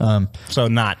 So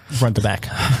not front to back.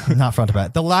 Not front to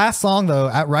back. The last song though,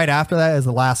 right after that is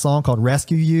the last song called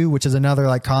Rescue You, which is another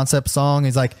like concept song.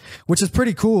 It's like, which is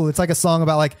pretty cool. It's like a song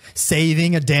about like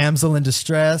saving a damsel in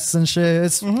distress and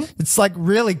shit. It's like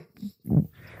really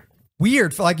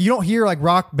weird. Like you don't hear like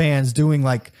rock bands doing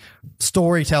like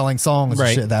storytelling songs Right.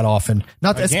 and shit that often.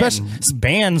 Not Again, especially,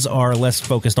 bands are less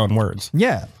focused on words.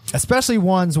 yeah, especially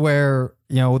ones where,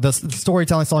 you know, the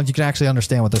storytelling songs, you can actually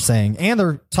understand what they're saying and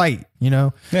they're tight, you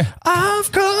know? Yeah.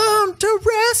 I've come to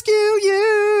rescue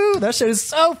you. That shit is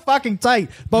so fucking tight.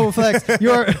 Boba Flex,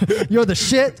 you're the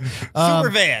shit.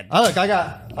 Supervan. Oh, look,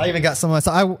 I even got some of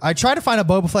my, I tried to find a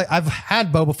Boba Flex. I've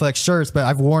had Boba Flex shirts, but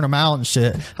I've worn them out and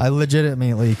shit. I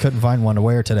legitimately couldn't find one to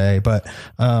wear today, but,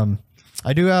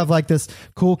 I do have like this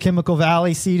cool Chemical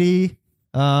Valley CD.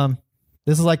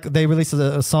 This is like they released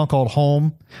a song called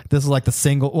Home. This is like the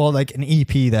single, well, like an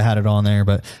EP that had it on there,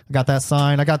 but I got that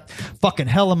signed. I got fucking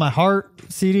Hell in My Heart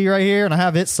CD right here, and I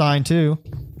have it signed too.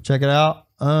 Check it out.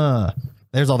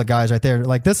 There's all the guys right there.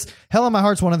 Like this Hell in My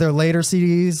Heart's one of their later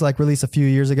CDs, like released a few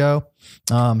years ago.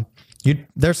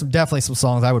 There's definitely some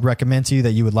songs I would recommend to you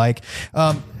that you would like.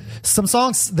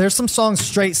 There's some songs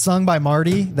straight sung by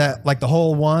Marty that like the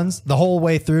whole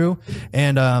way through.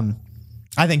 And,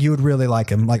 I think you would really like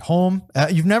him. Like Home.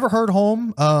 You've never heard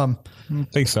Home? I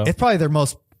think so. It's probably their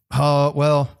most,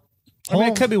 well, I mean,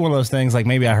 it could be one of those things like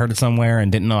maybe I heard it somewhere and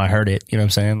didn't know I heard it. You know what I'm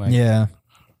saying? Like, yeah.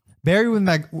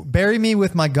 Bury Me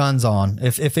With My Guns On.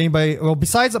 If anybody, well,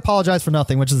 besides Apologize for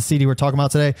Nothing, which is the CD we're talking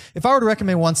about today, if I were to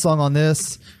recommend one song on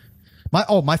this,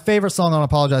 my favorite song on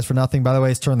Apologize for Nothing, by the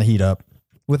way, is Turn the Heat Up.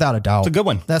 Without a doubt. It's a good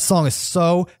one. That song is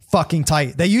so fucking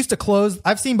tight. They used to close.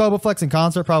 I've seen Boba Flex in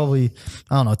concert probably,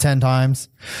 I don't know, 10 times.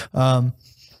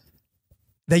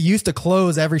 They used to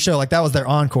close every show. Like that was their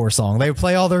encore song. They would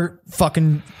play all their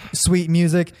fucking sweet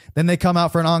music. Then they come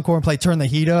out for an encore and play Turn the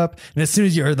Heat Up. And as soon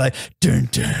as you heard like, dun,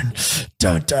 dun,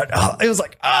 dun, dun, it was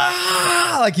like,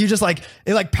 like you just like,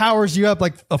 it like powers you up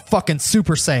like a fucking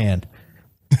Super Saiyan.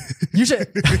 You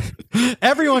should.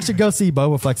 Everyone should go see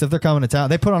Boba Flex if they're coming to town.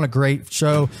 They put on a great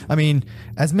show. I mean,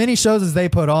 as many shows as they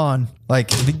put on, like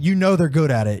you know they're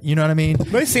good at it. You know what I mean?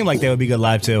 They seem like they would be good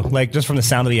live too. Like just from the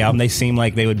sound of the album, they seem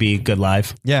like they would be good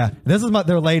live. Yeah, this is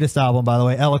their latest album, by the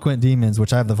way, Eloquent Demons,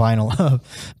 which I have the vinyl of.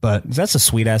 But That's a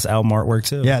sweet ass album artwork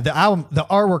too. yeah, the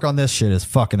artwork on this shit is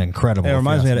fucking incredible. It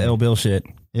reminds me of the Ill Bill shit.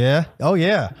 Yeah. Oh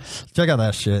yeah. Check out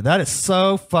that shit. That is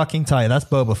so fucking tight. That's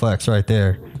Boba Flex right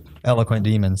there. Eloquent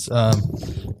Demons. If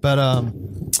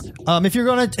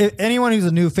you're anyone who's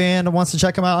a new fan and wants to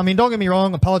check them out, I mean, don't get me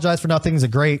wrong, Apologize for Nothing is a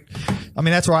great, I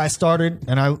mean, that's where I started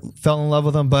and I fell in love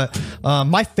with them. But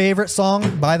my favorite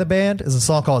song by the band is a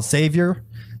song called Savior,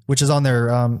 which is on their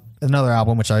another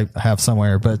album, which I have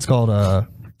somewhere, but it's called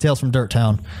Tales from Dirt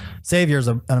Town. Savior is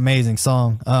an amazing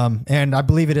song. And I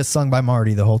believe it is sung by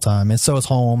Marty the whole time. And so is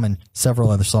Home and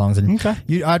several other songs. And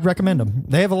I'd recommend them.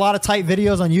 They have a lot of tight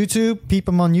videos on YouTube. Peep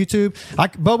them on YouTube.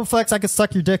 Boba Flex, I could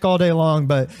suck your dick all day long,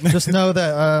 but just know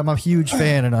that I'm a huge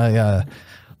fan and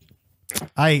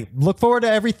I look forward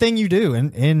to everything you do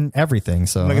in everything.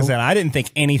 So Like I said, I didn't think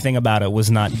anything about it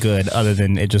was not good other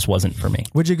than it just wasn't for me.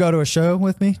 would you go to a show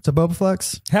with me to Boba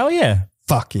Flex? Hell yeah.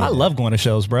 Fuck yeah. I love going to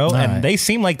shows, bro. And right. they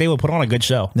seem like they would put on a good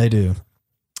show. They do.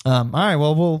 All right.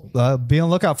 Well, we'll be on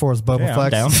the lookout for us, Boba Yeah,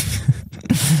 Flex. I'm down.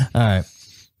 All right.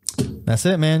 That's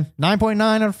it, man. 9.9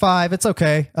 out of 5. It's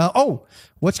okay.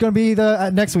 What's going to be the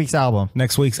next week's album?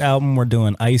 Next week's album, we're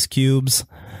doing Ice Cube's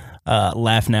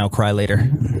Laugh Now, Cry Later.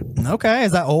 Okay.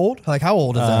 Is that old? Like, how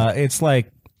old is that? It's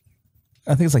like,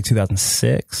 I think it's like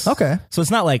 2006. Okay. So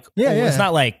it's not like, Yeah, yeah. it's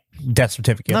not like Death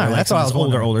Certificate. No, or like that's what I was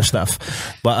older wondering.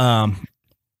 stuff. But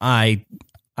I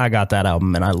I got that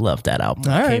album and I loved that album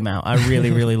when it came out. I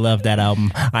really, really loved that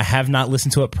album. I have not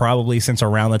listened to it probably since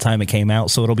around the time it came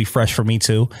out, so it'll be fresh for me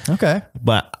too. Okay.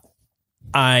 But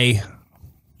I've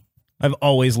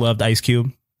always loved Ice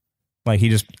Cube. Like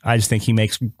I just think he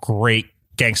makes great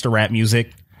gangster rap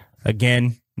music.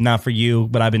 Again, not for you,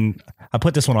 but I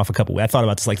put this one off a couple weeks. I thought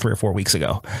about this like 3 or 4 weeks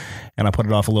ago, and I put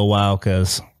it off a little while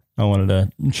because I wanted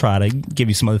to try to give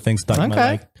you some other things.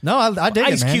 Okay. No, I dig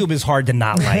Ice it, man. Cube is hard to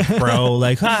not like, bro.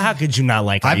 Like, how could you not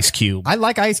like Ice Cube? I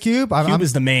like Ice Cube. Cube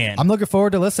is the man. I'm looking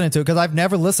forward to listening to it because I've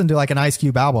never listened to like an Ice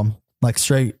Cube album, like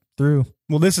straight through.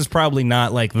 Well, this is probably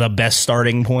not like the best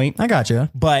starting point. I got you.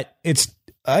 But it's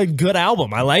a good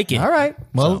album. I like it. All right.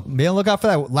 Well, be on the lookout for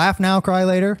that. Laugh Now, Cry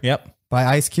Later. Yep. By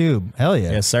Ice Cube. Hell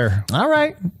yeah. Yes, sir. All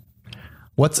right.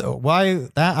 Why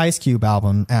that Ice Cube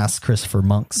album? Asked Christopher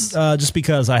Monks. Just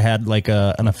because I had like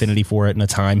an affinity for it in a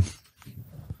time.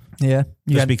 Yeah.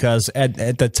 Because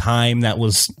at the time that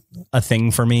was a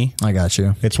thing for me. I got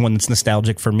you. It's one that's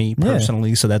nostalgic for me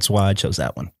personally, so that's why I chose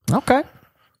that one. Okay.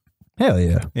 Hell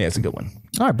yeah. Yeah, it's a good one.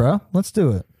 All right, bro. Let's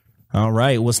do it. All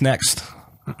right. What's next?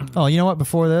 Oh, you know what?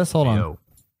 Before this, hold on.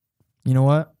 You know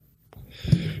what?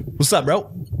 What's up,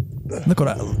 bro? Look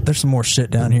there's some more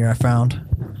shit down here I found.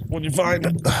 What'd you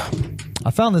find?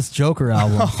 I found this Joker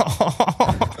album.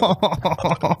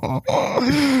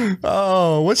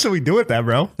 Oh, what should we do with that,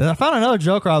 bro? I found another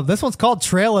Joker album. This one's called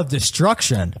Trail of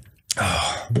Destruction.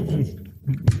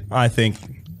 I think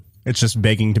it's just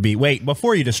begging to be. Wait,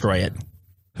 before you destroy it.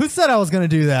 Who said I was going to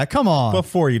do that? Come on.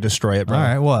 Before you destroy it, bro. All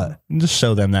right, what? Just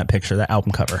show them that picture, that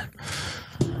album cover.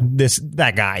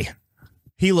 That guy.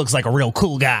 He looks like a real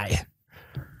cool guy.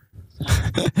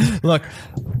 Look.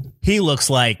 He looks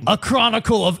like a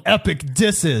chronicle of epic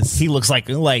disses. He looks like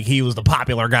he was the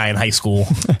popular guy in high school.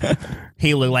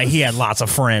 He looked like he had lots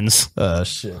of friends.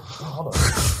 Shit. Oh,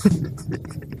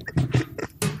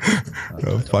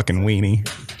 fucking weenie.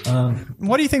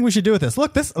 What do you think we should do with this?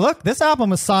 Look, this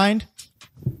album is signed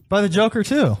by the Joker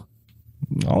too.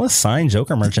 All this signed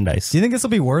Joker merchandise. Do you think this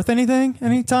will be worth anything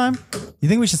anytime? You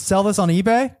think we should sell this on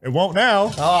eBay? It won't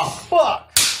now. Oh, fuck.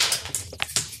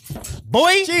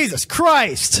 Boy, Jesus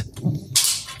Christ.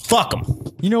 Fuck him.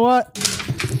 You know what?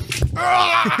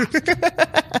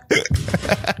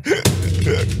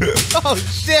 Oh,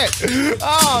 shit.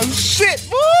 Oh, shit.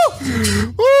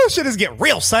 Woo. Woo. Shit is getting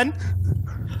real, son.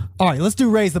 All right, let's do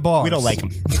Raise the Bars. We don't like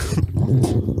him.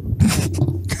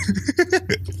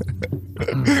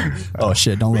 Oh,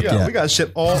 shit. Don't look yet. We got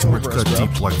shit all over us, bro.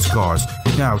 Deep like scars.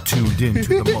 Now tuned in to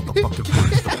the motherfucking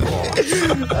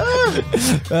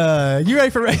bars. You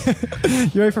ready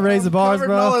for Raise the Bars,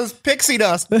 bro? All his pixie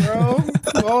dust, bro.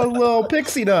 All his little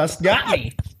pixie dust. Got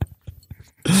me.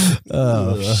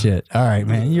 Oh, shit. All right,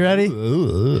 man. You ready?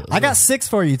 I got 6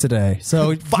 for you today.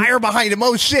 So fire behind him.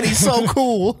 Oh, shit. He's so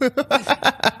cool.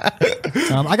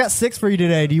 I got 6 for you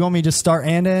today. Do you want me to just start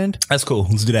and end? That's cool.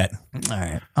 Let's do that. All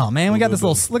right. Oh, man. We got this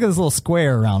look at this little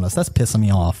square around us. That's pissing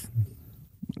me off.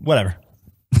 Whatever.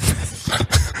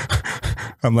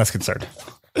 I'm less concerned.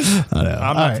 I know.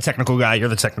 I'm not the technical guy. You're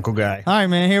the technical guy. All right,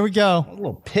 man. Here we go. A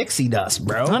little pixie dust,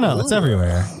 bro. I know. It's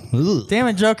everywhere. Damn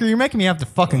it, Joker. You're making me have to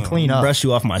fucking clean up. Brush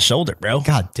you off my shoulder, bro.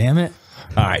 God damn it.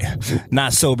 All right.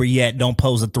 Not sober yet. Don't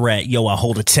pose a threat. Yo, I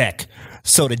hold a tech.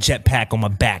 Soda jetpack on my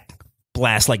back.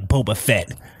 Blast like Boba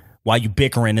Fett. While you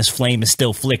bickering, this flame is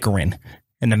still flickering.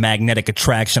 And the magnetic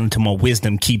attraction to my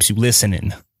wisdom keeps you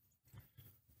listening.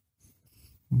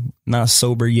 Not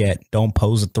sober yet. Don't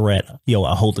pose a threat. Yo,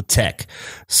 I hold a tech.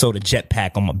 Soda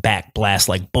jetpack on my back. Blast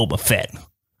like Boba Fett.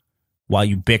 While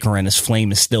you bickering, this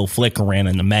flame is still flickering.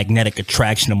 And the magnetic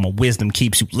attraction of my wisdom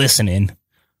keeps you listening.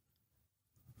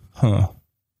 Huh.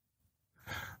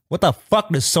 What the fuck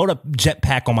does soda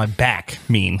jetpack on my back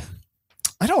mean?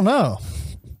 I don't know.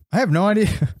 I have no idea.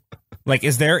 Like,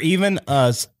 is there even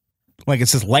like it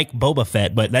says like Boba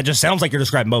Fett, but that just sounds like you're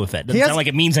describing Boba Fett. Doesn't sound like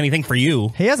it means anything for you.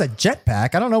 He has a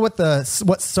jetpack. I don't know what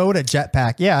soda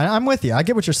jetpack. Yeah, I'm with you. I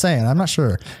get what you're saying. I'm not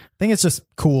sure. I think it's just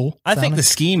cool. I think the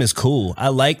scheme is cool. I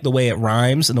like the way it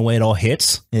rhymes and the way it all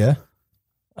hits. Yeah.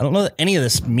 I don't know that any of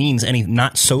this means any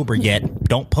not sober yet.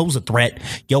 Don't pose a threat.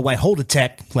 Yo, I hold a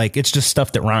tech. Like, it's just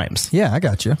stuff that rhymes. Yeah, I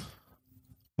got you.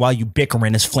 While you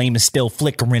bickering, this flame is still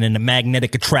flickering and the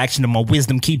magnetic attraction of my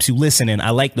wisdom keeps you listening.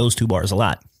 I like those 2 bars a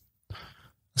lot.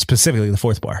 Specifically the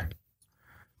 4th bar.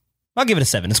 I'll give it a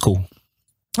 7. It's cool.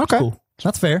 Okay. Cool.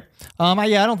 That's fair. I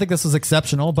don't think this was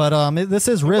exceptional, but this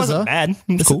is RZA. It wasn't bad.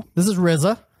 It's cool. This is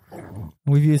RZA.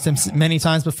 We've used him many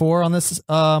times before on this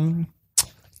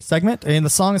segment, and the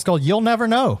song is called You'll Never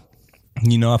Know.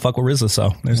 You know I fuck with RZA,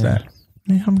 so there's that.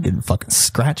 Man, I'm getting fucking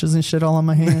scratches and shit all on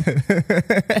my hand.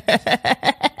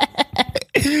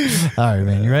 All right,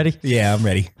 man. You ready? Yeah, I'm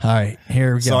ready. All right,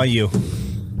 here we go. Saw you.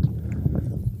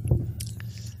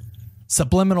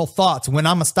 Subliminal thoughts when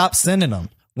I'ma stop sending them.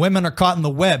 Women are caught in the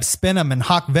web, spin them and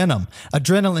hawk venom.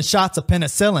 Adrenaline shots of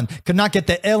penicillin could not get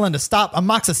the illin to stop.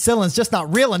 Amoxicillin's just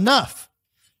not real enough.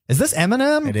 Is this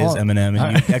Eminem? It is Eminem,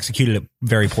 and you executed it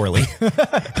very poorly.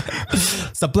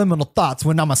 Subliminal thoughts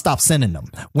when I'ma stop sending them.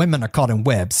 Women are caught in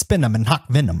web, spin them and hawk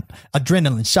venom.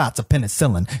 Adrenaline shots of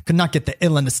penicillin could not get the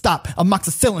illin to stop.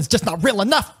 Amoxicillin's just not real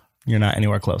enough. You're not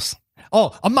anywhere close.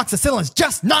 Oh, amoxicillin's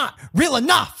just not real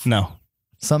enough. No.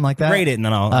 Something like that. Rate it, and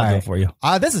then I'll go for you.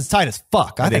 This is tight as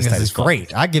fuck. I think this is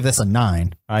great. I give this a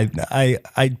 9.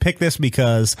 I picked this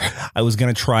because I was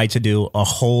going to try to do a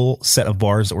whole set of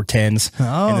bars that were 10s,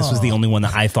 and this was the only one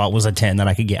that I thought was a 10 that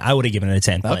I could get. I would have given it a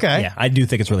 10. But Okay. yeah, I do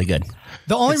think it's really good.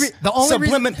 The only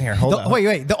reason Here, hold on.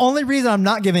 Wait. The only reason I'm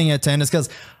not giving it a 10 is because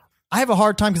I have a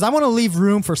hard time because I want to leave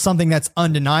room for something that's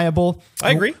undeniable.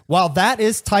 I agree. While that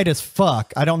is tight as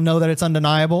fuck, I don't know that it's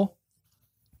undeniable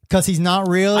because he's not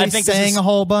really saying a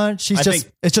whole bunch.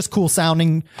 It's just cool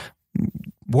sounding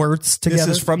words together.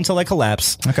 This is From Till I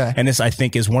Collapse. Okay. And this, I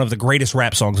think, is one of the greatest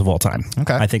rap songs of all time.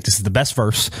 Okay. I think this is the best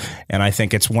verse, and I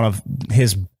think it's one of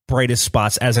his brightest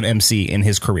spots as an MC in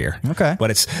his career. Okay.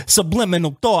 But it's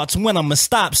subliminal thoughts when I'ma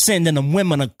stop sending them.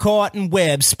 Women are caught in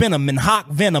web, spin them in hawk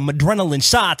venom. Adrenaline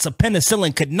shots of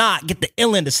penicillin could not get the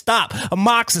illin to stop.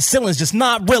 Amoxicillin's just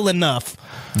not real enough.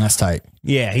 That's tight.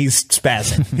 Yeah, he's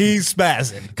spazzing. He's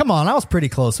spazzing. Come on, I was pretty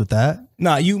close with that.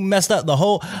 Nah, you messed up the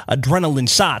whole adrenaline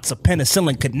shots of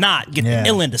penicillin could not get the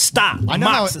illin to stop. I know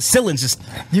how Amoxicillin's just...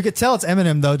 You could tell it's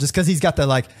Eminem though, just because he's got the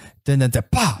like, Yeah,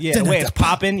 the way it's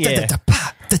popping, yeah.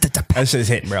 That shit is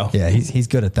hitting, bro. Yeah, he's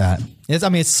good at that.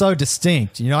 It's so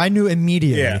distinct. You know, I knew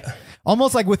immediately. Yeah.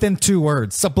 Almost like within 2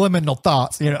 words. Subliminal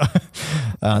thoughts, you know.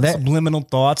 Subliminal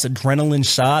thoughts, adrenaline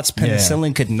shots,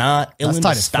 penicillin could not, That's illin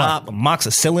tight to as stop,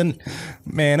 amoxicillin.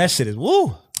 Man, that shit is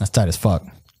woo. That's tight as fuck.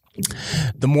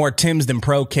 I'm more Tims than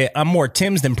pro kids.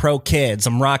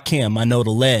 I'm Rakim. I know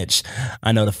the ledge.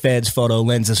 I know the feds photo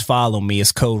lenses follow me.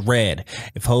 It's code red.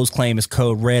 If hoes claim it's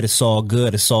code red, it's all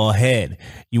good. It's all head.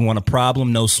 You want a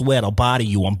problem? No sweat. I'll body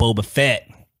you on Boba Fett.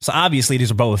 So obviously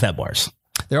these are Boba Fett bars.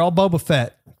 They're all Boba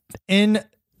Fett in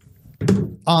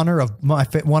honor of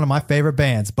one of my favorite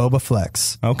bands, Boba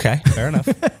Flex. Okay, fair enough.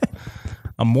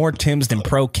 I'm more Tims than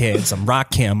pro kids. I'm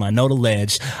Rakim. I know the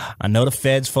ledge. I know the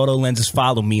feds photo lenses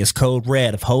follow me. It's code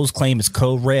red. If hoes claim it's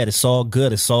code red, it's all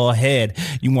good. It's all head.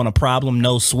 You want a problem?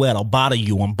 No sweat. I'll bother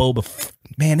you on Boba.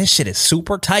 Man, this shit is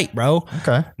super tight, bro.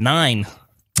 Okay. 9.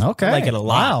 Okay. I like it a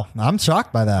lot. Wow. I'm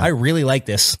shocked by that. I really like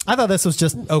this. I thought this was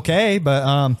just okay, but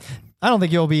I don't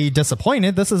think you'll be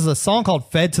disappointed. This is a song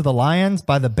called Fed to the Lions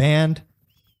by the band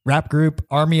rap group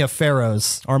Army of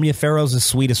Pharaohs. Army of Pharaohs is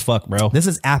sweet as fuck, bro. This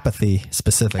is Apathy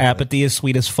specifically. Apathy is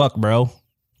sweet as fuck, bro.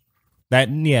 That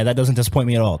doesn't disappoint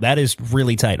me at all. That is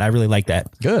really tight. I really like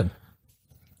that. Good.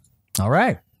 All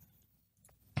right.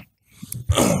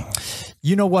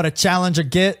 You know what a challenger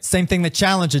get? Same thing the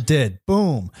challenger did.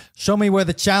 Boom. Show me where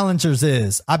the challengers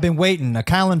is. I've been waiting. A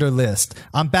calendar list.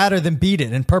 I'm badder than Beat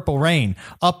It in Purple Rain.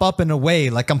 Up and away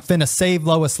like I'm finna save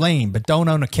Lois Lane, but don't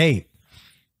own a cape.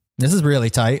 This is really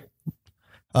tight.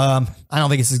 I don't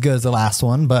think it's as good as the last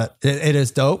one, but it is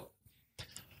dope.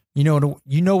 You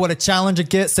know what a challenger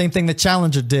gets? Same thing the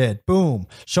challenger did. Boom.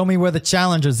 Show me where the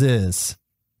challengers is.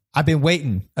 I've been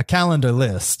waiting. A calendar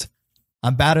list.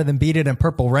 I'm badder than Beat It in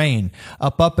Purple Rain.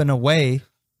 Up and away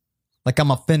like I'm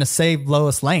a finna save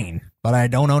Lois Lane, but I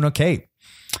don't own a cape.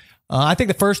 I think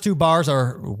the first 2 bars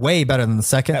are way better than the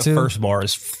second That 2. first bar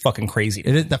is fucking crazy.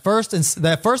 It is,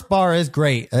 the first bar is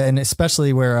great, and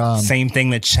especially where Same thing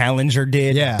that Challenger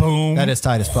did. yeah, Boom. that is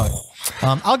tight as fuck.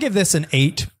 I'll give this an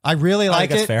 8. I really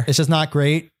like that's it. fair. It's just not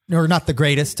great, or not the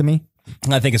greatest to me.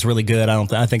 I think it's really good.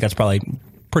 I think that's probably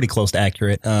pretty close to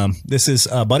accurate. This is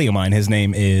a buddy of mine. His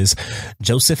name is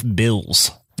Joseph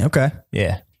Bills. Okay,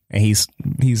 Yeah, and he's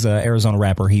an Arizona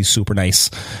rapper. He's super nice.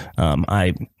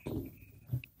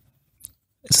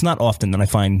 It's not often that I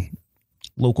find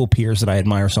local peers that I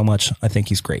admire so much. I think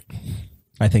he's great.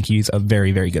 I think he's a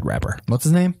very, very good rapper. what's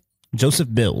his name? Joseph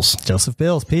Bills. Joseph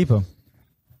Bills. People.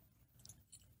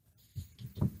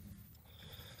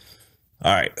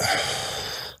 All right.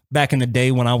 Back in the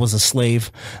day when I was a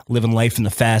slave, living life in the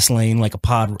fast lane like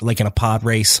in a pod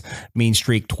race, mean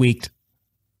streak tweaked.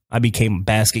 I became a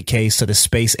basket case to the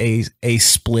space a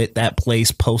split that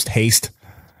place post haste.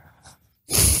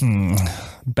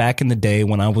 Back in the day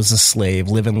when I was a slave,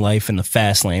 living life in the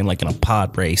fast lane like in a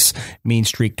pod race, mean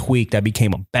streak tweaked. I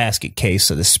became a basket case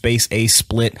to the space a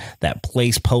split that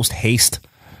place post haste.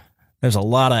 There's a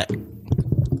lot of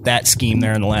that scheme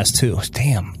there in the last 2.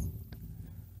 Damn.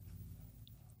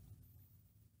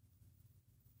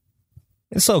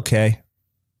 It's okay.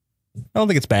 I don't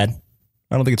think it's bad.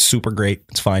 I don't think it's super great.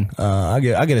 It's fine. I'll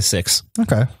get a 6.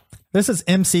 Okay. This is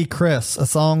MC Chris, a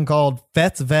song called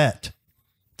Fett's Vet.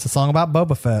 It's a song about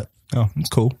Boba Fett. Oh, it's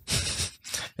cool.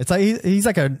 It's like he's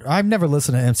like I've never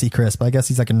listened to MC Chris, but I guess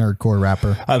he's like a nerdcore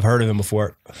rapper. I've heard of him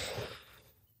before.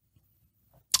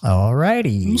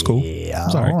 Alrighty. It's cool. Yeah.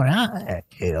 Sorry. All right.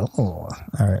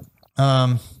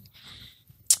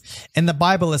 In the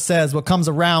Bible, it says, what comes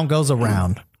around goes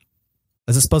around.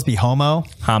 Is it supposed to be homo?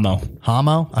 Homo.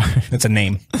 Homo? It's a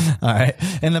name. All right.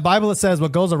 In the Bible, it says,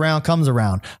 what goes around comes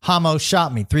around. Homo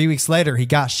shot me. 3 weeks later, he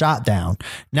got shot down.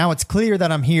 Now it's clear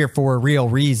that I'm here for a real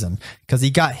reason, because he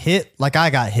got hit like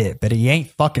I got hit, but he ain't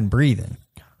fucking breathing.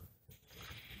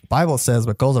 Bible says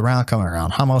what goes around comes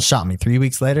around. Homo shot me. 3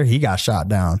 weeks later, he got shot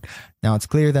down. Now it's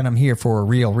clear that I'm here for a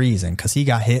real reason, because he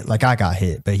got hit like I got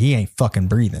hit, but he ain't fucking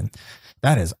breathing.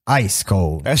 That is ice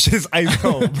cold. That's just ice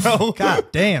cold, bro.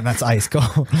 God damn, that's ice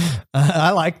cold.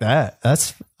 I like that.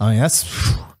 That's like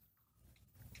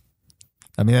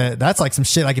some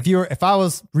shit. Like if I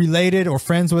was related or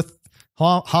friends with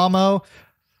Homo,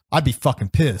 I'd be fucking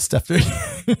pissed after.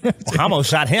 Homo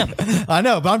shot him. I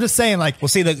know, but I'm just saying, like, Well,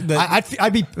 see,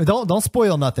 I'd be, don't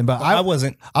spoil nothing, but I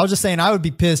wasn't. I was just saying I would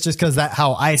be pissed just because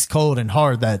how ice cold and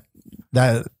hard that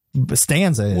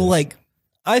stanza is. Well, like,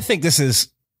 I think this is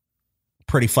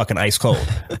pretty fucking ice cold,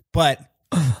 but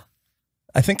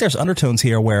I think there's undertones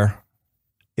here where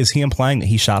is he implying that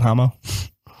he shot Homo?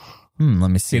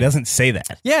 Let me see. He doesn't say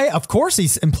that. Yeah, of course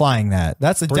he's implying that.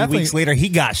 That's 3 weeks later, he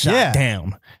got shot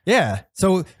down. Yeah.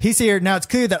 So he's here. Now it's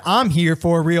clear that I'm here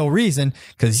for a real reason,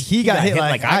 because he got hit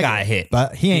like I got hit.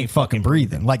 But he ain't fucking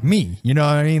breathing like me. You know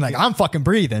what I mean? Like, I'm fucking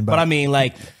breathing. But I mean,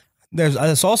 like,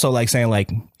 it's also like saying, like,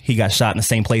 he got shot in the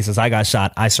same place as I got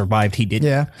shot. I survived. He didn't.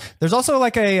 Yeah. There's also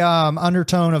like a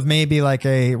undertone of maybe like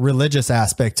a religious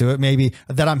aspect to it. Maybe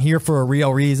that I'm here for a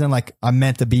real reason. Like, I'm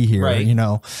meant to be here, right. You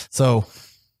know? So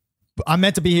I'm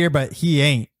meant to be here, but he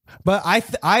ain't. But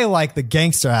I like the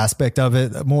gangster aspect of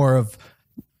it more of,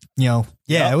 you know,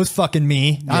 it was fucking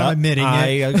me. I'm admitting I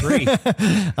it. agree.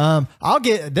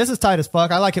 This is tight as fuck.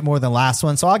 I like it more than the last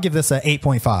one. So I'll give this a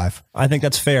 8.5. I think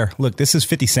that's fair. Look, this is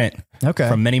 50 Cent. Okay.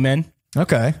 From Many Men.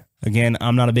 Okay. Again,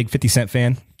 I'm not a big 50 Cent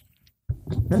fan.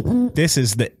 This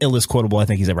is the illest quotable I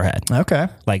think he's ever had. Okay.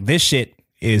 Like, this shit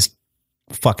is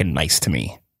fucking nice to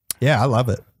me. Yeah, I love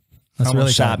it. That's Almost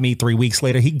really shot tight. me 3 weeks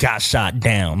later. He got shot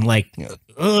down. Like,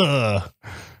 ugh.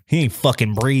 He ain't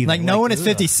fucking breathing. Like, knowing it's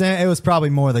 50 Cent, it was probably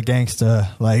more the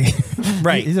gangsta. Like,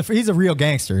 right. He's a real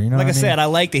gangster. You know, like what I said, I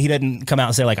like that he didn't come out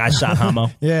and say, like, I shot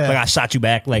Homo. Yeah. Like, I shot you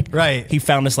back. Like, right. He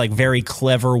found this, like, very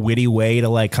clever, witty way to,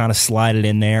 like, kind of slide it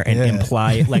in there and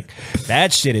imply it. Like,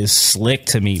 that shit is slick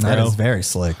to me, bro. That is very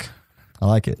slick. I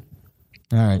like it.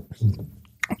 All right.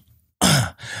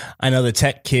 I know the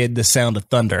tech kid, the sound of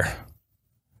thunder.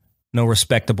 No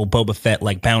respectable Boba Fett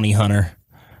like bounty hunter.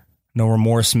 No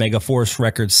remorse, Megaforce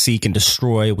records seek and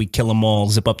destroy. We kill them all,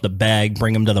 zip up the bag,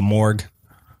 bring them to the morgue.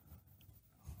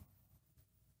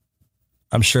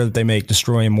 I'm sure that they make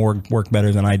destroy and morgue work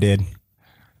better than I did.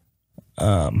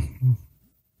 I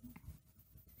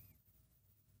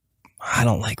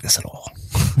don't like this at all.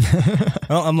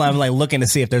 I'm like looking to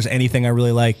see if there's anything I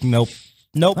really like. Nope.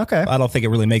 Okay. I don't think it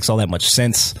really makes all that much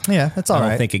sense. Yeah, that's all I right.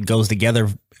 don't think it goes together.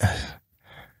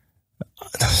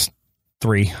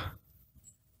 3.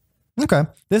 Okay.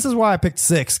 This is why I picked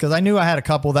 6, because I knew I had a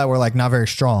couple that were like not very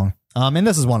strong. And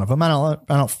this is one of them. I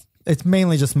don't. It's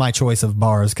mainly just my choice of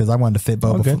bars because I wanted to fit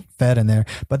Boba Fett in there.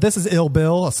 But this is Ill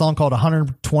Bill, a song called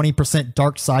 120%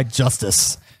 Dark Side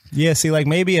Justice. Yeah, see, like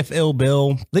maybe if Ill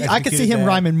Bill, I could see him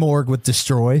rhyming morgue with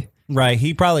destroy. Right,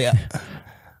 he probably.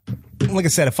 Like I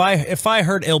said, if I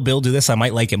heard Ill Bill do this, I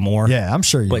might like it more. Yeah, I'm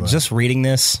sure you But would. just reading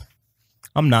this,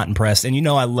 I'm not impressed. And you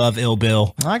know I love Ill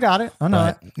Bill. I got it. I know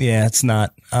it. Yeah,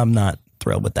 I'm not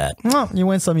thrilled with that. Well, you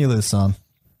win some, you lose some.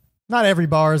 Not every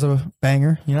bar is a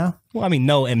banger, you know? Well, I mean,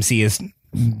 no MC is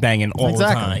banging all the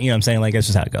time. You know what I'm saying? Like, that's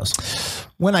just how it goes.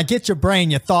 When I get your brain,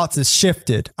 your thoughts is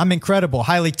shifted. I'm incredible,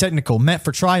 highly technical, meant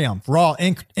for triumph, raw,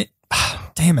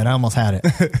 damn it, I almost had it.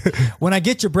 When I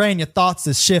get your brain, your thoughts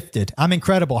is shifted. I'm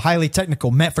incredible, highly technical,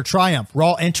 meant for triumph,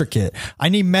 raw, intricate. I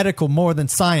need medical more than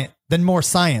science, more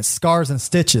science, scars and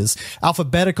stitches.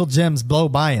 Alphabetical gems blow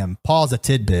by him. Pause a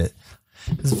tidbit.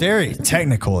 It's very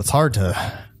technical. It's hard to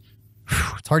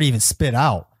even spit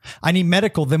out. I need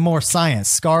medical, then more science,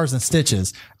 scars and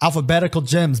stitches. Alphabetical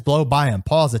gems blow by him.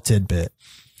 Pause a tidbit.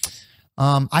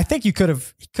 I think you could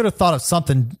have thought of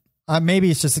something.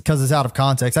 Maybe it's just because it's out of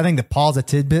context. I think the pause a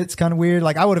tidbit's kind of weird.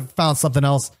 Like I would have found something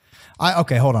else.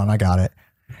 Okay, hold on. I got it.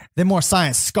 then more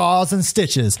science, scars and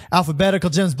stitches. Alphabetical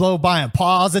gems blow by and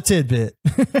pause a tidbit.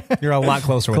 You're a lot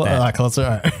closer with A that. lot closer.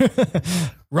 All right.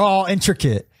 Raw,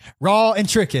 intricate.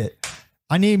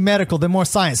 I need medical, then more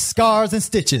science, scars and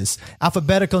stitches.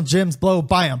 Alphabetical gems blow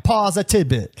by and pause a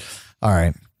tidbit. All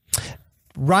right.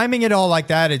 Rhyming it all like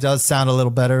that, it does sound a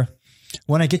little better.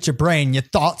 When I get your brain, your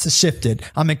thoughts are shifted.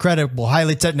 I'm incredible,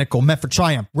 highly technical, meant for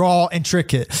triumph, raw,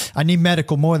 intricate. I need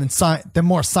medical more than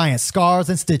more science, scars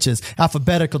and stitches.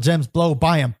 Alphabetical gems blow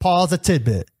by and pause a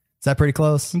tidbit. Is that pretty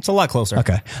close? It's a lot closer.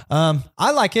 Okay.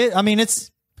 I like it. I mean,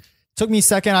 took me a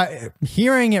second.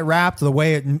 Hearing it rapped the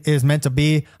way it is meant to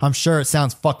be, I'm sure it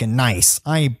sounds fucking nice.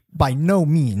 I by no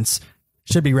means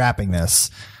should be rapping this.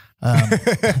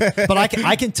 But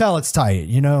I can tell it's tight,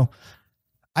 you know.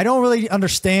 I don't really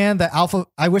understand the alpha.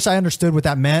 I wish I understood what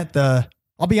that meant.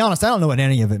 I'll be honest, I don't know what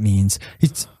any of it means.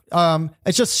 It's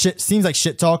just shit. Seems like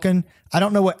shit talking. I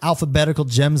don't know what alphabetical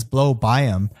gems blow by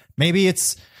him. Maybe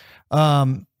it's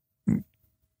the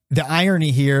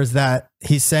irony here is that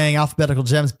he's saying alphabetical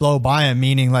gems blow by him,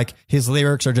 meaning like his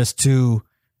lyrics are just too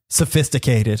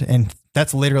sophisticated, and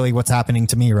that's literally what's happening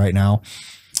to me right now.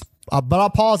 But I'll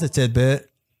pause a tidbit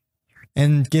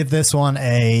and give this one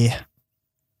a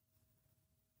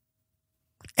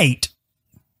 8.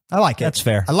 I like it. That's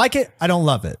fair. I like it. I don't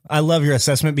love it. I love your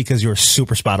assessment because you're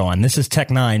super spot on. This is Tech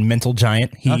Nine, mental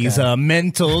giant. He's Okay. a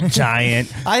mental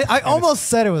giant. I almost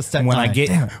said it was Tech When Nine.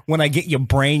 I get your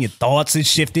brain, your thoughts is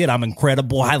shifted. I'm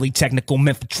incredible, highly technical,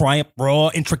 meant for triumph, raw,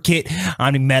 intricate.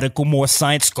 I need medical, more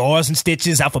science, scars and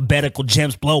stitches, alphabetical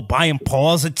gems blow by and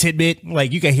pause a tidbit.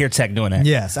 Like you can hear Tech doing that.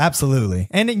 Yes, absolutely.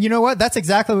 And you know what? That's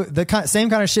exactly the same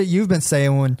kind of shit you've been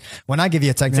saying when I give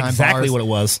you a Tech Nine Exactly bars, what it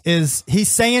was. is he's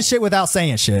saying shit without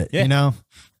saying shit. Yeah. You know?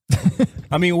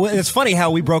 I mean, it's funny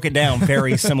how we broke it down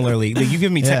very similarly. Like, you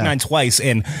give me Tech Yeah. Nine twice,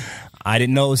 and I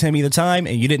didn't know it was him either time,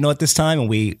 and you didn't know it this time, and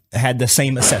we had the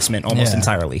same assessment almost Yeah.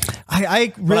 entirely.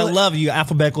 I But I really love you.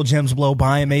 Alphabetical gems blow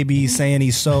by, and maybe he's saying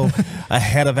he's so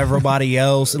ahead of everybody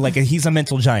else. Like he's a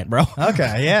mental giant, bro.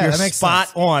 Okay, yeah, You're that makes spot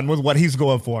sense. on with what he's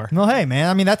going for. Well, hey, man.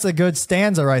 I mean, that's a good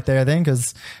stanza right there, then,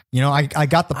 because you know I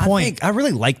got the point. I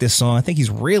really like this song. I think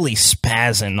he's really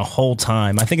spazzing the whole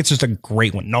time. I think it's just a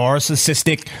great one.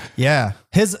 Narcissistic. Yeah.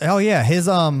 His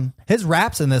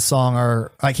raps in this song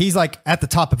are like he's like at the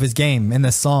top of his game in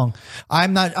this song.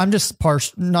 I'm just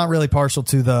not really partial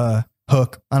to the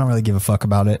hook. I don't really give a fuck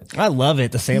about it. I love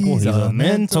it. The sample. He's a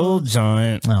mental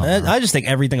giant. Oh. I just think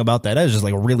everything about that is just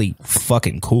like a really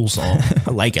fucking cool song.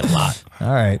 I like it a lot.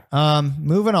 All right.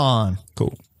 Moving on.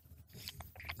 Cool.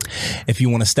 If you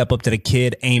want to step up to the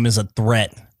kid, aim is a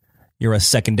threat. You're a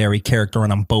secondary character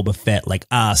and I'm Boba Fett. Like,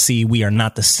 see, we are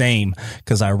not the same.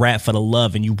 Cause I rap for the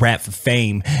love and you rap for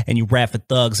fame. And you rap for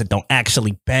thugs that don't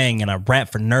actually bang. And I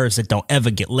rap for nerds that don't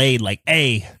ever get laid. Like,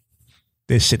 hey,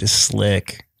 this shit is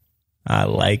slick. I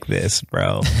like this,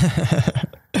 bro.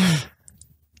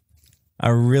 I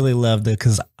really loved it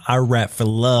because I rap for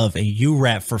love and you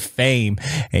rap for fame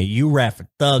and you rap for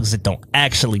thugs that don't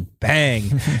actually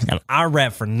bang and I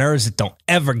rap for nerds that don't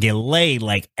ever get laid.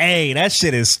 Like, hey, that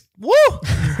shit is woo.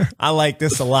 I like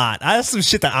this a lot. That's some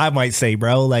shit that I might say,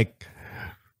 bro. Like,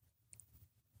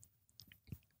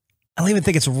 I don't even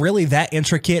think it's really that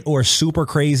intricate or super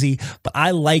crazy, but I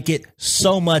like it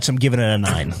so much. I'm giving it a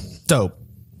 9. Dope.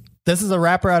 This is a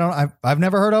rapper I've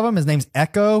never heard of him. His name's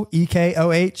Echo,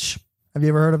 EKOH. Have you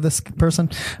ever heard of this person?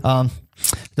 Don't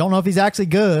know if he's actually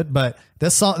good, but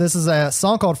this is a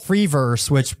song called Free Verse,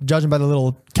 which, judging by the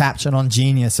little caption on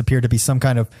Genius, appeared to be some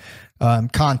kind of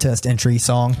contest entry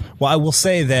song. Well, I will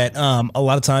say that a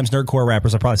lot of times nerdcore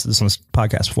rappers, I probably said this on this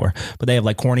podcast before, but they have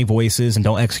like corny voices and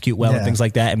don't execute well and Yeah. things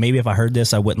like that. And maybe if I heard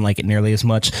this, I wouldn't like it nearly as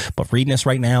much. But reading this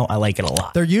right now, I like it a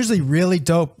lot. They're usually really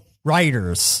dope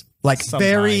writers, like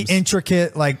very Sometimes.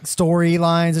 intricate like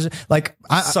storylines. Like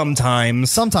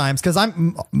Sometimes. because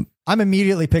I'm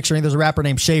immediately picturing there's a rapper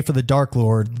named Shay for the Dark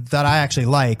Lord that I actually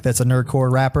like. That's a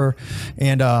nerdcore rapper,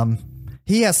 and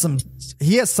he has some of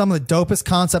the dopest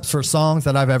concepts for songs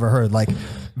that I've ever heard. Like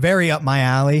very up my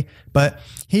alley, but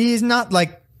he's not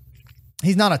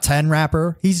a 10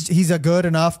 rapper. He's a good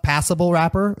enough passable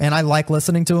rapper, and I like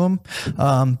listening to him.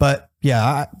 But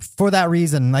yeah, for that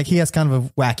reason, like he has kind of a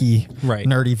wacky, Right.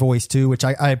 nerdy voice too, which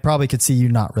I probably could see you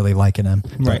not really liking him.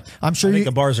 But Right. I'm sure I think you.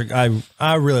 the bars are,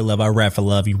 I really love, I rap for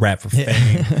love, you rap for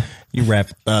fame, you rap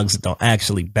for thugs that don't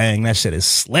actually bang. That shit is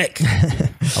slick.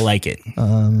 I like it.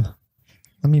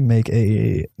 Let me make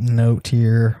a note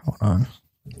here. Hold on.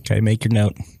 Okay, make your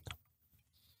note.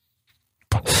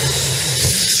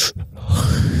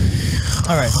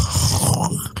 All right.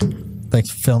 Thanks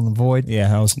for filling the void. Yeah,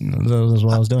 that was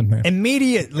what I was doing there.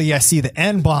 Immediately, I see the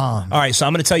N-bomb. All right, so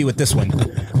I'm going to tell you with this one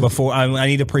before I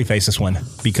need to preface this one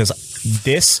because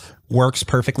this works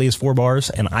perfectly as 4 bars,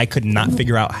 and I could not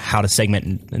figure out how to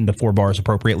segment into 4 bars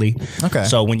appropriately. Okay.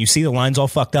 So when you see the lines all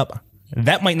fucked up,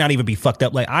 that might not even be fucked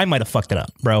up. Like, I might have fucked it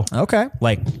up, bro. Okay.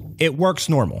 Like, it works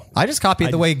normal. I just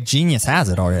copied the way Genius has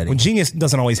it already. Well, Genius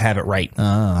doesn't always have it right.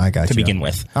 I got to you. begin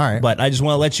with. All right. But I just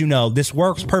want to let you know this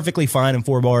works perfectly fine in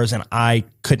 4 bars, and I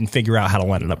couldn't figure out how to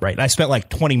line it up right. I spent like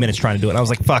 20 minutes trying to do it. And I was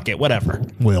like, fuck it, whatever.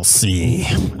 We'll see.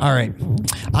 All right.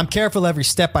 I'm careful every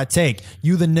step I take.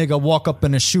 You the nigga walk up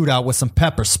in a shootout with some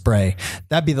pepper spray.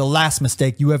 That'd be the last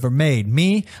mistake you ever made.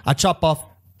 Me, I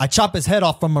chop his head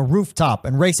off from a rooftop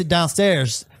and race it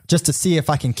downstairs just to see if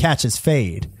I can catch his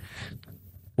fade.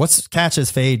 What's catch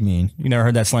his fade mean? You never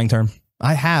heard that slang term?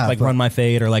 I have. Like run my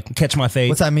fade or like catch my fade?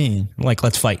 What's that mean? Like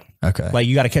let's fight. Okay. Like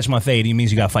you got to catch my fade. It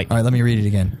means you got to fight. All right, let me read it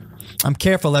again. I'm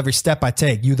careful every step I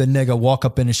take. You the nigga walk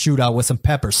up in a shootout with some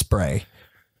pepper spray.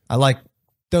 I like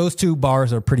those 2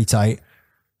 bars are pretty tight.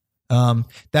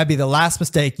 That'd be the last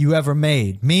mistake you ever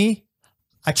made. Me,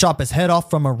 I chop his head off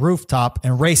from a rooftop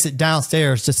and race it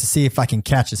downstairs just to see if I can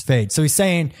catch his fade. So he's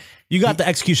saying You got the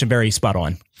execution very spot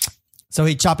on. so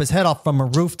he'd chop his head off from a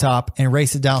rooftop and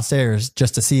race it downstairs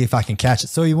just to see if I can catch it.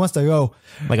 So he wants to go.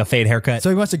 Like a fade haircut. So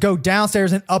he wants to go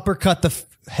downstairs and uppercut the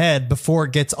head before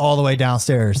it gets all the way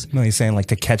downstairs. No, he's saying like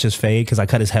to catch his fade because I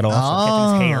cut his head off. So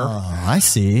catch his hair. Oh, I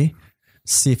see.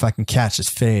 See if I can catch his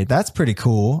fade. That's pretty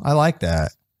cool. I like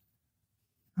that.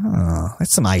 Oh,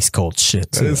 that's some ice cold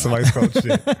shit too. some ice cold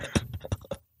shit.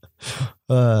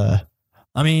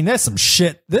 I mean, that's some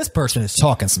shit. This person is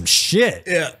talking some shit.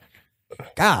 Yeah.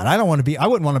 God, I wouldn't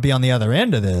want to be on the other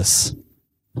end of this.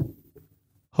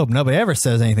 Hope nobody ever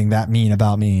says anything that mean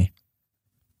about me.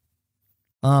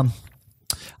 I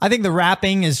think the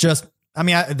rapping is just, I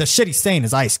mean, the shit he's saying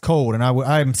is ice cold, and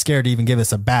I'm scared to even give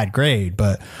this a bad grade,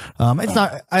 but it's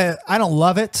not, I don't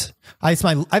love it. I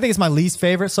think it's my least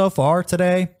favorite so far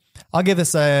today. I'll give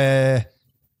this I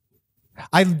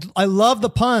love the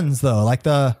puns though, like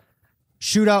the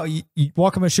shootout, you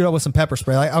walk up in a shootout with some pepper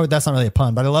spray. Like, that's not really a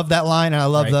pun, but I love that line, and I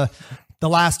love the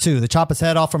last 2, the chop his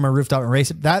head off from a rooftop and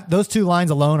race it. Those 2 lines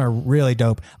alone are really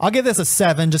dope. I'll give this a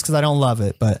 7 just because I don't love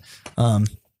it, but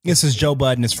This is Joe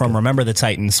Budden. It's from Remember the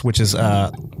Titans, which is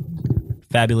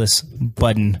Fabulous,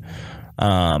 Budden,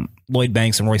 Lloyd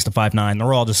Banks, and Royce the 5'9".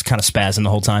 They're all just kind of spazzing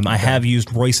the whole time. I have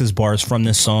used Royce's bars from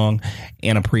this song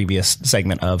in a previous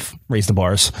segment of Raise the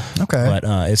Bars. Okay. But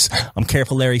it's, I'm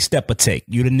careful, Larry, step a take.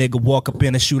 You the nigga walk up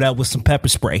in a shootout with some pepper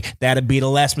spray. That'd be the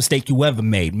last mistake you ever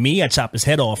made. Me, I chop his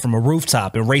head off from a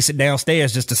rooftop and race it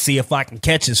downstairs just to see if I can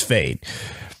catch his fade.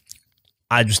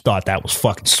 I just thought that was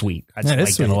fucking sweet. I just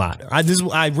liked it a lot.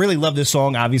 I really love this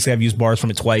song. Obviously, I've used bars from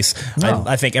it twice. Oh.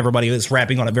 I think everybody is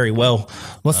rapping on it very well.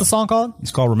 what's the song called?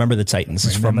 It's called Remember the Titans.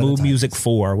 It's from Mood Music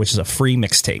 4, which is a free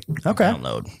mixtape. Okay.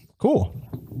 Download. Cool.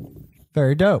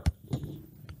 Very dope.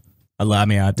 I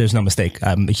mean, there's no mistake.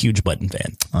 I'm a huge Budden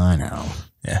fan. I know.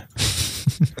 Yeah.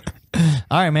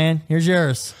 All right, man. Here's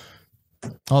yours.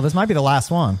 Oh, this might be the last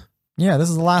one. Yeah, this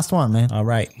is the last one, man. All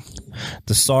right.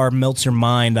 The SAR melts your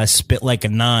mind. I spit like a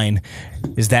 9.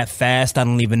 Is that fast? I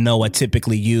don't even know. I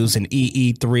typically use an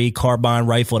EE3 carbine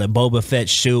rifle that Boba Fett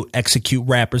shoot. Execute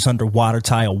rappers underwater.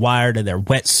 Tie a wire to their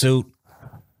wetsuit.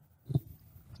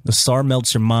 The SAR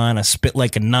melts your mind. I spit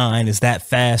like a 9. Is that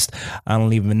fast? I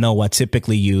don't even know. I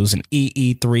typically use an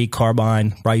EE3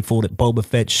 carbine rifle that Boba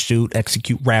Fett shoot.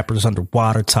 Execute rappers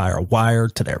underwater. Tie a wire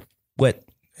to their wet.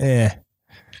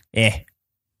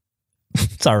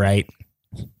 It's all right.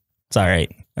 It's all right.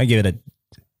 I give it a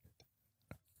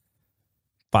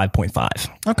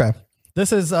 5.5. Okay.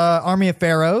 This is Army of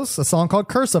Pharaohs, a song called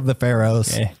Curse of the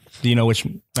Pharaohs. Yeah. Do you know which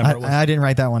member it was? I didn't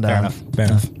write that one down. Fair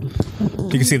enough.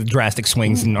 You can see the drastic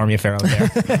swings in Army of Pharaoh there.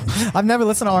 I've never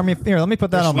listened to Army of Here, let me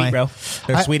put that They're on sweet, my bro.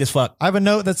 They're sweet as fuck. I have a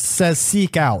note that says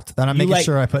seek out. That I'm making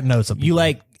sure I put notes of. You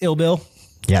like Ill Bill?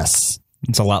 Yes.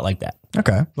 It's a lot like that.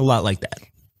 Okay. A lot like that.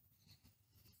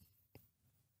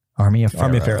 Army of Pharaohs.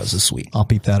 Army of Pharaohs is sweet. I'll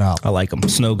peep that out. I like them.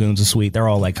 Snow Goons is sweet. They're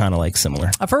all like kind of like similar.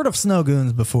 I've heard of Snow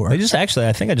Goons before. They just actually,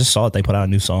 I think I just saw it. They put out a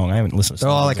new song. I haven't listened to.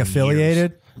 They're all Snow like Goons in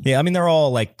affiliated. years. Yeah, I mean they're all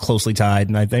like closely tied,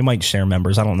 and they might share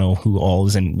members. I don't know who all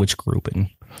is in which group,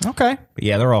 Okay. but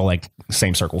yeah, they're all like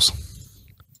same circles.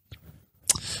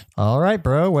 All right,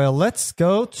 bro. Well, let's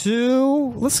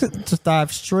just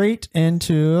dive straight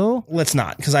into. Let's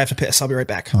not, because I have to piss. I'll be right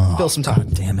back. Fill some time.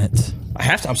 God damn it. I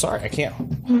have to. I'm sorry, I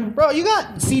can't. Bro, you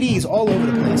got CDs all over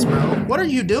the place, bro. What are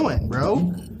you doing,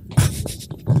 bro?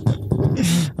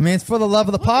 I mean, it's for the love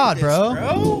of the pod, bro.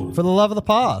 bro. For the love of the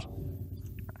pod.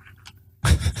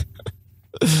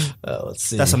 Let's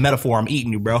see. That's a metaphor. I'm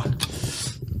eating you, bro.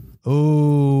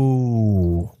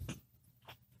 Ooh.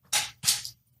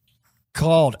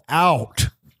 Called out.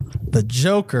 The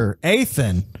Joker.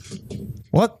 Ethan,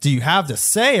 what do you have to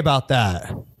say about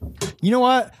that? You know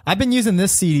what? I've been using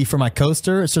this CD for my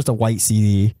coaster. It's just a white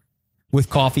CD with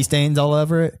coffee stains all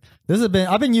over it.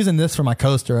 I've been using this for my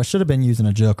coaster. I should have been using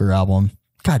a Joker album.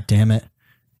 God damn it.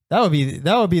 That would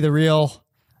be the real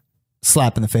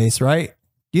slap in the face, right?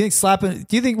 Do you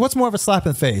think what's more of a slap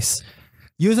in the face?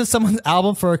 Using someone's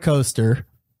album for a coaster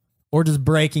or just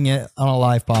breaking it on a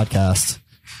live podcast?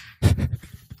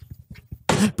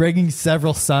 Breaking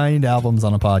several signed albums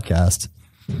on a podcast.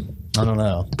 I don't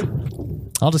know.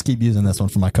 I'll just keep using this one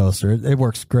for my coaster. It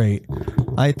works great.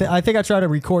 I think I tried to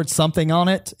record something on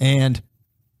it and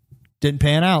didn't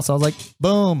pan out. So I was like,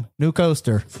 boom, new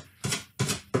coaster.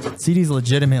 CDs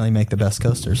legitimately make the best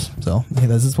coasters. So hey,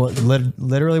 this is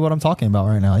literally what I'm talking about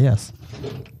right now. Yes.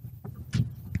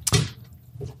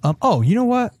 Oh, you know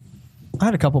what? I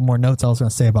had a couple more notes I was going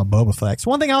to say about Boba Flex.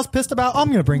 One thing I was pissed about. I'm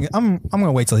going to bring it. I'm going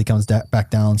to wait till he comes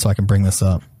back down so I can bring this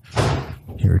up.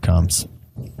 Here it comes.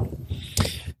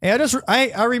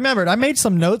 Hey, I remembered. I made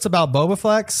some notes about Boba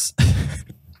Flex.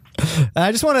 And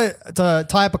I just want to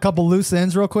tie up a couple loose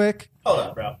ends real quick. Hold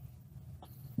on, bro.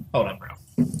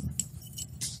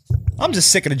 I'm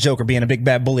just sick of the Joker being a big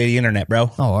bad bully of the internet,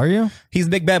 bro. Oh, are you? He's a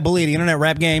big bad bully of the internet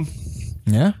rap game.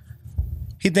 Yeah.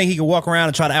 He think he can walk around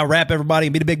and try to out-rap everybody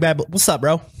and be the big bad... What's up,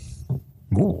 bro?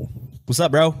 Ooh. What's up,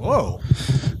 bro? Whoa.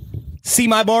 See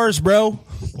my bars, bro.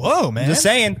 Whoa, man. Just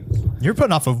saying. You're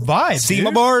putting off a vibe, See dude.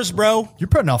 my bars, bro. You're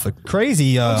putting off a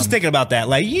crazy... I'm just thinking about that.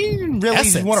 Like, you really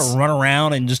just want to run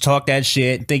around and just talk that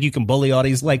shit, think you can bully all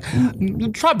these... Like,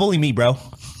 try bully me, bro.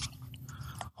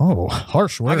 Oh,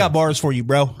 harsh word. I got bars for you,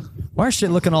 bro. Why is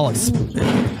shit looking all...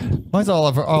 Why is all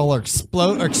our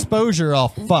exposure all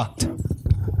fucked?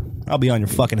 I'll be on your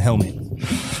fucking helmet.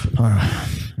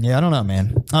 Yeah, I don't know,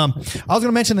 man. I was going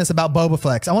to mention this about Boba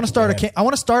Flex. I want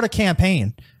to start a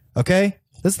campaign. Okay,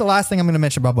 this is the last thing I'm going to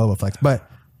mention about Boba Flex. But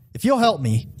if you'll help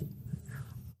me,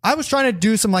 I was trying to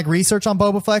do some research on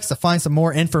Boba Flex to find some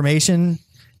more information,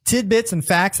 tidbits, and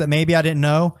facts that maybe I didn't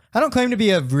know. I don't claim to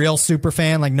be a real super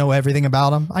fan, know everything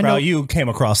about him. I know you came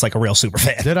across like a real super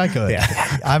fan. Did I? Good.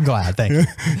 Yeah. I'm glad. Thank you.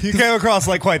 You came across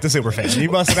like quite the super fan. You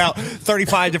busted out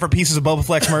 35 different pieces of Boba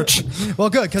Flex merch. Well,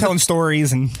 good. Telling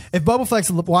stories. And if Boba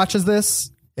Flex watches this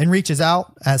and reaches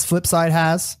out, as Flipside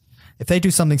has, if they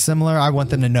do something similar, I want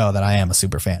them to know that I am a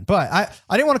super fan. But I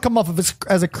didn't want to come off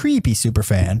as a creepy super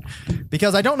fan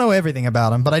because I don't know everything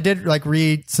about him. But I did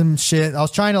read some shit. I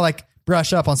was trying to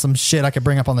brush up on some shit I could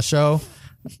bring up on the show.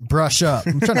 Brush up.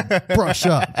 I'm trying to brush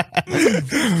up.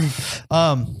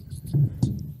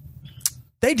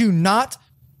 They do not.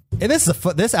 And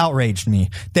this outraged me.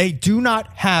 They do not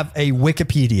have a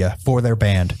Wikipedia for their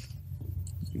band.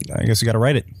 I guess you got to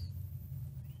write it.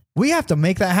 We have to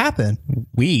make that happen.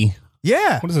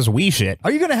 Yeah. What is this we shit? Are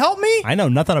you going to help me? I know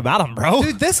nothing about him, bro.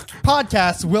 Dude, this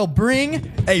podcast will bring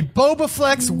a Boba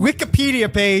Flex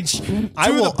Wikipedia page to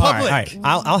the public. All right.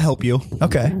 I'll help you.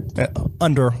 Okay.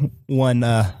 Under one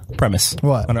premise.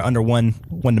 What? Under one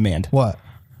demand. What?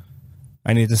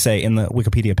 I need to say in the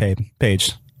Wikipedia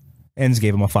page, Enz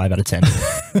gave him a 5 out of 10.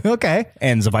 Okay.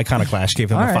 Enz of Iconoclash gave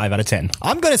him a 5 out of 10.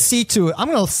 I'm going to see to it. I'm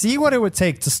going to see what it would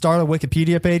take to start a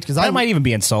Wikipedia page because That might even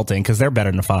be insulting because they're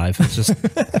better than a 5. It's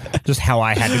just how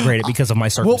I had to grade it because of my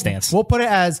circumstance. We'll put it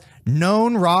as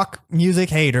known rock music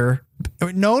hater,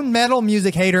 known metal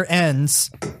music hater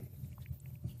Enz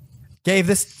gave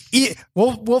this.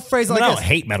 We'll phrase it like I this. don't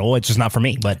hate metal. It's just not for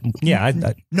me. But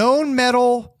yeah, known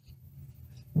metal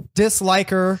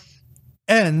disliker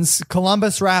Enz,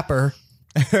 Columbus rapper.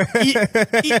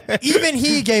 Even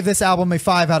he gave this album a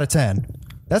 5 out of 10.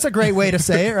 That's a great way to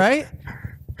say it, right?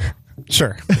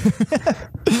 Sure.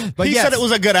 But He said it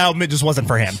was a good album. It just wasn't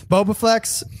for him. Boba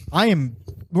Flex,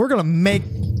 we're going to make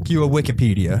you a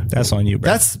Wikipedia. That's on you,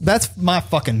 bro. That's my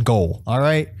fucking goal. All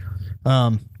right.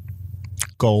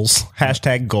 Goals.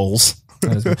 Hashtag goals.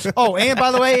 Oh, and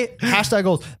by the way, hashtag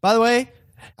goals. By the way,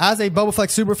 as a Boba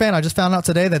Flex super fan, I just found out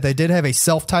today that they did have a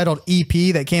self-titled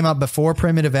EP that came out before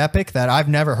Primitive Epic that I've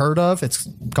never heard of. It's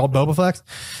called Boba Flex.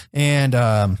 And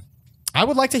I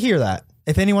would like to hear that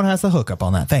if anyone has the hookup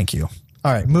on that. Thank you.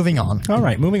 All right, moving on. All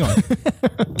right, moving on.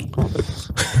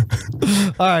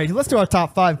 All right, let's do our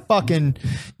top 5 fucking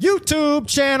YouTube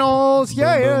channels.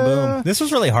 Yeah, Boom, boom, boom. This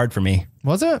was really hard for me.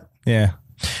 Was it? Yeah.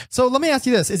 So let me ask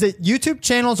you this. Is it YouTube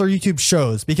channels or YouTube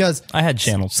shows? Because I had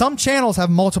channels. some channels have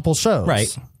multiple shows.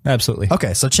 Right. Absolutely.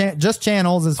 Okay, so just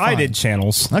channels is fine. I did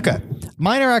channels. Okay.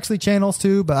 Mine are actually channels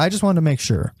too, but I just wanted to make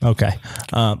sure. Okay.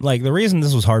 The reason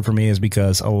this was hard for me is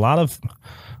because a lot of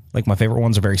Like my favorite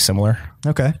ones are very similar.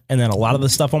 Okay. And then a lot of the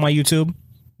stuff on my YouTube,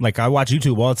 like I watch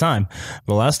YouTube all the time,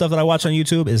 but a lot of stuff that I watch on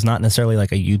YouTube is not necessarily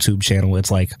like a YouTube channel.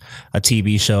 It's like a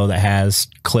TV show that has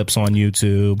clips on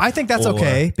YouTube. I think that's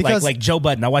okay, because like Joe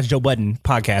Budden. I watch Joe Budden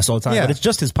podcast all the time, Yeah. but it's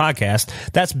just his podcast.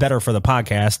 That's better for the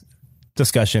podcast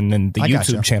discussion than the I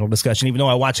YouTube gotcha. channel discussion, even though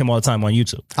I watch him all the time on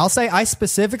YouTube. I'll say I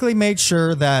specifically made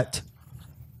sure that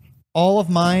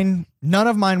none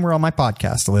of mine were on my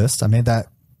podcast list. I made that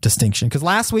distinction because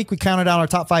last week we counted out our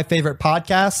top 5 favorite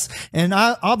podcasts, and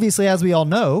obviously, as we all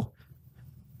know,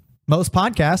 most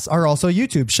podcasts are also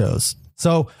YouTube shows.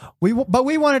 So we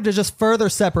wanted to just further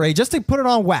separate, just to put it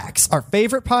on wax, our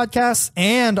favorite podcasts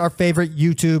and our favorite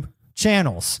YouTube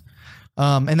channels.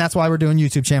 And that's why we're doing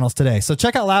YouTube channels today. So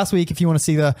check out last week if you want to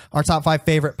see our top 5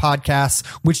 favorite podcasts,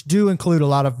 which do include a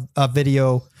lot of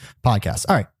video podcasts.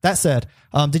 All right. That said,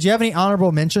 did you have any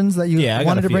honorable mentions that you I got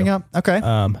wanted a to bring few. up? Okay.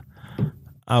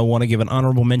 I want to give an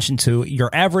honorable mention to your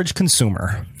average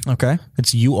consumer. Okay.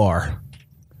 It's UR.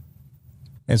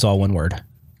 It's all one word.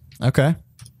 Okay.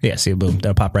 Yeah, see, boom,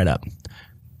 that'll pop right up.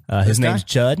 His guy? name's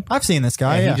Judd. I've seen this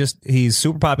guy. And Yeah. he's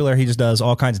super popular. He just does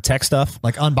all kinds of tech stuff,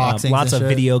 Like unboxings lots and of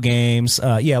shit. video games,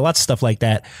 lots of stuff like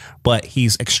that. But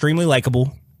he's extremely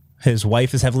likable. His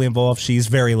wife is heavily involved. She's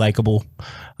very likable.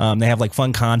 They have like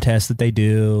fun contests that they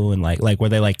do, and like where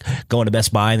they like go into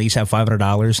Best Buy and they each have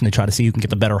 $500 and they try to see who can get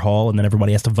the better haul, and then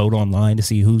everybody has to vote online to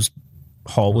see whose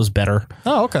haul was better.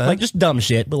 Oh, okay. Like just dumb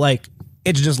shit, but like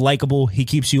it's just likable. He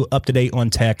keeps you up to date on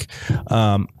tech.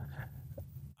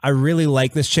 I really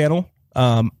like this channel.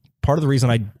 Part of the reason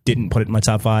I didn't put it in my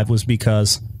top 5 was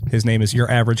because his name is Your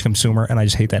Average Consumer, and I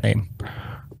just hate that name.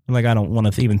 Like, I don't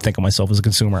want to even think of myself as a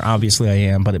consumer. Obviously, I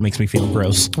am, but it makes me feel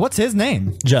gross. What's his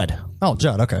name? Judd. Oh,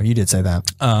 Judd. Okay. You did say that.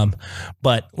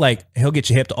 But, like, he'll get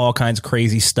you hip to all kinds of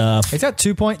crazy stuff. He's got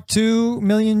 2.2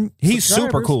 million. He's super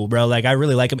subscribers. cool, bro. Like, I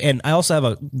really like him. And I also have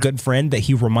a good friend that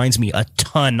he reminds me a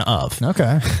ton of.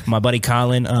 Okay. My buddy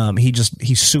Colin,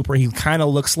 he's super. He kind of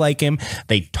looks like him.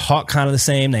 They talk kind of the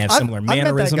same. They have similar I met that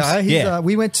mannerisms. guy. He's,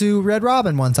 we went to Red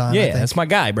Robin one time. I Yeah, think. that's my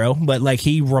guy, bro. But like,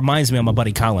 he reminds me of my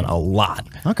buddy Colin a lot.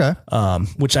 Okay.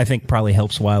 Which I think probably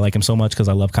helps why I like him so much, because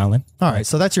I love Colin. All right.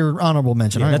 So that's your honorable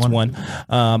mention. Yeah, All right, that's one.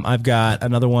 I've got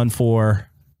another one for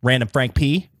Random Frank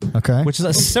P. Okay. Which is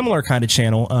a similar kind of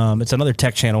channel. It's another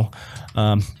tech channel.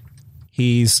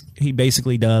 He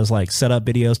basically does like setup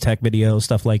videos, tech videos,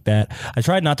 stuff like that. I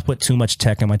tried not to put too much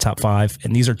tech in my top 5,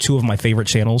 and these are 2 of my favorite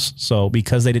channels. So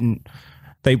because they didn't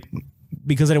want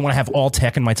to have all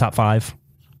tech in my top 5,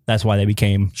 that's why they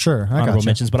became Sure, I honorable gotcha.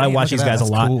 mentions. But I Hey, watch look these at that. guys a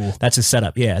That's lot. cool. That's his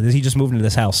setup. Yeah, he just moved into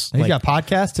this house. He's got a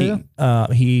podcast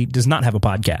too. He does not have a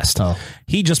podcast. Oh.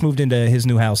 He just moved into his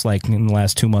new house like in the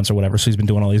last 2 months or whatever. So he's been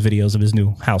doing all these videos of his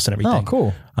new house and everything. Oh,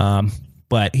 cool.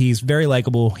 But he's very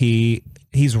likable. He's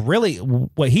really,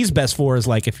 what he's best for is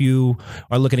like if you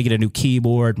are looking to get a new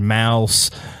keyboard, mouse,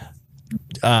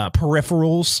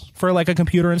 peripherals for like a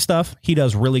computer and stuff. He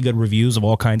does really good reviews of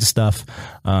all kinds of stuff.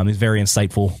 He's very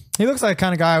insightful. He looks like the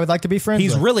kind of guy I would like to be friends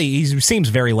He seems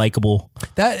very likable.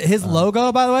 His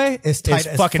logo, by the way, is tight It's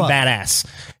as fucking fuck. badass.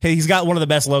 He's got one of the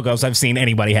best logos I've seen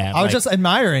anybody have. I was Like, just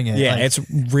admiring it. yeah, Like, it's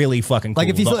really fucking cool. like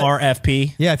if you the look-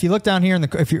 RFP. yeah. If you look down here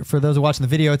for those who are watching the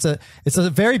video, it's a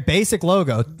very basic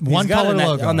logo, one He's got color on that,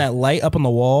 logo on that light up on the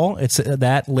wall. It's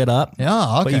that lit up.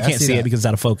 Yeah, okay, but you I can't see see that. it because it's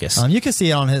out of focus. You can see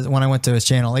it on when I went to his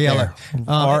channel. Yeah, There. look.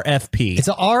 RFP. It's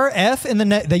a RF in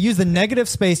they use the negative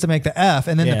space to make the F,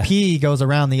 and then Yeah. the P goes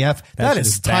around the F. That shit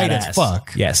is tight badass. as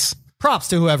fuck. Yes. Props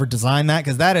to whoever designed that,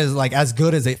 because that is like as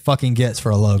good as it fucking gets for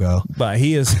a logo. But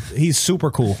he's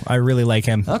super cool. I really like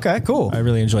him. Okay, cool. I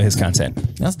really enjoy his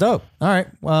content. That's dope. All right.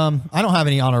 I don't have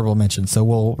any honorable mentions,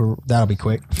 so that'll be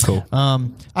quick. Cool.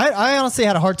 I honestly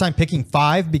had a hard time picking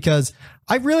 5 because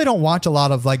I really don't watch a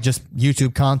lot of like just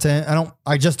YouTube content.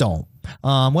 I just don't.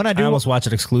 When I do, I almost watch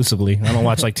it exclusively. I don't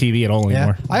watch like TV at all yeah,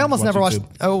 anymore. I almost never watch.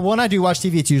 YouTube. When I do watch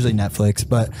TV, it's usually Netflix.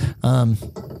 But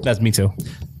That's me too.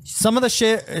 some of the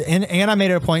shit, and I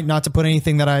made it a point not to put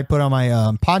anything that I put on my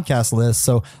podcast list.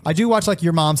 So I do watch like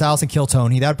Your Mom's House and Kill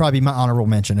Tony. That'd probably be my honorable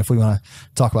mention if we want to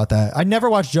talk about that. I never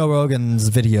watch Joe Rogan's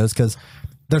videos because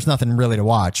there's nothing really to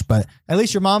watch. But at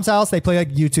least Your Mom's House, they play like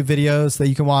YouTube videos that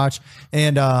you can watch.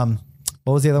 And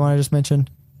what was the other one I just mentioned?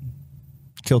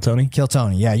 Kill Tony. Kill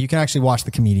Tony. Yeah, you can actually watch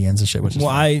the comedians and shit. Which is Well,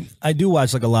 fun. I do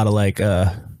watch like a lot of like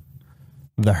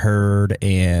The Herd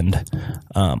and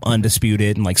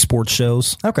Undisputed and like sports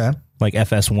shows. Okay. Like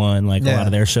FS1, like a Yeah. lot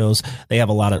of their shows. They have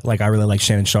a lot of, like, I really like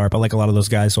Shannon Sharp. I like a lot of those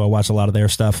guys, so I watch a lot of their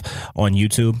stuff on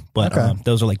YouTube. But Okay.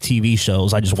 those are like TV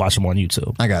shows. I just watch them on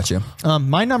YouTube. I got you.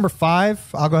 My number 5,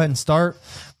 I'll go ahead and start,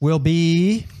 will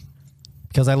be,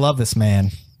 because I love this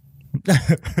man,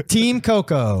 Team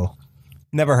Coco.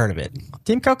 Never heard of it.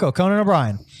 Team Coco, Conan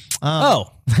O'Brien. Yeah,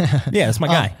 that's my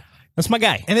guy. That's my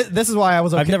guy. And this is why I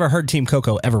was okay. I've never heard Team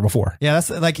Coco ever before. Yeah, that's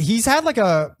like he's had like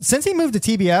since he moved to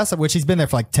TBS, which he's been there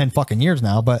for like 10 fucking years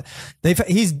now, but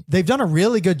they've done a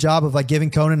really good job of like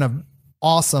giving Conan a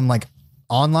awesome like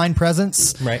online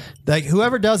presence. Right. Like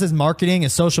whoever does his marketing,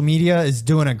 his social media is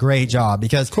doing a great job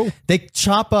because they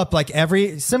chop up like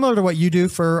similar to what you do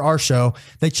for our show.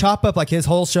 They chop up like his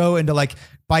whole show into like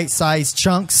bite-sized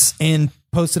chunks and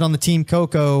post it on the Team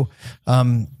Coco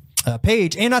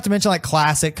page, and not to mention like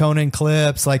classic Conan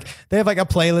clips. Like they have like a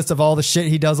playlist of all the shit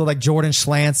he does with like Jordan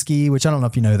Schlansky, which I don't know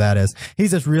if you know who that is.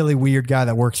 He's this really weird guy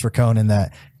that works for Conan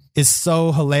that is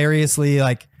so hilariously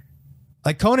like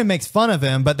Conan makes fun of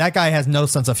him, but that guy has no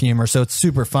sense of humor, so it's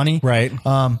super funny. Right.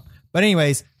 But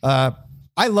anyways, I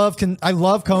love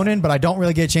Conan, but I don't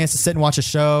really get a chance to sit and watch a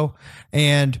show.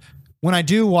 And when I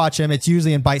do watch him, it's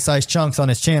usually in bite-sized chunks on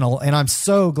his channel, and I'm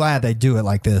so glad they do it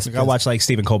like this. I watch like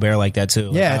Stephen Colbert like that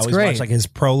too. Yeah, I it's always great. watch like his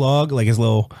prologue, like his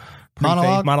little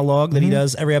monologue that he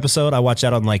does every episode. I watch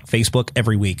that on like Facebook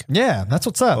every week. Yeah, that's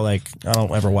what's up. So, like I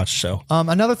don't ever watch the show.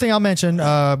 Another thing I'll mention,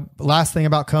 last thing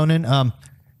about Conan,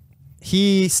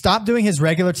 he stopped doing his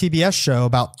regular TBS show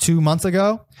about 2 months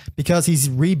ago because he's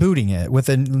rebooting it with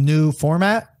a new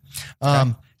format.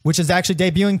 Which is actually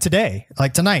debuting today,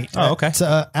 like tonight. Oh, okay.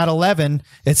 At 11,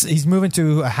 he's moving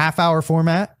to a half-hour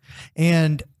format,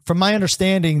 and from my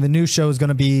understanding, the new show is going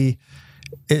to be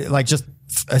like just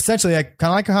essentially like, kind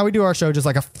of like how we do our show, just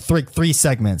like a three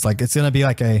segments. Like it's going to be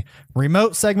like a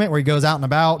remote segment where he goes out and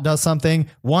about, does something,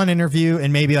 one interview,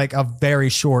 and maybe like a very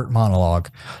short monologue.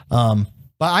 But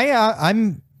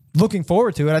I'm looking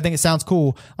forward to it. I think it sounds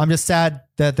cool. I'm just sad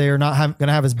that they're not going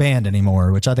to have his band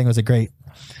anymore, which I think was a great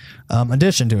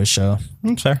addition to his show.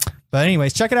 Fair. But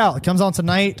anyways, check it out. It comes on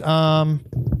tonight on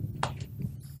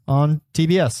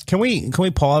TBS. Can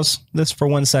we pause this for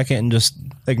 1 second and just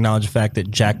acknowledge the fact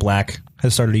that Jack Black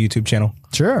has started a YouTube channel?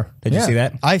 Sure. Did you see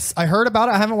that? I heard about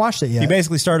it. I haven't watched it yet. He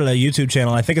basically started a YouTube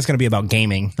channel. I think it's going to be about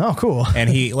gaming. Oh, cool. And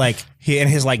he in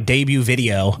his like debut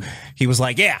video, he was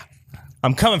like, "Yeah,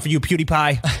 I'm coming for you,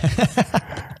 PewDiePie."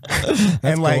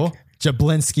 And like. Cool.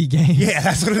 Jablinski Games. Yeah,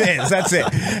 that's what it is. That's it.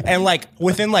 And like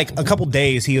within like a couple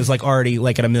days, he was like already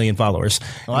like at 1 million followers.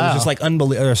 Wow. It was just like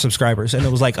unbelievable subscribers, and it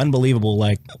was like unbelievable.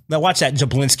 Like now, watch that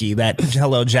Jablinski. That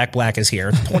hello, Jack Black is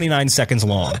here. 29 seconds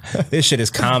long. This shit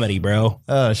is comedy, bro.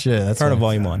 Oh shit! That's Turn to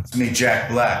volume 1. It's me, Jack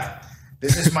Black.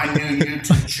 This is my new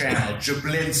YouTube channel,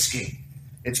 Jablinski.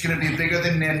 It's gonna be bigger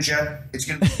than Ninja. It's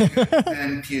gonna be bigger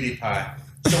than PewDiePie.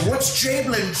 So what's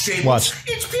Jablinski? Watch.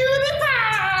 It's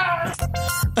PewDiePie.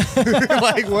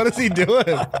 Like, what is he doing?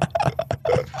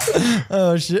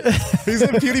 Oh shit! He's in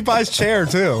PewDiePie's chair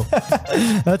too.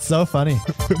 That's so funny.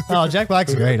 Oh, Jack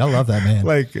Black's great. I love that man.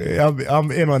 Like,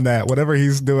 I'm in on that. Whatever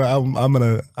he's doing, I'm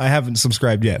gonna. I haven't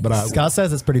subscribed yet, but Scott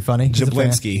says it's pretty funny. He's a fan.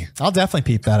 Jablinski. I'll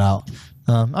definitely peep that out.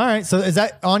 All right. So is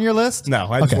that on your list?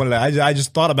 No, I just wanted to, I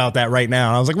just thought about that right now.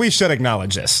 And I was like, we should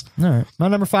acknowledge this. All right. My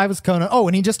number 5 is Conan. Oh,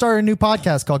 and he just started a new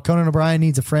podcast called Conan O'Brien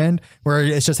Needs a Friend, where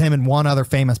it's just him and one other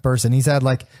famous person. He's had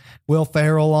like Will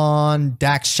Ferrell on,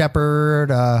 Dax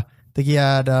Shepard. I think he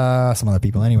had some other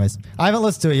people. Anyways, I haven't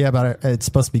listened to it yet, but it's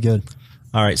supposed to be good.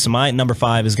 All right. So my number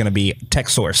 5 is going to be Tech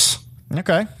Source.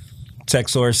 Okay. Tech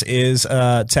Source is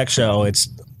a tech show.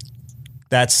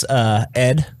 That's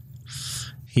Ed.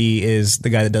 He is the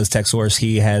guy that does Tech Source.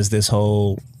 He has this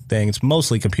whole thing. It's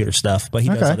mostly computer stuff, but he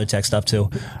does other tech stuff too.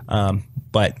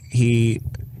 But he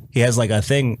has like a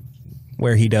thing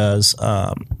where he does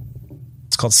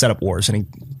it's called Setup Wars, and he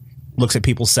looks at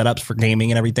people's setups for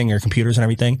gaming and everything, their computers and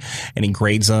everything, and he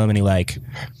grades them, and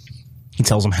he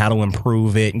tells them how to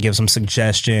improve it and gives them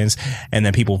suggestions, and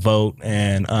then people vote,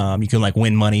 and you can like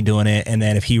win money doing it. And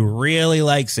then if he really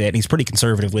likes it, and he's pretty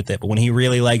conservative with it, but when he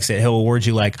really likes it, he'll award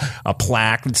you like a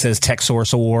plaque that says Tech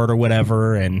Source Award or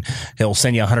whatever, and he'll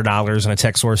send you $100 and a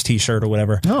Tech Source t-shirt or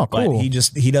whatever. Oh, cool. But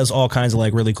he does all kinds of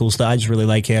like really cool stuff. I just really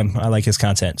like him. I like his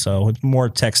content. So it's more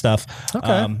tech stuff.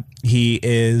 Okay. He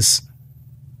is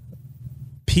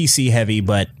PC heavy,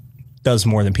 but does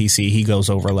more than PC. He goes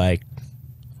over like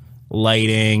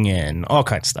lighting and all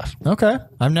kinds of stuff. Okay.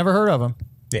 I've never heard of him.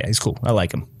 Yeah, he's cool. I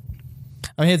like him.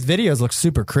 I mean, his videos look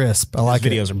super crisp. I like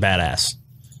His videos are badass.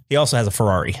 He also has a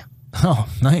Ferrari. Oh,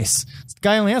 nice. This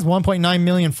guy only has 1.9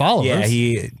 million followers.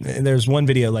 Yeah, there's one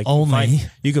video like Only.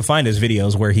 you can find his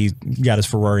videos where he got his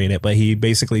Ferrari in it, but he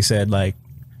basically said like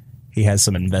he has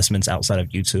some investments outside of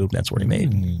YouTube. That's where he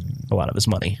made a lot of his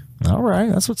money. All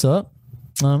right. That's what's up.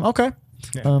 Okay.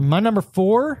 Yeah. My number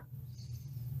 4.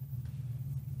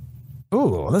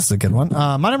 Ooh, this is a good one.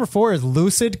 My number 4 is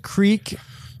Lucid Creek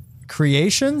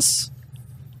Creations.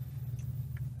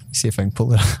 Let's see if I can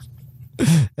pull it up.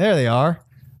 There they are.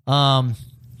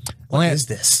 What is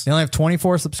this? They only have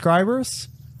 24 subscribers.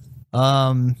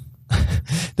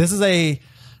 This is a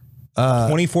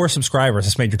 24 subscribers.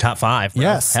 This made your top 5. Bro.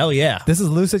 Yes. Hell yeah. This is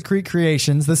Lucid Creek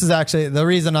Creations. This is actually the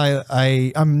reason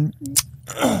I'm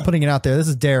putting it out there. This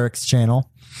is Derek's channel.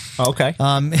 Okay.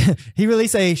 He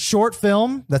released a short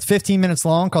film that's 15 minutes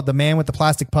long called The Man with the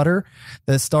Plastic Putter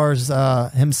that stars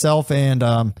himself and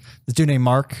this dude named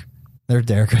Mark. There's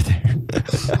Derek right there.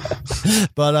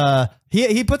 But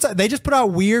they just put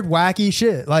out weird, wacky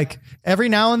shit. Like every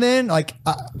now and then, like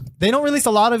they don't release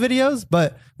a lot of videos,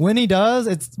 but when he does,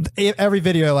 it's every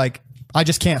video. Like I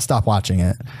just can't stop watching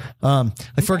it.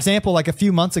 Like for example, like a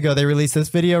few months ago, they released this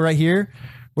video right here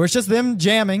where it's just them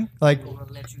jamming. Like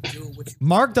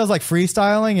Mark does like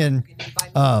freestyling, and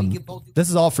this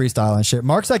is all freestyling shit.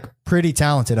 Mark's like pretty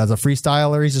talented as a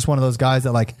freestyler. He's just one of those guys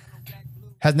that like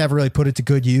has never really put it to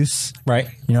good use. Right.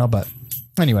 You know, but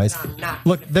anyways,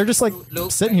 look, they're just like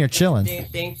sitting here chilling.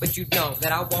 This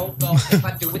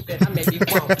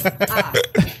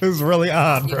is really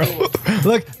odd, bro.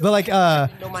 Look, but like,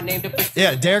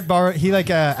 yeah, Derek he like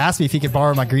asked me if he could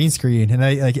borrow my green screen, and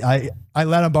I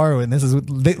let him borrow it. And this is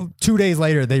 2 days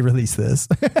later they released this.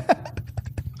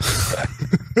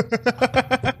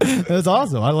 It was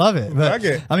awesome. I love it. But,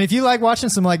 Okay. I mean, if you like watching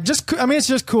some like it's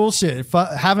just cool shit,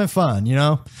 having fun, you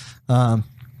know.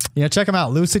 Check them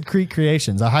out. Lucid Creek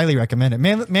Creations. I highly recommend it.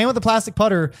 Man with the Plastic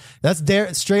Putter. That's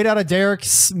straight out of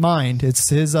Derek's mind. It's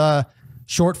his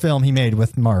short film he made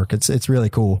with Mark. It's really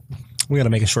cool. We got to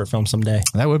make a short film someday.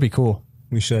 That would be cool.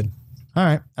 We should. All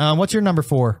right. What's your number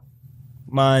 4?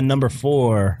 My number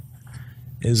 4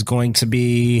 is going to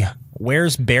be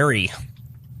Where's Barry?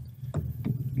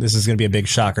 This is going to be a big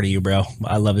shocker to you, bro.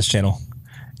 I love this channel,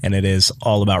 and it is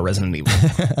all about Resident Evil.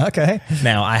 Okay.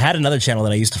 Now, I had another channel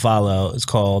that I used to follow. It's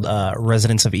called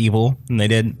Residents of Evil, and they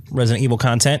did Resident Evil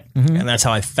content, and that's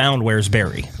how I found Where's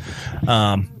Barry.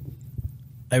 I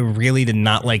really did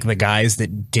not like the guys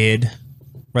that did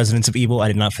Residents of Evil. I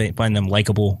did not find them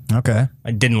likable. Okay.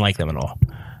 I didn't like them at all.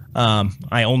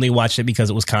 I only watched it because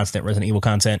it was constant Resident Evil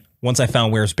content. Once I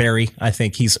found Where's Barry, I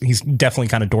think he's definitely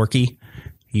kind of dorky.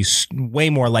 He's way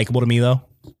more likable to me, though.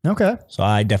 Okay. So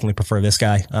I definitely prefer this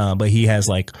guy. But he has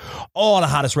like all the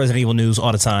hottest Resident Evil news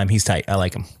all the time. He's tight. I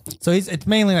like him. So it's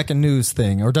mainly like a news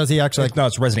thing, or does he actually like? No,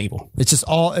 it's Resident Evil. It's just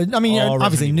all. I mean, All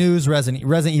obviously Resident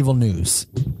Resident Evil news.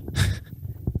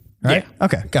 Right. Yeah.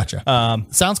 Okay. Gotcha.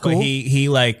 Sounds cool. But he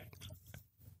like.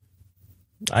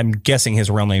 I'm guessing his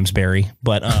real name's Barry,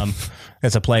 but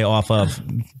it's a play off of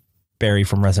Barry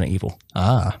from Resident Evil.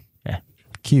 Yeah.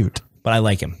 Cute. But I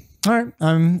like him. All right.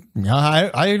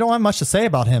 I don't have much to say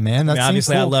about him, man. I mean,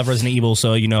 obviously, I love Resident Evil,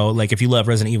 so like if you love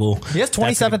Resident Evil, He has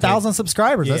 27,000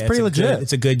 subscribers. That's pretty legit.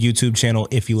 It's a good YouTube channel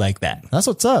if you like that. That's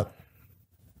what's up.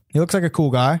 He looks like a cool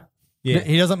guy. Yeah.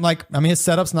 He doesn't like. I mean, his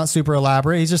setup's not super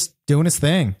elaborate. He's just doing his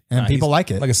thing, and people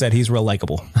like it. Like I said, he's real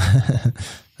likable.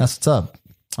 That's what's up.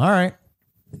 All right.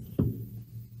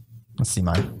 Let's see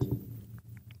mine.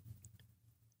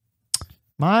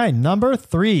 My number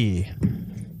 3.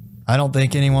 I don't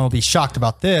think anyone will be shocked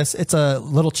about this. It's a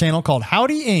little channel called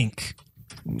Howdy Inc.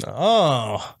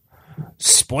 Oh,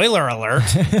 spoiler alert.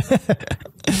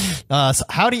 So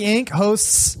Howdy Inc.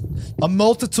 hosts a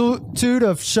multitude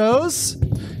of shows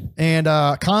and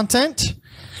content.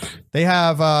 They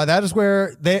have that is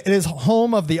where it is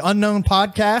home of the Unknown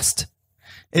Podcast.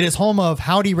 It is home of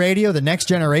Howdy Radio, the Next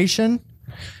Generation.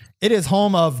 It is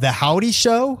home of the Howdy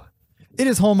Show. It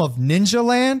is home of Ninja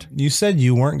Land. You said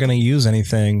you weren't going to use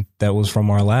anything that was from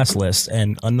our last list,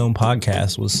 and Unknown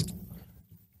Podcast was.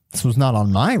 This was not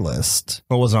on my list.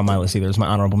 Well, it wasn't on my list either. It was my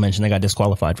honorable mention. They got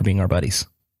disqualified for being our buddies.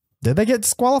 Did they get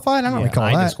disqualified? I don't recall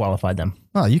that. I disqualified them.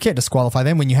 Oh, you can't disqualify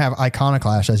them when you have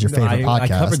Iconoclash as your favorite podcast. I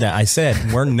covered that. I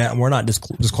said we're not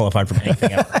disqualified from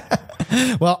anything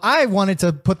ever. Well, I wanted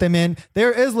to put them in.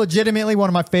 There is legitimately one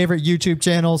of my favorite YouTube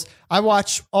channels. I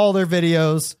watch all their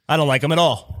videos. I don't like them at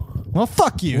all. Well,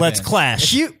 fuck you. Let's then.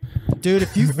 clash.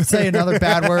 If you say another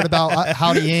bad word about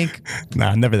Howdy Inc.,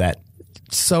 Nah, never that.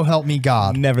 so help me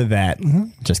God. Never that.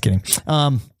 Just kidding.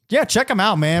 Yeah, check him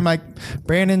out, man.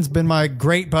 Brandon's been my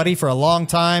great buddy for a long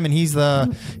time, and he's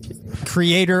the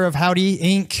creator of Howdy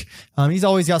Inc. He's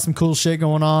always got some cool shit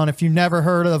going on. If you've never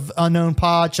heard of Unknown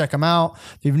Pod, check him out.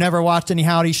 If you've never watched any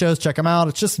Howdy shows, check him out.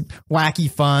 It's just wacky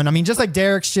fun. I mean, just like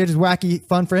Derek's shit is wacky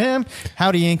fun for him,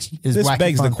 Howdy Inc. is This wacky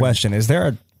begs fun the for him. question: is there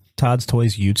a Todd's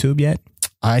Toys YouTube yet?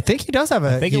 I think he does have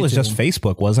a I think it was just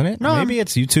Facebook, wasn't it? No, Maybe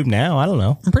it's YouTube now. I don't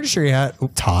know. I'm pretty sure he had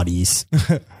Toddy's.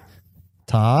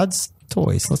 Todd's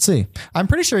Toys. Let's see. I'm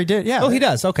pretty sure he did. Yeah. Oh, he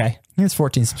does. Okay. He has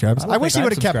 14 subscribers. I wish he think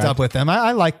would I'd have kept subscribe. up with them.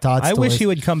 I like Todd's I wish toys. he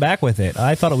would come back with it.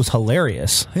 I thought it was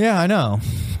hilarious. Yeah, I know.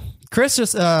 Chris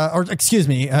just, or excuse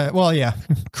me,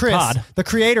 Chris, Todd. the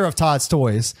creator of Todd's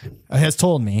Toys, has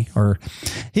told me, or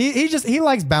he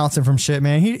likes bouncing from shit,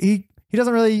 man. He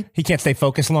doesn't really, He can't stay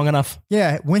focused long enough.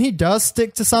 yeah. When he does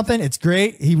stick to something, it's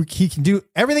great. He can do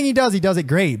everything he does it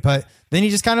great, but then he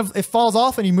just kind of it falls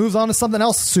off and he moves on to something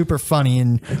else super funny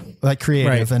and like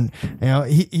creative, Right. and you know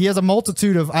he has a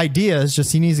multitude of ideas.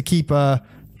 Just he needs to keep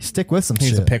stick with some He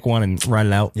needs shit. to pick one and run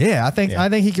it out. Yeah, I think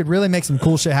he could really make some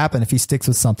cool shit happen if he sticks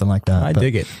with something like that. I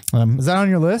dig it. Is that on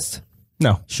your list?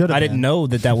 No, Should've I been. didn't know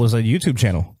that was a YouTube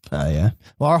channel. Yeah.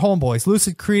 Well, our homeboys,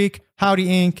 Lucid Creek, Howdy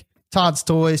Inc., Todd's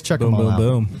Toys, check Boom, them all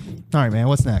boom, out. boom. All right, man.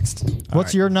 What's next?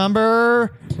 What's your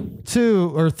number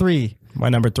 2 or 3? My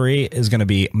number 3 is going to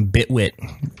be Bitwit,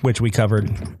 which we covered.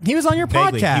 He was on your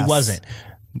Vaguely. podcast. He wasn't.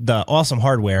 The Awesome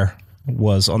Hardware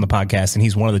was on the podcast, and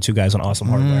he's one of the 2 guys on Awesome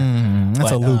Hardware.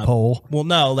 That's a loophole. Well,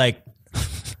 no, like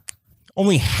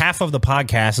only half of the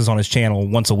podcast is on his channel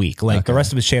once a week. Like the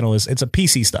rest of his channel it's a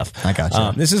PC stuff. I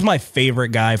gotcha. This is my favorite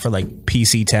guy for like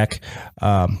PC tech.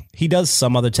 He does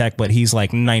some other tech, but he's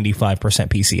like 95%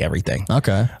 PC everything.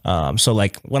 Okay. So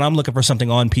like when I'm looking for something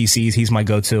on PCs, he's my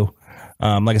go-to.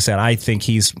 Like I said, I think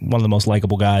he's one of the most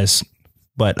likable guys,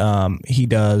 but he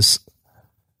does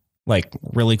like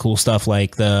really cool stuff.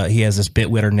 Like he has this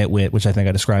Bitwit or Nitwit, which I think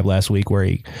I described last week, where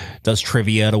he does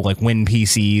trivia to like win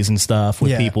PCs and stuff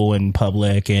with Yeah. people in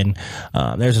public. And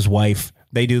there's his wife.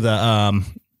 They do the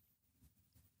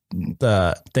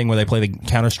thing where they play the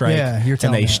Counter-Strike. Yeah, you're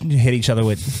telling and they me. hit each other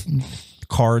with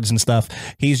cards and stuff.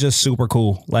 He's just super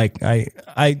cool. Like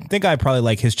I think I probably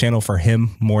like his channel for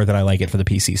him more than I like it for the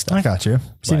PC stuff. I got you.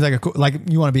 Seems like a cool, like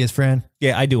you want to be his friend.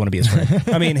 Yeah, I do want to be his friend.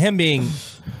 I mean, him being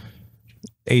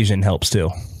Asian helps too.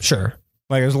 Sure.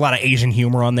 Like there's a lot of Asian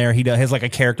humor on there. He has like a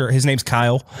character. His name's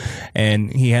Kyle,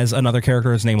 and he has another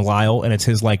character. His name Lyle, and it's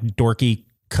his like dorky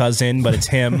cousin, but it's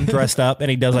him dressed up, and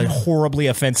he does a horribly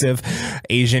offensive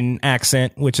Asian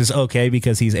accent, which is okay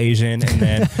because he's Asian. And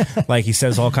then like he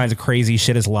says all kinds of crazy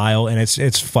shit as Lyle, and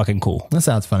it's fucking cool. That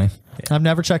sounds funny. I've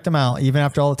never checked him out, even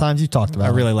after all the times you talked about I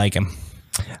him. really like him.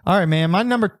 All right, man. My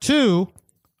number 2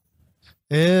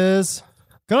 is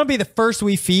going to be the First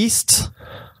We Feast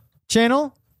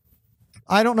channel.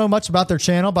 I don't know much about their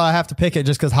channel, but I have to pick it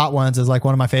just because Hot Ones is like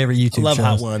one of my favorite YouTube Love shows.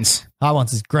 Hot Ones. Hot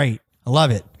Ones is great. I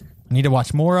love it. I need to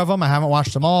watch more of them. I haven't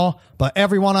watched them all, but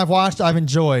every one I've watched, I've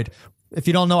enjoyed. If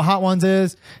you don't know what Hot Ones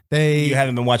is, You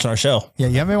haven't been watching our show. yeah,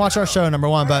 you haven't watched our show, number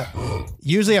 1, but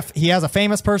usually if he has a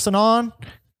famous person on,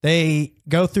 they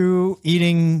go through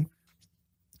eating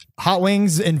hot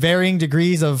wings in varying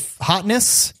degrees of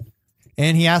hotness,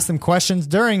 and he asks them questions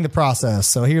during the process.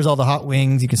 So here's all the hot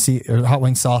wings. You can see or hot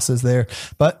wing sauces there,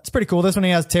 but it's pretty cool. This one he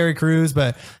has Terry Crews,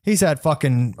 but he's had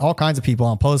fucking all kinds of people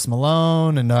on, Post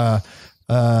Malone and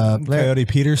Coyote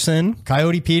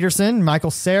Peterson,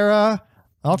 Michael Cera,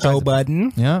 all kinds Joe of,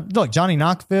 Budden. yeah, look, Johnny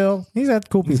Knoxville. He's had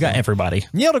cool people. He's got everybody.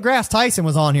 Neil deGrasse Tyson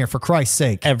was on here, for Christ's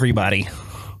sake. Everybody.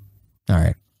 All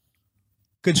right.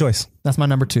 Good choice. That's my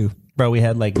number 2. Bro, we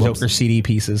had like Joker CD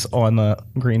pieces on the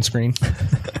green screen.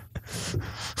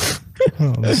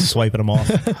 I'm just swiping them off.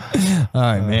 All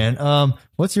right, man.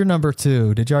 What's your number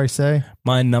 2? Did you already say?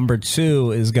 My number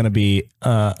 2 is going to be,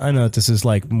 I know that this is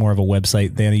like more of a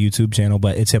website than a YouTube channel,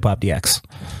 but it's Hip Hop DX.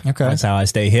 Okay. That's how I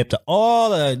stay hip to all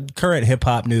the current hip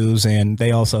hop news. And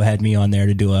they also had me on there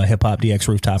to do a Hip Hop DX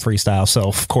rooftop freestyle. So,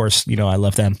 of course, I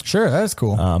love them. Sure, that is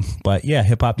cool. But yeah,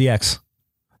 Hip Hop DX.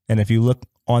 And if you look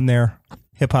on their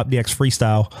Hip Hop DX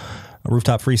freestyle,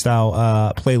 rooftop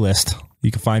freestyle playlist,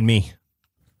 you can find me.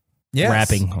 Yes.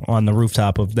 Rapping on the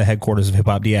rooftop of the headquarters of Hip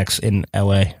Hop DX in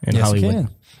LA in Yes, Hollywood. you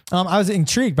can. I was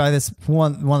intrigued by this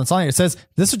one that's on here. It says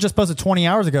this was just posted 20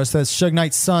 hours ago. It says Suge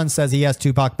Knight's son says he has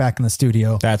Tupac back in the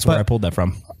studio. That's where I pulled that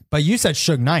from. But you said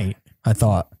Suge Knight, I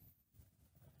thought.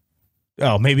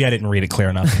 Oh, maybe I didn't read it clear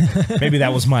enough. Maybe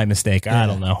that was my mistake. I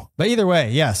don't know. But either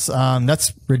way, yes.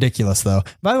 That's ridiculous, though.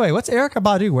 By the way, what's Erykah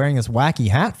Badu wearing this wacky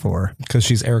hat for? Because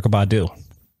she's Erykah Badu.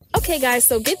 Okay, guys,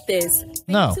 so get this.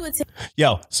 No.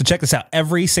 Yo, so check this out.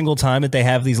 Every single time that they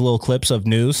have these little clips of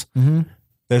news,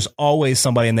 there's always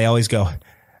somebody and they always go,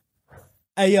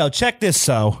 hey, yo, check this,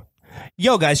 so.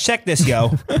 Yo, guys, check this,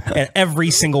 yo. And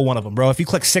every single one of them, bro. If you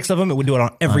click 6 of them, it would do it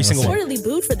on every single one. Reportedly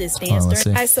booed for this dance. let's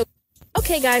see.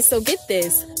 Okay, guys, so get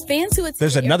this. Fans who attended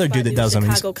There's another dude that does them.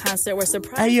 He's- Chicago concert were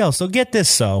surprised. Hey, yo, so get this,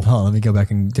 so. Hold on, let me go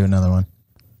back and do another one.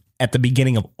 At the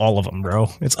beginning of all of them, bro.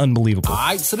 It's unbelievable.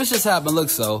 Alright, so this just happened.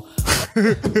 Look, so.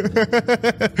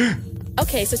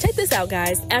 Okay, so check this out,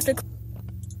 guys. After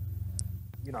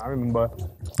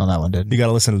Oh, that one did. You got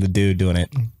to listen to the dude doing it.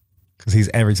 Because he's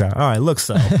every time. All right, look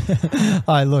so.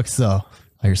 I look so.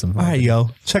 I hear some. All right, yo,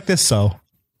 check this so.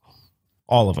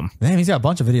 All of them. Damn, he's got a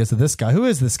bunch of videos of this guy. Who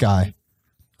is this guy?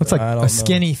 Looks like I don't a know.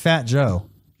 skinny fat Joe.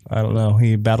 I don't know.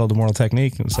 He battled Immortal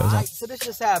Technique and says that. So this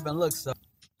just happened. Look, so.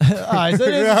 All right, so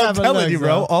this is I'm how it telling looks, you,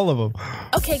 bro. though. All of them.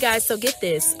 Okay, guys, so get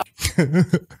this.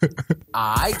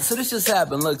 Alright, so this just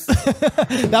happened. Look, so.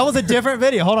 That was a different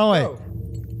video. Hold on,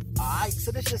 wait. Alright,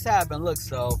 so this just happened. Look,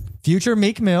 so. Future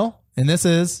Meek Mill, and this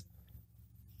is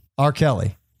R.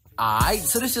 Kelly. Alright,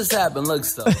 so this just happened. Look,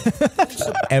 so.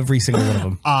 Every single one of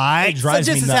them. All right, so drives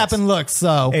just me as nuts. happened. Look,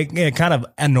 so It kind of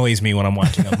annoys me when I'm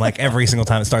watching them. Like every single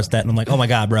time it starts that, and I'm like, oh my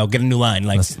God, bro, get a new line.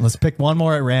 Like, let's pick one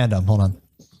more at random. Hold on.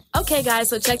 Okay, guys,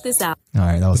 so check this out. All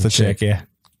right, that was the a chick. chick, yeah.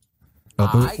 Oh,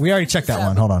 but we already checked that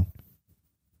one. Hold on.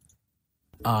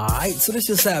 Alright, so this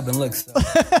just happened. Look, so.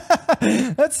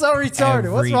 That's so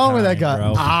retarded. What's Every wrong with that guy?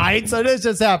 time, bro. All right, so this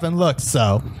just happened. Look,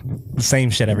 so The same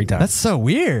shit every time. that's so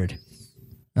weird.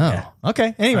 Oh, Yeah.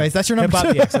 okay. Anyways, that's your number Hip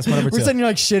Hop two. DX, that's my number We're two. saying you're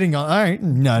like shitting on. All right,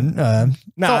 none. No,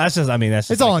 that's just, I mean, that's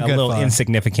just it's all like in a good little fun.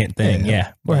 insignificant thing.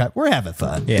 Yeah. We're having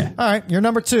fun. Yeah. All right, you're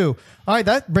number two. All right,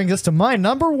 that brings us to my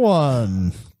number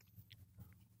one.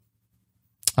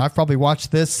 I've probably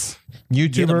watched this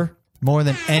YouTuber more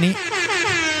than any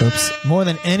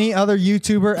other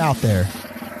YouTuber out there.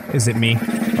 Is it me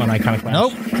on Iconic Flash?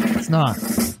 Nope, it's not.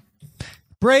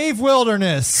 Brave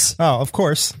Wilderness. Oh, of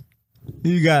course.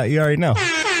 You already know.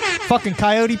 Fucking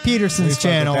Coyote Peterson's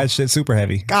channel. That shit's super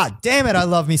heavy. God damn it, I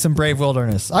love me some Brave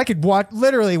Wilderness. I could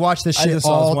literally watch this I shit just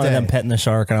saw all one of day. them petting the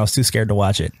shark, and I was too scared to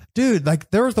watch it. Dude, like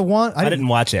there was the one I didn't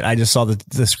watch it. I just saw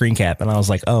the screen cap, and I was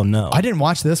like, oh no. I didn't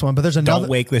watch this one, but there's another Don't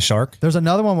wake the shark. There's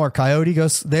another one where Coyote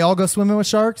goes, they all go swimming with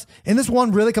sharks. And this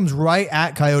one really comes right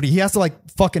at Coyote. He has to like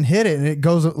fucking hit it. And it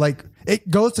goes to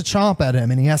chomp at him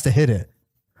and he has to hit it.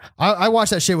 I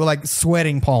watched that shit with like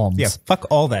sweating palms. Yeah, fuck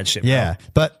all that shit. bro. Yeah.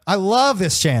 But I love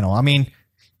this channel. I mean,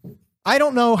 I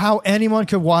don't know how anyone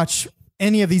could watch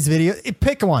any of these videos.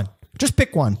 Pick one. Just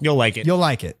pick one. You'll like it. You'll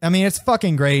like it. I mean, it's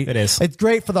fucking great. It is. It's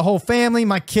great for the whole family.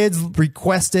 My kids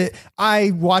request it.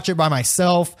 I watch it by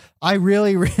myself. I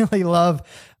really, really love.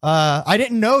 I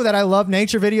didn't know that I love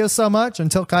nature videos so much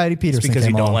until Coyote Peterson. Because you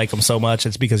came don't along. like them so much.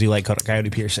 It's because you like Coyote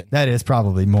Peterson. That is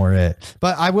probably more it.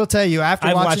 But I will tell you, after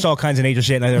I've watching, watched all kinds of nature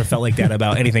shit, and I never felt like that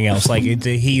about anything else. Like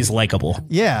he's likable.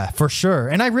 yeah, for sure.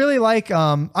 And I really like.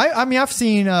 I mean, I've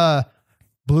seen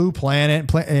Blue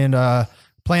Planet and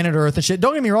Planet Earth and shit.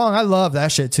 Don't get me wrong, I love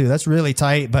that shit too. That's really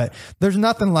tight. But there's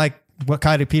nothing like what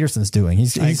Coyote Peterson's doing.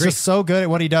 He's agree. just so good at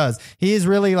what he does. He is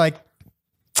really like.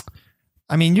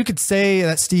 I mean, you could say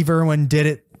that Steve Irwin did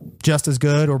it just as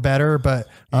good or better, but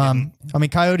I mean,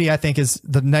 Coyote, I think, is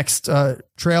the next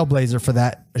trailblazer for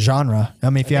that genre. I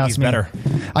mean, if you ask he's me, better.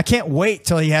 I can't wait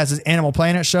till he has his Animal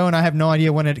Planet show, and I have no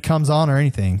idea when it comes on or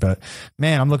anything. But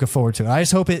man, I'm looking forward to it. I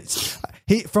just hope it's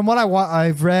from what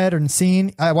I've read and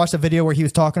seen. I watched a video where he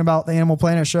was talking about the Animal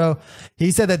Planet show.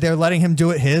 He said that they're letting him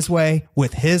do it his way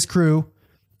with his crew.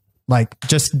 Like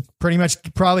just pretty much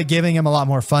probably giving him a lot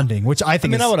more funding, which I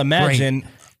think I mean, is I would imagine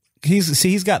great.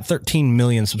 he's got 13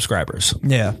 million subscribers.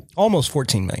 Yeah. Almost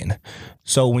 14 million.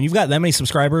 So when you've got that many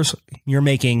subscribers, you're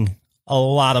making a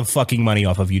lot of fucking money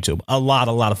off of YouTube. A lot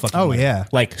of fucking Oh, money. yeah.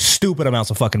 Like stupid amounts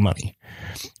of fucking money.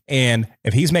 And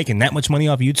if he's making that much money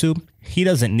off YouTube, he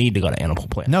doesn't need to go to Animal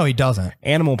Planet. No, he doesn't.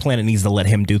 Animal Planet needs to let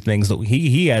him do things that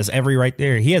he has every right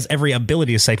there. He has every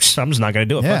ability to say, I'm just not going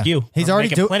to do it. Yeah. Fuck you. He's I'm already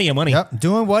making plenty of money. Yep,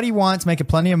 doing what he wants, making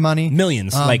plenty of money.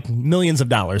 Millions, like millions of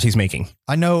dollars he's making.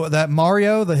 I know that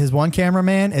Mario, his one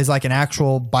cameraman, is like an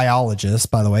actual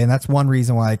biologist, by the way, and that's one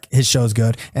reason why his show's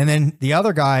good. And then the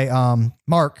other guy,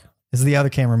 Mark, is the other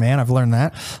cameraman. I've learned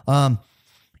that.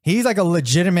 He's like a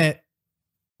legitimate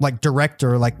like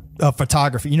director, like of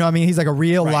photography. You know what I mean? He's like a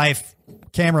real life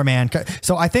cameraman.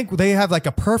 So I think they have like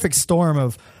a perfect storm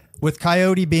of with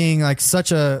Coyote being like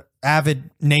such a avid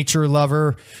nature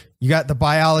lover. You got the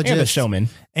biologist And a showman.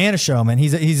 and a showman.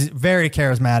 He's very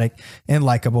charismatic and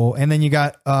likable. And then you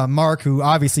got Mark, who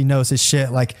obviously knows his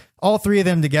shit. Like all three of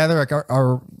them together like,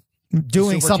 are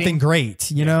doing super something team.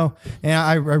 great, you know? And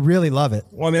I really love it.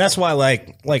 Well, I mean, that's why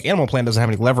like Animal Planet doesn't have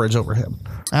any leverage over him.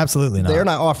 Absolutely not. They're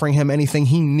not offering him anything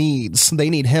he needs. They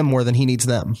need him more than he needs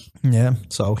them. Yeah.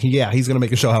 So he's going to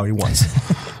make a show how he wants.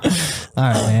 All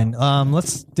right, man.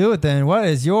 Let's do it then. What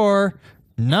is your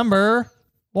number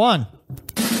one?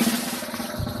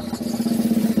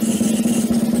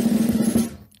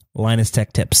 Linus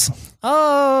Tech Tips.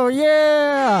 Oh,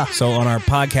 yeah. So on our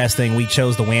podcast thing, we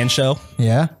chose the WAN show.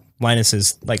 Yeah. Linus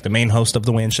is like the main host of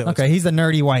the WAN show. Okay, he's the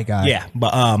nerdy white guy. Yeah,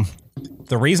 but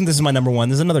the reason this is my number one,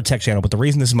 there's another tech channel, but the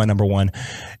reason this is my number one,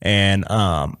 and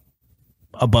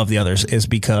above the others is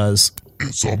because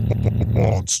It's a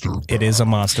monster. it is a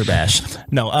monster bash.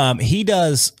 No, he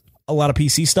does a lot of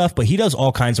PC stuff, but he does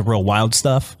all kinds of real wild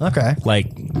stuff. Okay.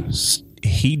 Like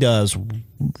he does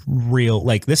real,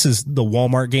 like this is the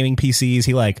Walmart gaming PCs.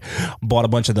 He like bought a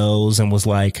bunch of those and was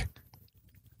like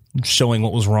showing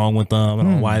what was wrong with them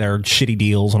and why they're shitty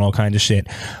deals and all kinds of shit.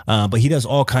 But he does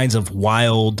all kinds of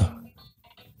wild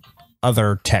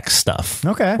other tech stuff.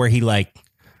 Okay. Where he like,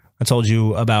 I told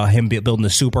you about him building a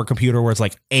supercomputer where it's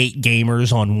like 8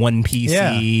 gamers on one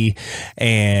PC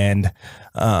and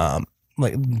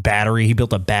like battery. He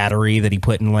built a battery that he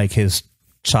put in like his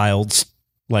child's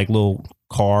like little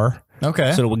car.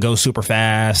 Okay. So it would go super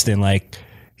fast and like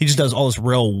he just does all this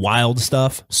real wild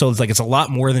stuff. So it's like it's a lot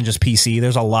more than just PC.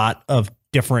 There's a lot of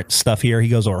different stuff here. He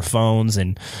goes over phones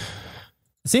and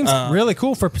Seems really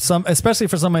cool for some, especially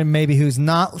for somebody maybe who's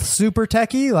not super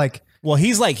techie. Like, well,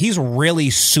 he's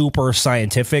really super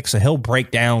scientific, so he'll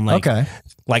break down like Okay.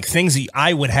 like things that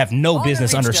I would have no Well,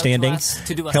 business they reached out to understanding. us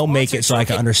to do a He'll make it so I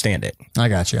can sponsorship. understand it. I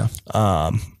got you.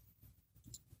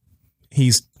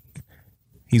 He's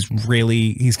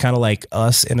kind of like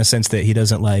us in a sense that he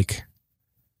doesn't like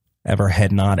ever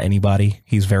head nod anybody.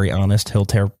 He's very honest. He'll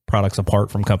tear products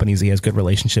apart from companies he has good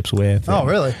relationships with. Oh, And,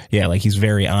 really? Yeah, like he's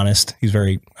very honest. He's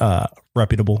very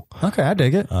reputable. Okay, I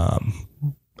dig it.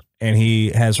 And he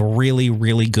has really,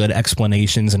 really good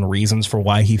explanations and reasons for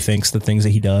why he thinks the things that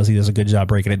he does. He does a good job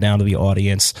breaking it down to the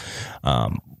audience.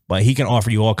 But he can offer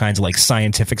you all kinds of like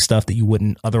scientific stuff that you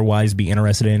wouldn't otherwise be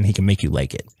interested in. He can make you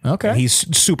like it. Okay. And he's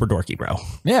super dorky, bro.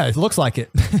 Yeah, it looks like it.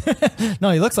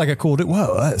 No, he looks like a cool dude.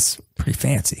 Whoa, that's pretty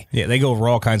fancy. Yeah, they go over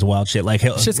all kinds of wild shit. Like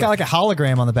he'll, Shit's got like a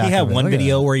hologram on the back. he had of it. one Look at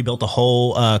video that. where he built a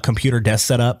whole computer desk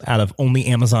setup out of only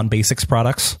Amazon Basics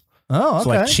products. Oh, okay. So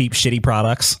like cheap, shitty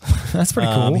products. That's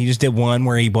pretty cool. He just did one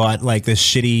where he bought like this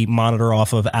shitty monitor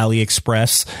off of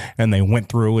AliExpress and they went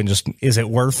through and just, is it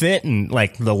worth it? And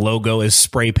like the logo is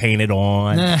spray painted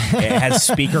on. It has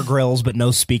speaker grills, but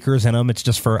no speakers in them. It's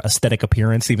just for aesthetic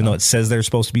appearance, even though it says they're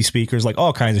supposed to be speakers, like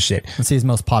all kinds of shit. Let's see his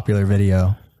most popular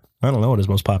video. I don't know what his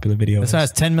most popular video This is. one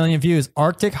has 10 million views.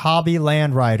 Arctic Hobby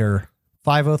Land Rider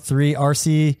 503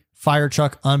 RC fire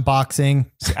truck unboxing.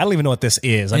 I don't even know what this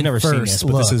is. I've In never seen first this,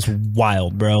 but this is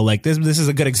wild, bro. Like this is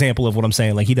a good example of what I'm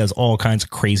saying. Like he does all kinds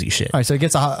of crazy shit. All right, so he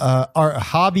gets a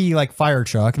hobby like fire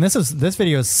truck, and this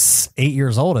video is 8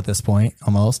 years old at this point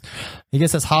almost. He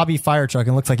gets this hobby fire truck,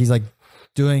 and it looks like he's like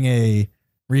doing a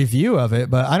review of it,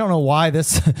 but I don't know why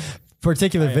this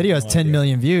particular video has 10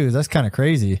 million views. That's kind of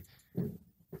crazy.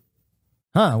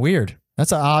 Huh? Weird.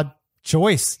 That's an odd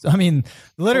choice. I mean,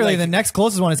 literally, Like, the next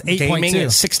closest one is Gaming at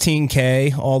 8.2.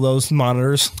 16K, all those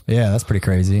monitors. Yeah, that's pretty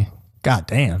crazy. God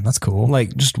damn, that's cool.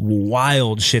 Like just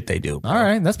wild shit they do. All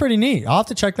right, that's pretty neat. I'll have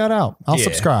to check that out. I'll Yeah.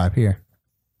 subscribe here.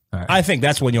 I think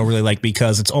that's one you'll really like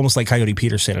because it's almost like Coyote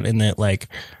Peterson in that like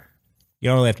you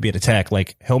don't really have to be a tech.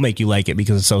 Like he'll make you like it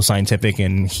because it's so scientific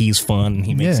and he's fun and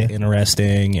he makes Yeah. it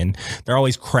interesting and they're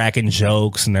always cracking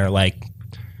jokes and they're like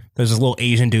there's this little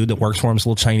Asian dude that works for him, this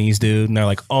little Chinese dude, and they're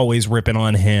like always ripping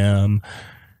on him.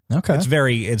 Okay. It's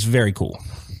very cool.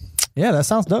 Yeah, that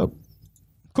sounds dope.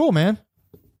 Cool, man.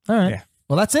 All right. Yeah.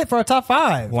 Well, that's it for our top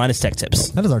 5. Linus Tech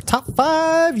Tips. That is our top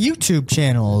 5 YouTube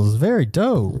channels. Very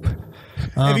dope.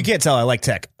 If you can't tell, I like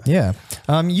tech. Yeah.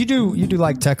 You do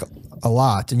like tech a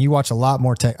lot, and you watch a lot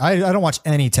more tech. I don't watch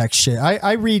any tech shit.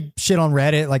 I read shit on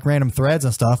Reddit, like random threads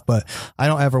and stuff, but I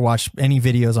don't ever watch any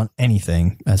videos on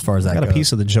anything as far as that I got goes. a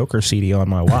piece of the Joker CD on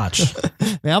my watch.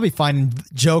 Man, I'll be finding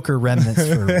Joker remnants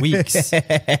for weeks.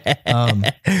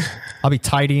 I'll be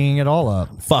tidying it all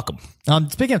up. Fuck them.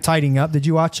 Speaking of tidying up, did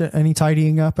you watch any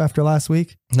tidying up after last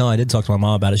week? No, I did talk to my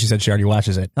mom about it. She said she already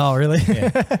watches it. Oh, really?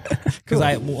 Because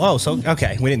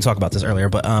okay, we didn't talk about this earlier,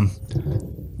 but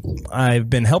I've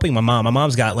been helping my mom. My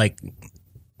mom's got like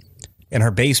in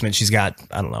her basement, she's got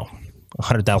I don't know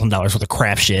 $100,000 worth of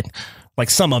craft shit, like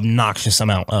some obnoxious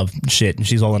amount of shit, and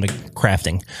she's all into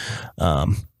crafting.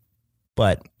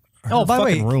 But her by the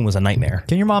way, fucking room was a nightmare.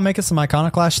 Can your mom make us some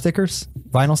Iconoclash stickers?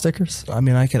 Vinyl stickers? I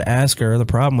mean, I could ask her. The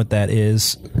problem with that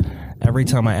is every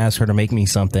time I ask her to make me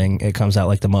something, it comes out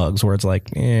like the mugs, where it's like,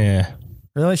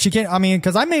 Really? She can't. I mean,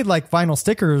 because I made like vinyl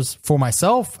stickers for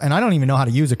myself, and I don't even know how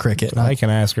to use a Cricut. I can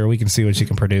ask her. We can see what she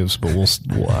can produce, but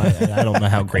I don't know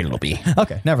how great it'll be.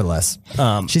 Okay, nevertheless,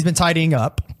 she's been tidying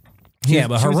up. Yeah,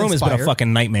 but she her was room has been a inspired.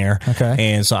 fucking nightmare. Okay.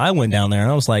 And so I went down there and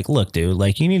I was like, look, dude,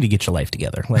 like you need to get your life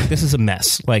together. Like this is a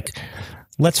mess. Like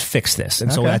let's fix this.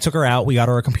 And so Okay. I took her out. We got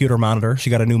her a computer monitor.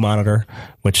 She got a new monitor,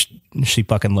 which she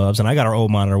fucking loves. And I got her old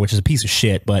monitor, which is a piece of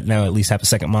shit, but now at least have a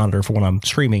second monitor for when I'm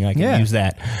streaming. I can Yeah. use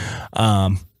that.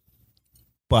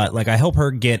 But like I help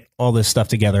her get all this stuff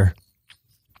together.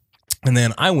 And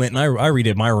then I went and I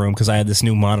redid my room because I had this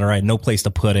new monitor. I had no place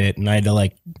to put it, and I had to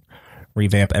like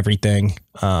revamp everything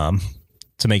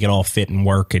to make it all fit and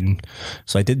work. And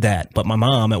so I did that. But my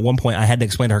mom, at one point, I had to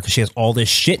explain to her because she has all this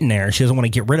shit in there and she doesn't want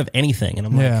to get rid of anything. And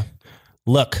I'm like,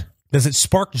 look, does it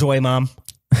spark joy, Mom?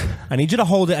 I need you to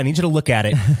hold it. I need you to look at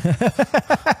it.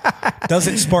 Does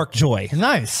it spark joy?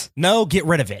 Nice. No, get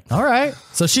rid of it. All right.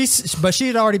 So she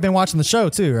had already been watching the show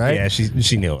too, right? Yeah,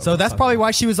 she knew it. So that's probably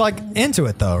why she was like into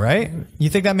it though, right? You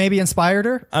think that maybe inspired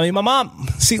her? I mean, my mom,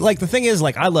 see, like the thing is,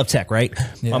 like I love tech, right?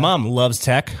 Yeah. My mom loves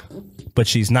tech, but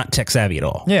she's not tech savvy at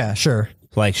all. Yeah, sure.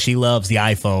 Like she loves the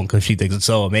iPhone because she thinks it's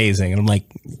so amazing. And I'm like,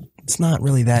 it's not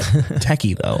really that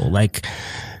techie though. Like,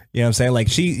 you know what I'm saying? Like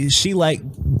she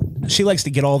likes to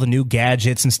get all the new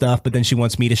gadgets and stuff, but then she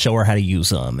wants me to show her how to use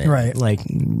them. And right. Like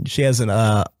she has an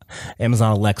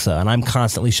Amazon Alexa, and I'm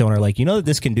constantly showing her like, you know, that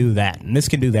this can do that and this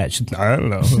can do that. She's, I don't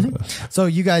know. So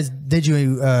you guys, did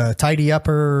you tidy up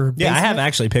her basement? Yeah, I have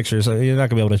actually pictures. You're not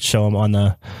gonna be able to show them on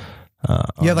the.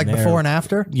 You have like there. before and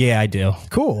after? Yeah, I do.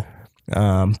 Cool.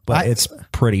 But it's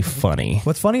pretty funny.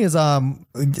 What's funny is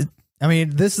I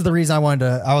mean, this is the reason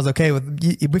I was okay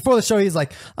with before the show. He's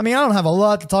like, I mean, I don't have a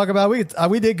lot to talk about. We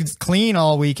did clean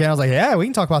all weekend. I was like, yeah, we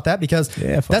can talk about that because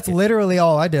that's literally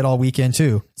all I did all weekend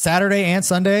too. Saturday and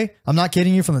Sunday. I'm not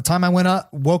kidding you. From the time I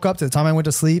woke up to the time I went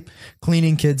to sleep,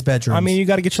 cleaning kids' bedrooms. I mean, you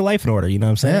got to get your life in order. You know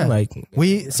what I'm saying? Yeah.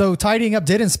 Like so tidying up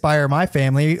did inspire my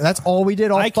family. That's all we did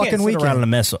all fucking weekend. Around in a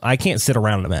mess. I can't sit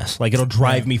around in a mess. Like it'll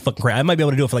drive me fucking crazy. I might be able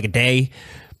to do it for like a day,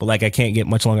 but like I can't get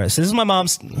much longer. So this is my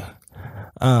mom's.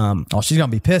 She's gonna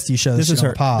be pissed. You show this is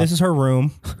her pop. This is her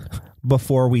room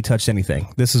before we touched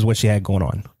anything. This is what she had going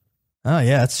on. Oh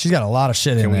yeah, she's got a lot of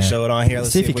shit in there. Can we show it on here?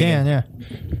 Let's see if you can. Yeah.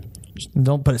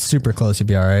 Don't put it super close. You'll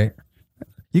be all right.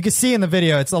 You can see in the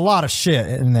video, it's a lot of shit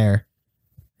in there.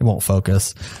 It won't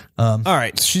focus. All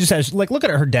right. She just has, like, look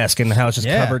at her desk and how it's just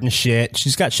covered in shit.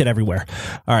 She's got shit everywhere.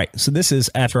 All right. So this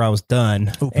is after I was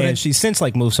done. And she's since,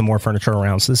 like, moved some more furniture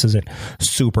around. So this isn't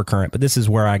super current. But this is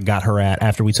where I got her at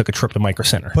after we took a trip to Micro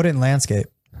Center. Put it in landscape.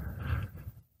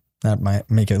 That might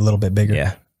make it a little bit bigger.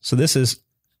 Yeah. So this is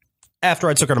after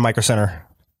I took her to Micro Center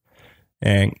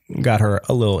and got her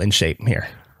a little in shape here.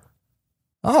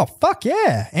 Oh, fuck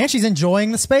yeah. And she's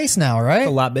enjoying the space now, right? A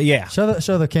lot, but yeah. Show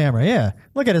the camera, yeah.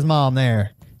 Look at his mom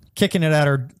there, kicking it at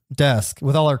her desk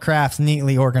with all her crafts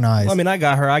neatly organized. I mean,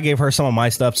 I gave her some of my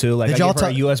stuff too. Like, I gave her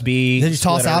a USB. Did you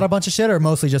toss out a bunch of shit or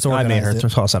mostly just organize I made her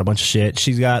toss out a bunch of shit.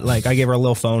 She's got, like, I gave her a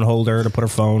little phone holder to put her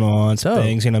phone on, some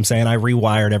things, you know what I'm saying? I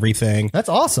rewired everything. That's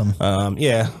awesome.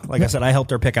 Yeah. Like I said, I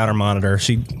helped her pick out her monitor.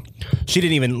 She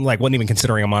didn't even, like, wasn't even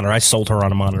considering a monitor. I sold her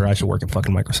on a monitor. I should work at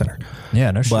fucking Micro Center.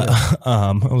 Yeah, no shit. But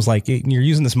I was like, you're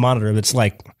using this monitor that's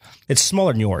like, it's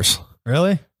smaller than yours.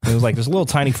 Really? It was like this little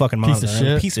tiny fucking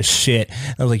monitor. Piece of shit.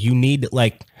 I was like, you need,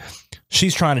 like,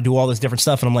 she's trying to do all this different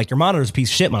stuff. And I'm like, your monitor's a piece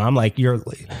of shit, man. I'm like,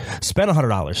 spend $100.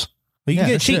 Like, you can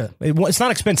get it cheap. It's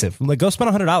not expensive. Like, go spend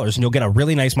 $100 and you'll get a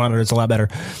really nice monitor. It's a lot better.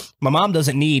 My mom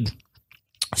doesn't need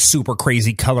super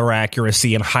crazy color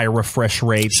accuracy and high refresh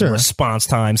rates and response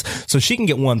times. So she can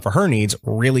get one for her needs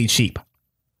really cheap.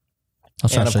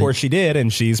 And of course she did,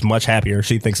 and she's much happier.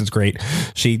 She thinks it's great.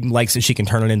 She likes that she can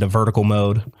turn it into vertical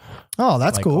mode. Oh,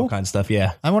 that's like cool. All kinds of stuff,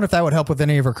 yeah. I wonder if that would help with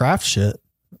any of her craft shit.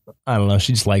 I don't know.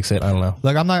 She just likes it. I don't know.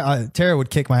 Look, I'm not. Tara would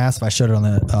kick my ass if I showed it on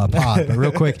the pod. But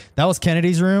real quick, that was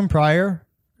Kennedy's room prior.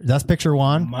 That's picture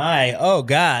one. Oh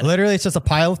God! Literally, it's just a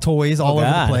pile of toys all over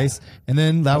the place, and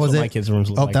then that's was what it. My kids' rooms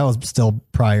look like. That was still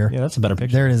prior. Yeah, that's a better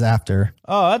picture. There it is after.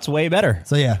 Oh, that's way better.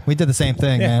 So yeah, we did the same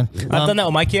thing, man. I've done that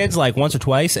with my kids like once or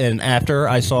twice, and after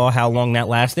I saw how long that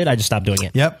lasted, I just stopped doing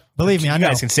it. Yep, believe me, I know.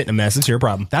 You guys can sit in a mess. It's your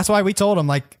problem. That's why we told them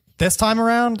like this time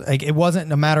around, like it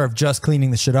wasn't a matter of just cleaning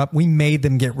the shit up. We made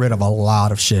them get rid of a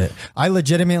lot of shit. I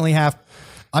legitimately have,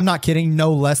 I'm not kidding,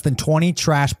 no less than 20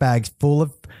 trash bags full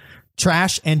of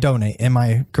trash and donate in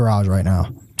my garage right now.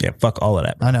 Yeah, fuck all of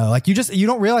that, bro. I know. Like you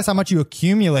don't realize how much you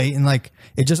accumulate and like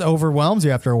it just overwhelms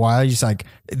you after a while. You just like,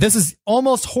 this is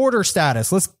almost hoarder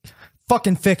status. Let's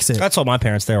fucking fix it. I told my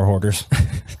parents they were hoarders.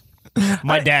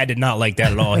 My dad did not like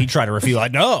that at all. He tried to refute.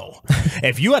 Like, no,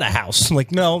 if you had a house,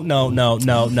 like, no. I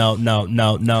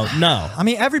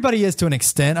mean, everybody is to an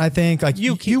extent. I think like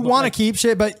you want to keep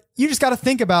shit, but you just got to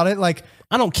think about it. Like,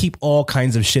 I don't keep all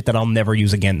kinds of shit that I'll never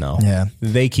use again, though. Yeah,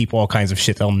 they keep all kinds of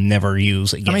shit they'll never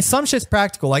use again. I mean, some shit's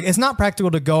practical. Like, it's not practical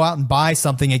to go out and buy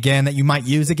something again that you might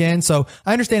use again. So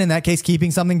I understand in that case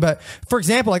keeping something, but for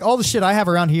example, like all the shit I have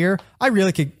around here, I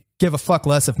really could give a fuck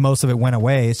less if most of it went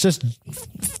away. It's just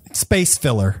space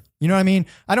filler. You know what I mean?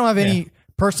 I don't have any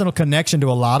personal connection to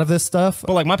a lot of this stuff.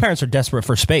 But like my parents are desperate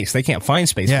for space. They can't find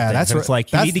space. Yeah, for things. that's And right. it's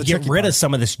like you That's need to the get tricky rid part. of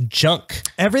some of this junk.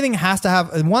 Everything has to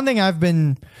have, and one thing I've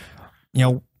been,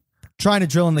 trying to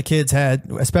drill in the kid's head,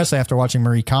 especially after watching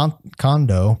Marie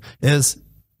Kondo, is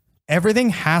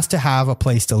everything has to have a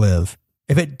place to live.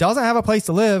 If it doesn't have a place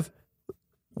to live,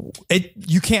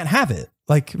 you can't have it.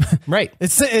 Like, Right.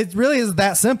 it really is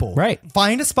that simple. Right.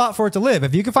 Find a spot for it to live.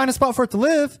 If you can find a spot for it to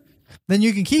live, then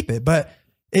you can keep it. But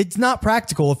it's not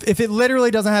practical. If it literally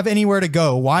doesn't have anywhere to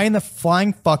go, why in the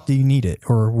flying fuck do you need it?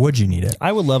 Or would you need it?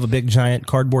 I would love a big giant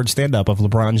cardboard stand-up of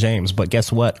LeBron James, but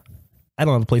guess what? I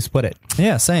don't have a place to put it.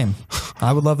 Yeah, same.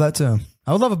 I would love that too.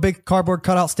 I would love a big cardboard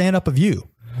cutout stand up of you.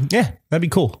 Yeah, that'd be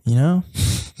cool. You know?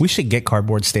 We should get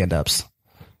cardboard stand-ups.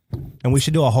 And we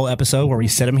should do a whole episode where we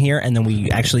sit them here and then we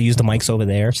actually use the mics over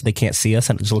there so they can't see us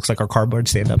and it just looks like our cardboard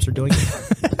stand-ups are doing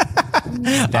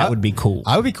it. That would be cool.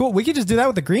 I would be cool. We could just do that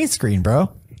with the green screen, bro.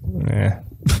 Yeah.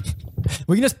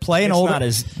 We can just play an It's old. not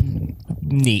as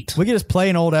neat. We can just play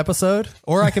an old episode,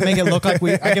 or I can make it look like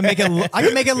I can make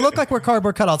it look like we're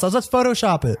cardboard cutouts. So let's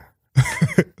Photoshop it.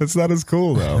 That's not as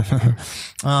cool though.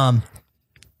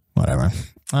 Whatever.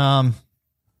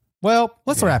 Well,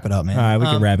 let's wrap it up, man. All right, we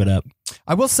can wrap it up.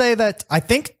 I will say that I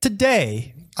think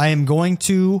today I am going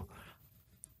to.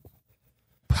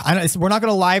 We're not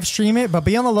going to live stream it, but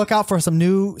be on the lookout for some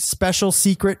new special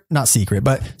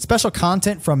special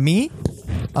content from me.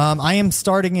 I am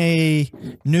starting a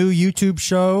new YouTube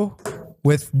show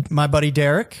with my buddy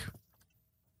Derek,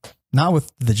 not with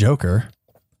the Joker.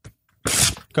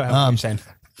 Go ahead. What are you saying?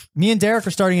 Me and Derek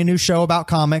are starting a new show about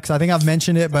comics. I think I've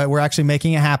mentioned it, but we're actually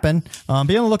making it happen. Be on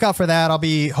the lookout for that.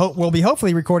 We'll be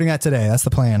hopefully recording that today. That's the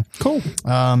plan. Cool.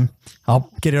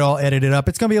 I'll get it all edited up.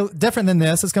 It's going to be different than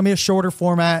this. It's going to be a shorter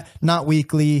format, not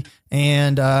weekly,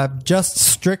 and just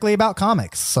strictly about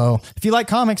comics. So if you like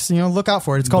comics, look out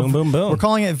for it. It's called Boom, boom, boom. We're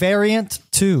calling it Variant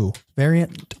 2.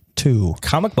 Variant 2.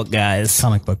 Comic book guys.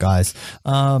 Comic book guys.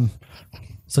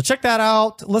 So check that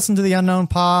out. Listen to the Unknown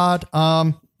Pod.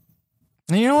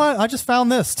 And you know what? I just found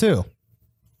this too.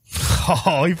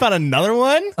 Oh, you found another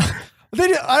one? I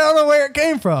don't know where it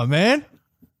came from, man.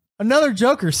 Another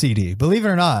Joker CD, believe it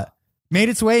or not, made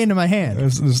its way into my hand.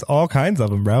 There's all kinds of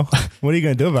them, bro. What are you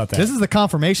going to do about that? This is the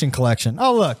confirmation collection.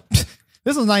 Oh, look.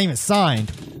 This one's not even signed.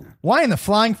 Why in the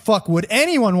flying fuck would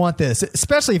anyone want this?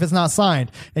 Especially if it's not signed.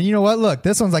 And you know what? Look,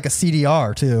 this one's like a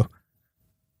CDR too.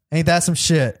 Ain't that some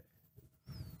shit?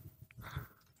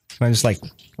 Can I just like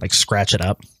scratch it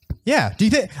up? Yeah. Do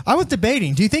you think I was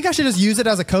debating? Do you think I should just use it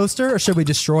as a coaster or should we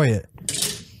destroy it?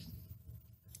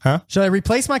 Huh? Should I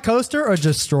replace my coaster or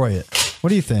destroy it? What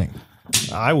do you think?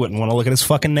 I wouldn't want to look at his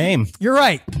fucking name. You're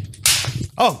right.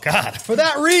 Oh, God. For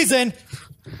that reason,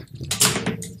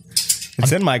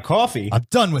 It's in my coffee. I'm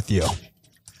done with you.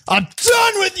 I'm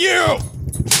done with you.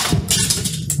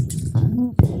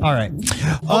 All right.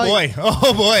 Oh, boy.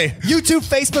 Oh, boy. YouTube,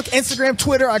 Facebook, Instagram,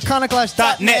 Twitter,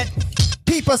 iconiclash.net.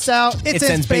 Peep us out.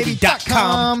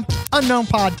 Itsensbaby.com.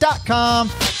 Unknownpod.com.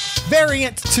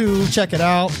 Variant 2. Check it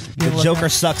out.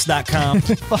 TheJokerSucks.com.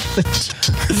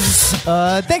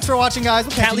 Thanks for watching, guys.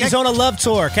 We'll catch you next- Calizona Love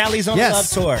Tour. Calizona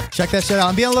Yes. Love Tour. Check that shit out.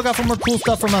 And be on the lookout for more cool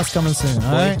stuff from us coming soon.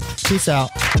 All right. Peace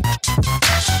out.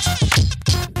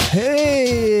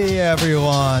 Hey,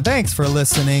 everyone. Thanks for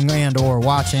listening and or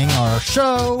watching our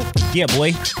show. Yeah,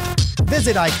 boy.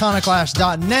 Visit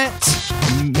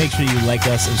iconiclash.net. Make sure you like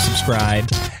us and subscribe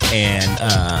and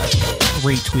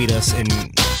retweet us and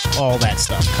all that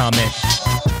stuff. Comment.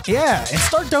 Yeah, and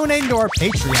start donating to our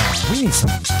Patreon. We need some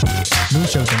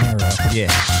moonshows in there.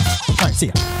 Yeah. All right, see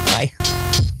ya.